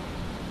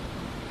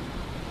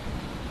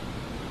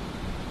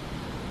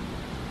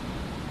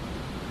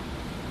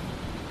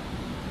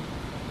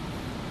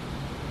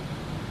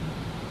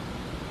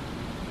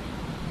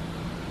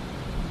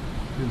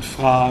 Une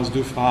phrase,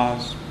 deux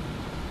phrases,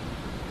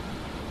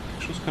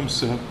 quelque chose comme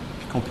ça,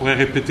 puis qu'on pourrait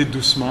répéter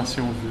doucement si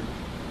on veut.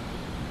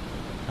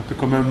 Un peu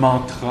comme un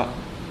mantra.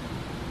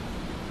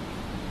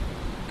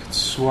 Que tu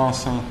sois en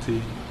santé,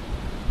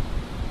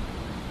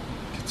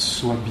 que tu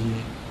sois bien.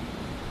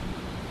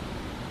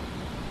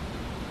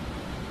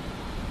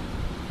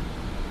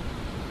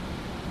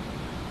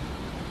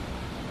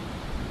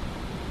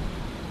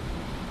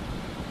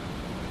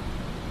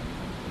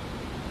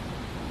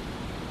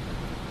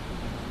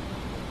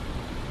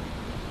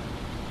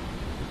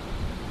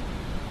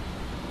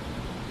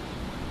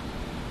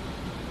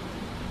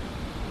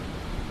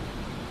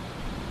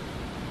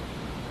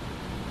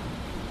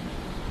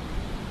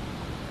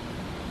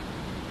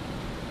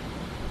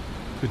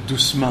 peu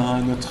doucement, à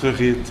notre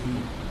rythme.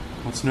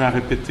 Continuez à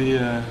répéter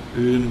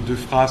une ou deux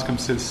phrases comme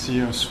celle-ci,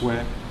 un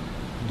souhait,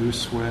 deux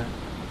souhaits.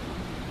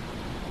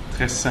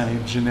 Très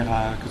simple,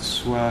 général, que tu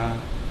sois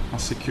en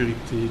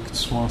sécurité, que tu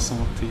sois en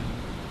santé.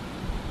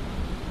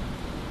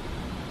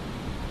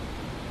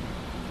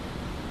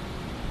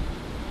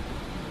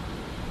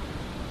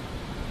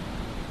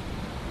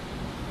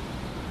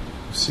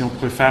 Si on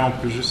préfère, on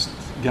peut juste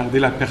garder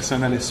la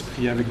personne à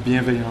l'esprit avec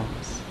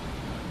bienveillance,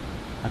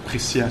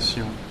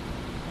 appréciation.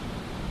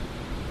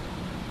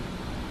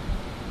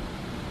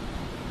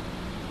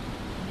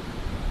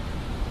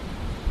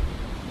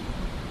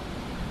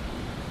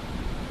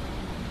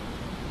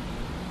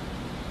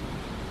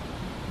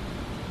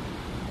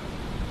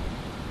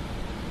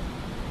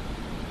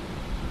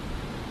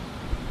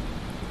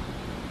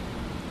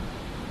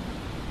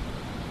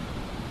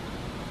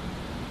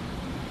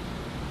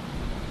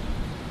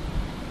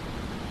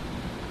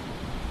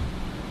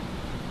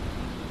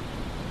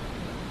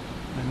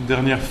 Une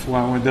dernière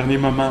fois ou un dernier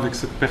moment avec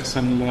cette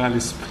personne-là à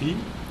l'esprit,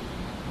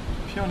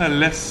 puis on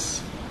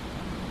laisse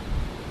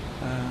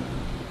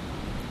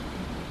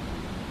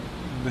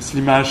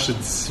l'image se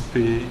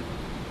dissiper,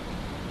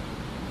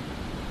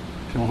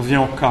 puis on revient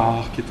au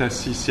corps qui est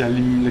assis ici à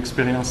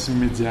l'expérience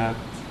immédiate.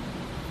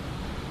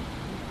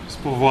 C'est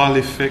pour voir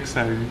l'effet que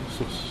ça a eu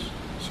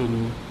sur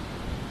nous.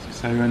 Est-ce que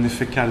ça a eu un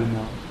effet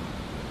calmant,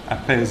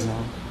 apaisant?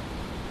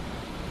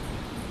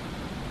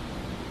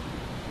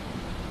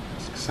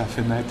 Ça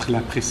fait naître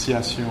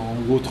l'appréciation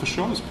ou autre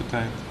chose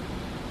peut-être.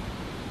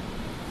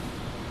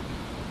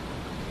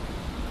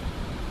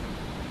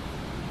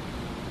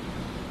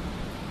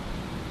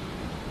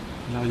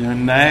 Alors il y a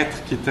un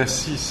être qui est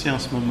assis ici en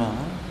ce moment.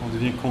 On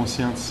devient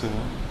conscient de ça.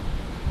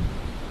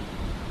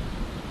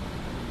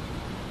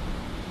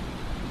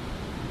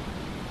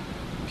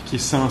 Puis qui est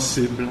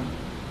sensible.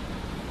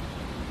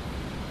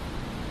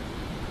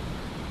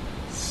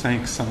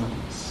 5 sens.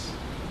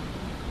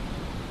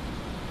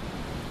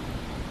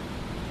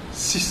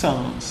 6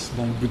 sens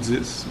dans le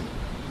bouddhisme,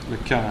 le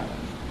cœur,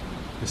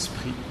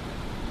 l'esprit,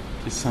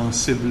 qui est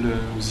sensible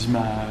aux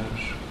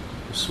images,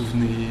 aux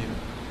souvenirs,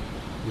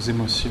 aux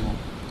émotions.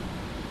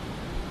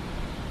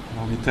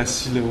 Alors on est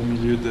assis là au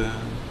milieu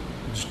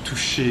du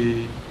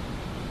toucher,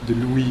 de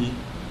l'ouïe,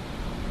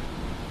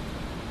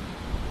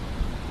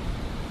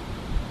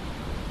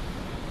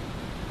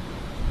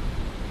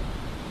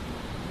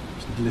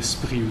 puis de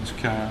l'esprit ou du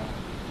cœur.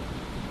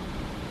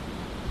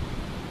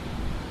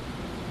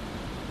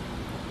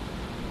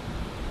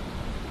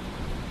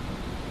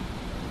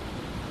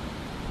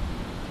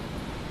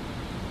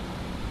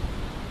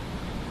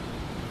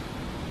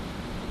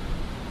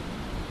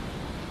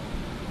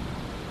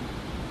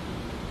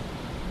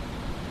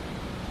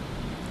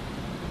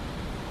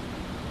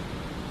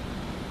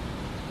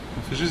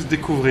 On fait juste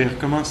découvrir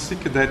comment c'est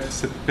que d'être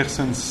cette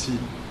personne-ci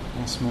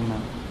en ce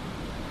moment.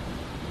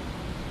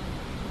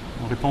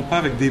 On ne répond pas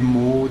avec des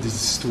mots, des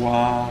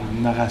histoires,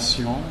 une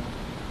narration,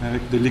 mais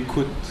avec de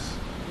l'écoute,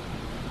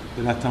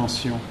 de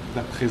l'attention, de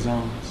la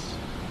présence.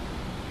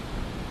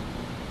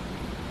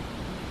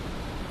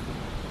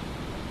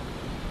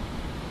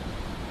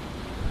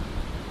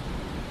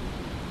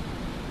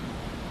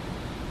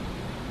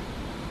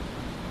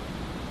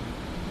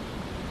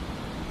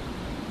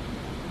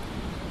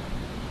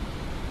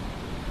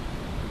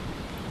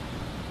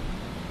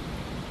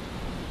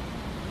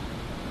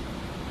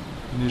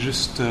 On est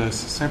juste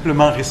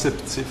simplement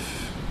réceptif,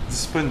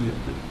 disponible,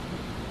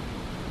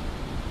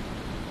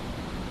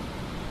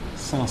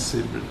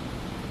 sensible.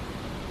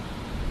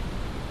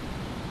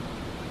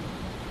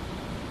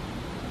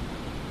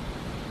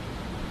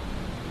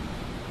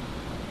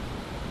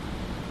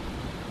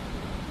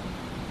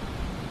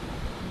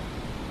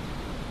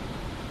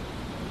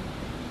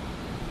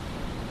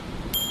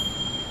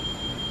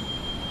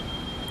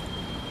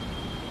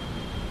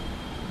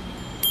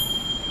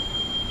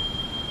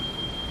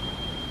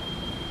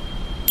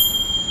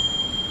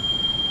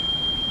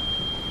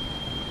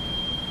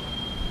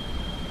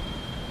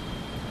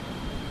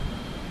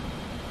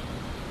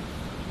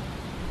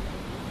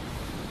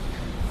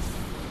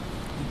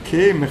 OK,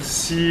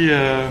 merci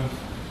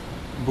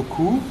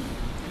beaucoup.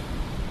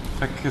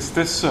 Fait que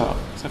c'était ça.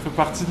 Ça fait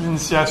partie de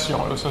l'initiation.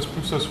 Là. Ça se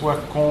peut que ce soit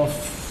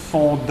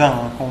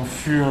confondant,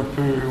 confus un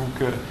peu, ou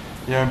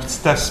qu'il y a un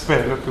petit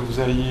aspect là, que vous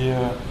ayez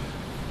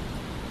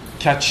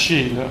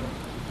catché. Là.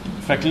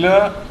 Fait que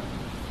là,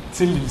 tu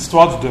sais,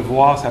 l'histoire du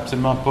devoir, c'est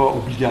absolument pas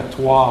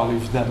obligatoire, là,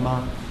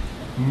 évidemment.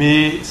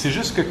 Mais c'est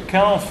juste que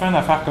quand on fait une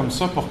affaire comme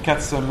ça pour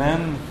 4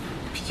 semaines,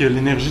 puis que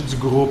l'énergie du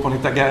groupe, on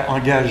est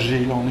engagé,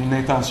 là, on a une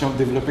intention de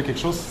développer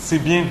quelque chose, c'est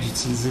bien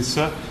d'utiliser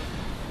ça.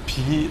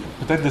 Puis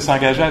peut-être de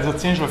s'engager à dire,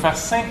 tiens, je vais faire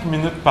 5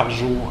 minutes par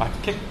jour. À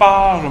quelque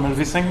part, je vais me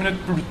lever 5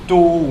 minutes plus tôt.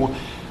 Ou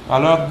à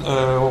l'heure,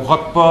 au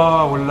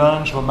repas, au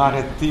lunch, je vais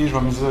m'arrêter, je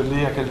vais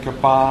m'isoler à quelque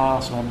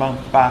part, sur un banc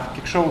de parc,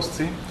 quelque chose,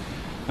 tu sais.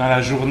 Dans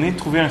la journée,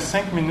 trouver un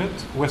 5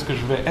 minutes où est-ce que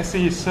je vais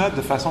essayer ça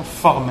de façon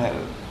formelle.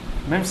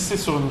 Même si c'est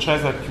sur une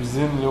chaise à la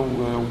cuisine, là,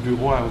 ou au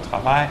bureau, au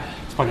travail,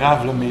 c'est pas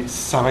grave, là, mais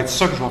ça va être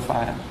ça que je vais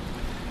faire.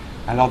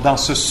 Alors, dans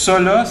ce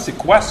ça-là, c'est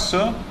quoi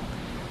ça?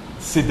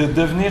 c'est de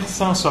devenir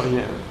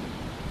sensoriel,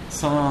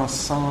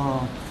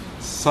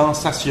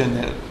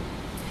 sensationnel.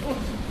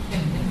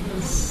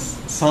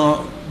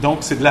 Donc,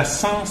 c'est de la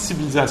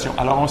sensibilisation.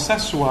 Alors, on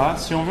s'assoit,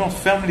 si on veut, on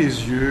ferme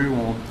les yeux,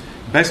 on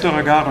baisse le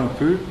regard un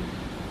peu,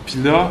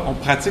 puis là, on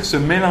pratique ce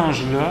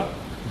mélange-là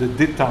de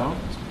détente,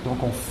 donc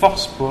on ne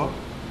force pas,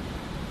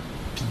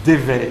 puis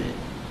d'éveil,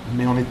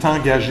 mais on est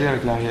engagé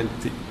avec la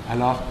réalité.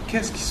 Alors,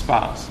 qu'est-ce qui se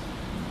passe?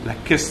 La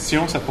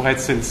question, ça pourrait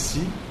être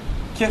celle-ci.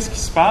 Qu'est-ce qui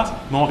se passe?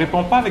 Mais on ne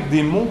répond pas avec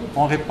des mots,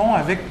 on répond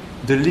avec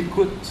de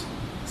l'écoute.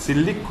 C'est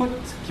l'écoute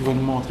qui va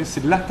nous montrer,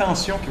 c'est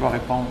l'attention qui va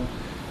répondre.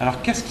 Alors,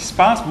 qu'est-ce qui se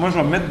passe? Moi, je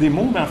vais mettre des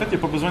mots, mais en fait, il n'y a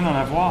pas besoin d'en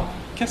avoir.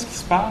 Qu'est-ce qui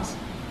se passe?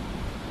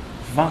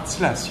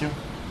 Ventilation.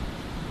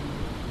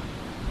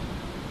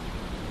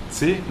 Tu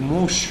sais,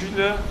 moi où je suis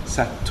là,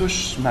 ça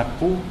touche ma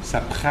peau, ça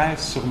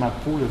presse sur ma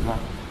peau le vent.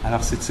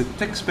 Alors, c'est de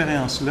cette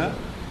expérience-là,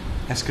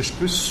 est-ce que je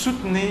peux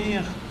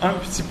soutenir un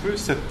petit peu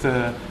cette...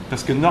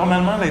 parce que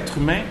normalement, l'être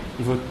humain,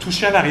 il va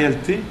toucher à la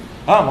réalité.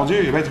 Ah, mon Dieu,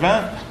 il va être vent,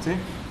 tu sais.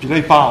 Puis là,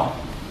 il part.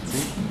 Tu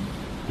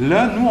sais.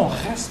 Là, nous, on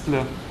reste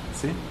là,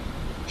 tu sais.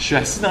 Je suis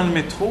assis dans le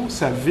métro,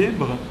 ça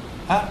vibre.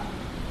 Ah,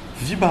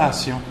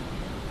 vibration.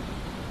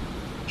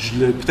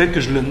 Peut-être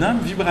que je le nomme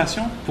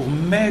vibration pour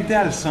m'aider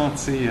à le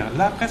sentir.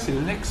 Là, après, c'est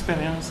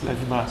l'expérience de la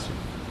vibration.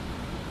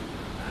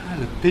 Ah,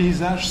 le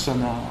paysage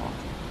sonore.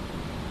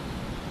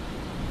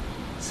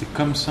 C'est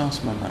comme ça en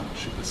ce moment.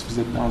 Je ne sais pas si vous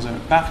êtes dans un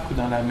parc ou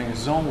dans la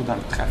maison ou dans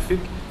le trafic.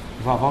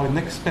 Il va y avoir une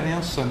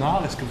expérience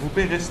sonore. Est-ce que vous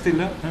pouvez rester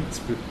là un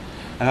petit peu?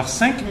 Alors,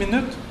 5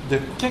 minutes de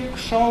quelque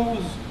chose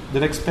de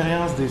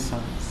l'expérience des sens.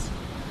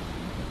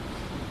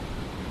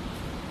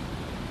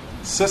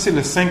 Ça, c'est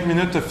le 5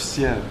 minutes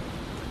officiel.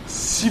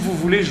 Si vous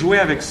voulez jouer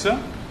avec ça,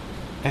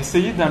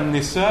 essayez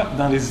d'amener ça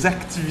dans les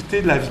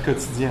activités de la vie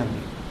quotidienne,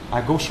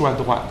 à gauche ou à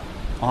droite,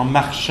 en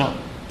marchant,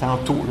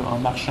 tantôt, là, en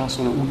marchant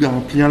sur ou en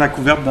pliant la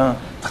couverte dans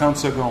 30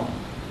 secondes.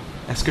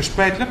 Est-ce que je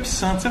peux être là puis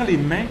sentir les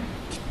mains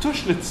qui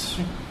touchent le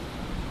tissu? Tu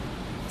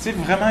sais,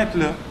 vraiment être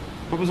là.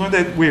 Pas besoin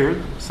d'être weird.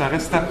 Ça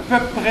reste à peu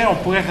près, on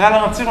pourrait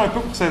ralentir un peu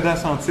pour s'aider à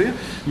sentir,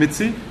 mais tu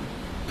sais,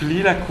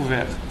 plier la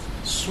couverte,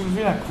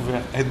 soulever la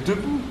couverte, être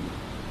debout.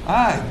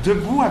 Ah, être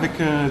debout avec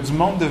du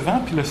monde devant,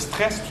 puis le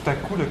stress, tout à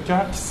coup, le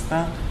cœur qui se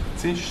tend.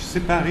 Tu sais, je suis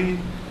séparé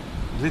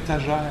de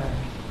l'étagère.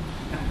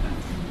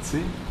 Tu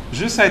sais,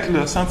 juste être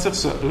là, sentir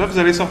ça. Là, vous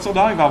allez sortir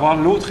dehors, il va y avoir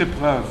l'autre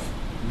épreuve,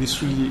 les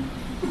souliers.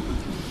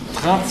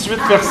 38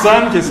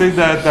 personnes qui essayent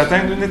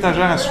d'atteindre une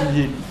étagère à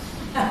souliers.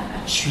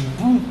 Je suis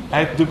debout,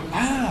 être debout.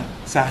 Ah,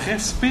 ça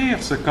respire,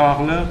 ce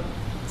corps-là.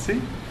 Tu sais?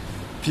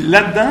 Puis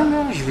là-dedans,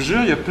 là, je vous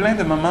jure, il y a plein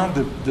de moments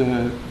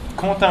de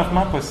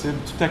contentement possible.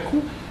 Tout à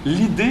coup,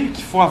 l'idée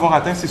qu'il faut avoir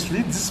atteint ses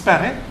souliers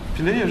disparaît,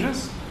 puis là, il y a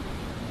juste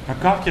un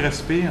corps qui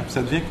respire, puis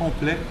ça devient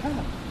complet. Ah,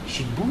 je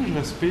suis debout, je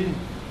respire.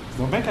 C'est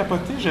donc bien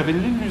capoté, j'avais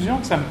l'illusion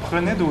que ça me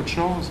prenait d'autre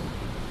chose.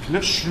 Puis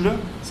là, je suis là,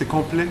 c'est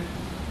complet.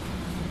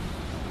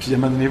 Puis à un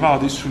moment donné, il va y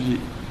avoir des souliers.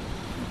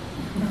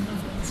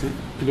 Tu sais?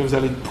 Puis là, vous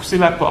allez pousser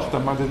la porte. À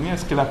un moment donné,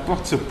 est-ce que la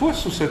porte se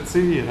pousse ou se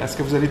tire? Est-ce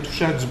que vous allez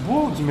toucher à du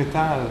bois ou du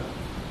métal?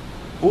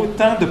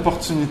 Autant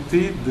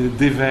d'opportunités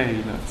d'éveil,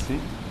 là, tu sais.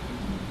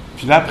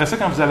 Puis là, après ça,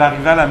 quand vous allez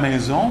arriver à la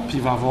maison, puis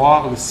il va y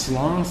avoir le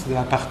silence de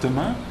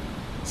l'appartement,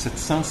 cette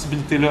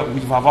sensibilité-là, où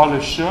il va y avoir le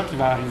chat qui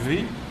va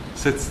arriver,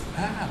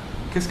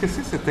 qu'est-ce que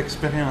c'est cette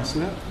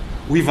expérience-là?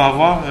 Où il va y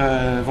avoir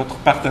votre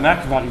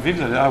partenaire qui va arriver,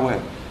 vous allez dire, ah ouais,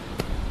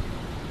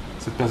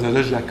 cette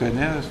personne-là, je la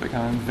connais, ça fait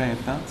quand même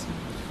 20 ans, tu sais.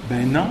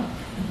 Ben non,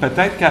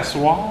 peut-être qu'à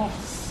soir,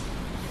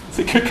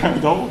 c'est quelqu'un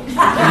d'autre.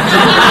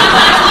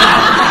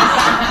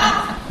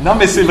 Non,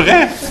 mais c'est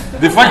vrai.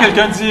 Des fois,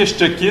 quelqu'un dit « Je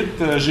te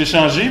quitte, j'ai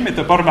changé, mais tu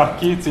n'as pas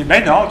remarqué. » Tu sais,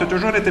 ben non, tu as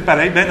toujours été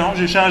pareil. Ben non,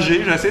 j'ai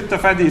changé, j'ai essayé de te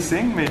faire des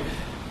signes, mais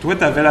toi,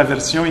 tu avais la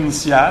version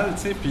initiale,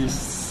 tu sais, puis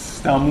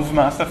c'était en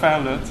mouvement, cette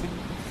affaire-là, tu sais.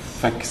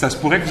 Fait que ça se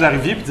pourrait que vous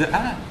arriviez et dire «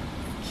 Ah,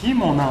 qui est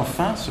mon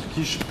enfant sur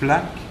qui je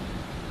plaque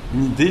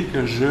une idée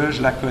que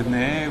je la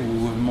connais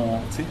ou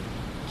mon... » Tu sais,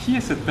 qui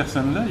est cette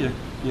personne-là?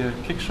 Il y a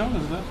quelque chose,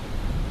 là.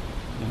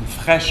 Il y a une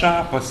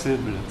fraîcheur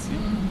possible, tu sais.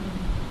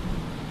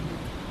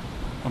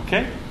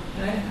 OK?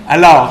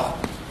 Alors,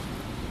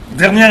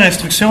 dernière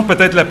instruction,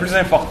 peut-être la plus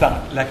importante.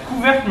 La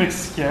couverte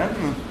mexicaine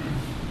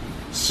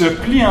se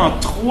plie en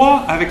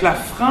 3 avec la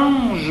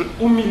frange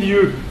au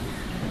milieu.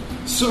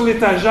 Sur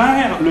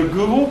l'étagère, le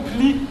gros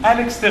pli à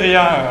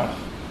l'extérieur.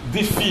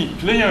 Défi.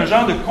 Puis là, il y a un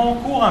genre de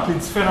concours entre les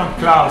différentes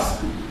classes.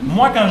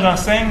 Moi, quand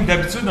j'enseigne,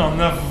 d'habitude, on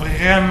a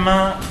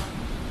vraiment...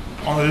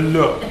 On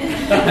l'a.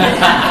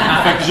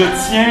 Fait que je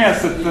tiens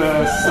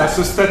à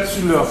ce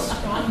statut-là.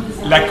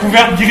 La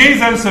couverte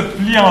grise, elle se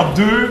plie en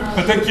 2.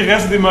 Peut-être qu'il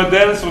reste des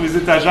modèles sur les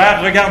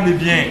étagères. Regardez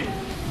bien.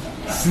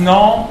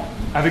 Sinon,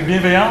 avec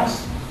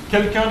bienveillance,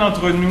 quelqu'un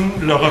d'entre nous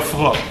le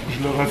refera. Je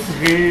le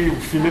referai ou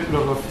Philippe le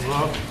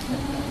refera.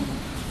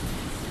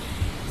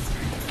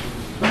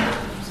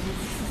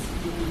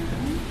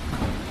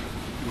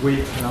 Oui,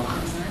 alors.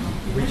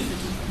 Oui.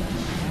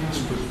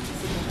 Tu peux.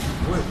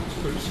 Oui, tu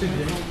peux. C'est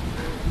bien.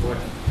 Ouais.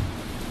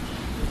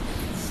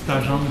 Si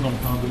ta jambe est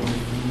longtemps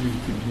endormie,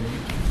 t'es bien.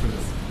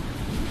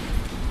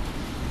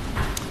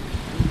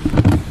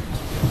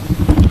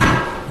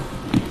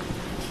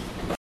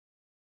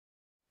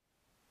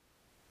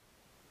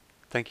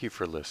 Thank you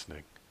for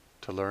listening.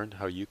 To learn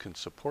how you can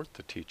support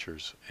the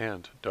teachers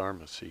and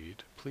Dharma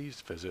Seed,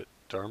 please visit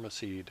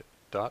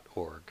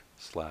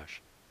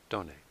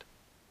dharmaseed.org/donate.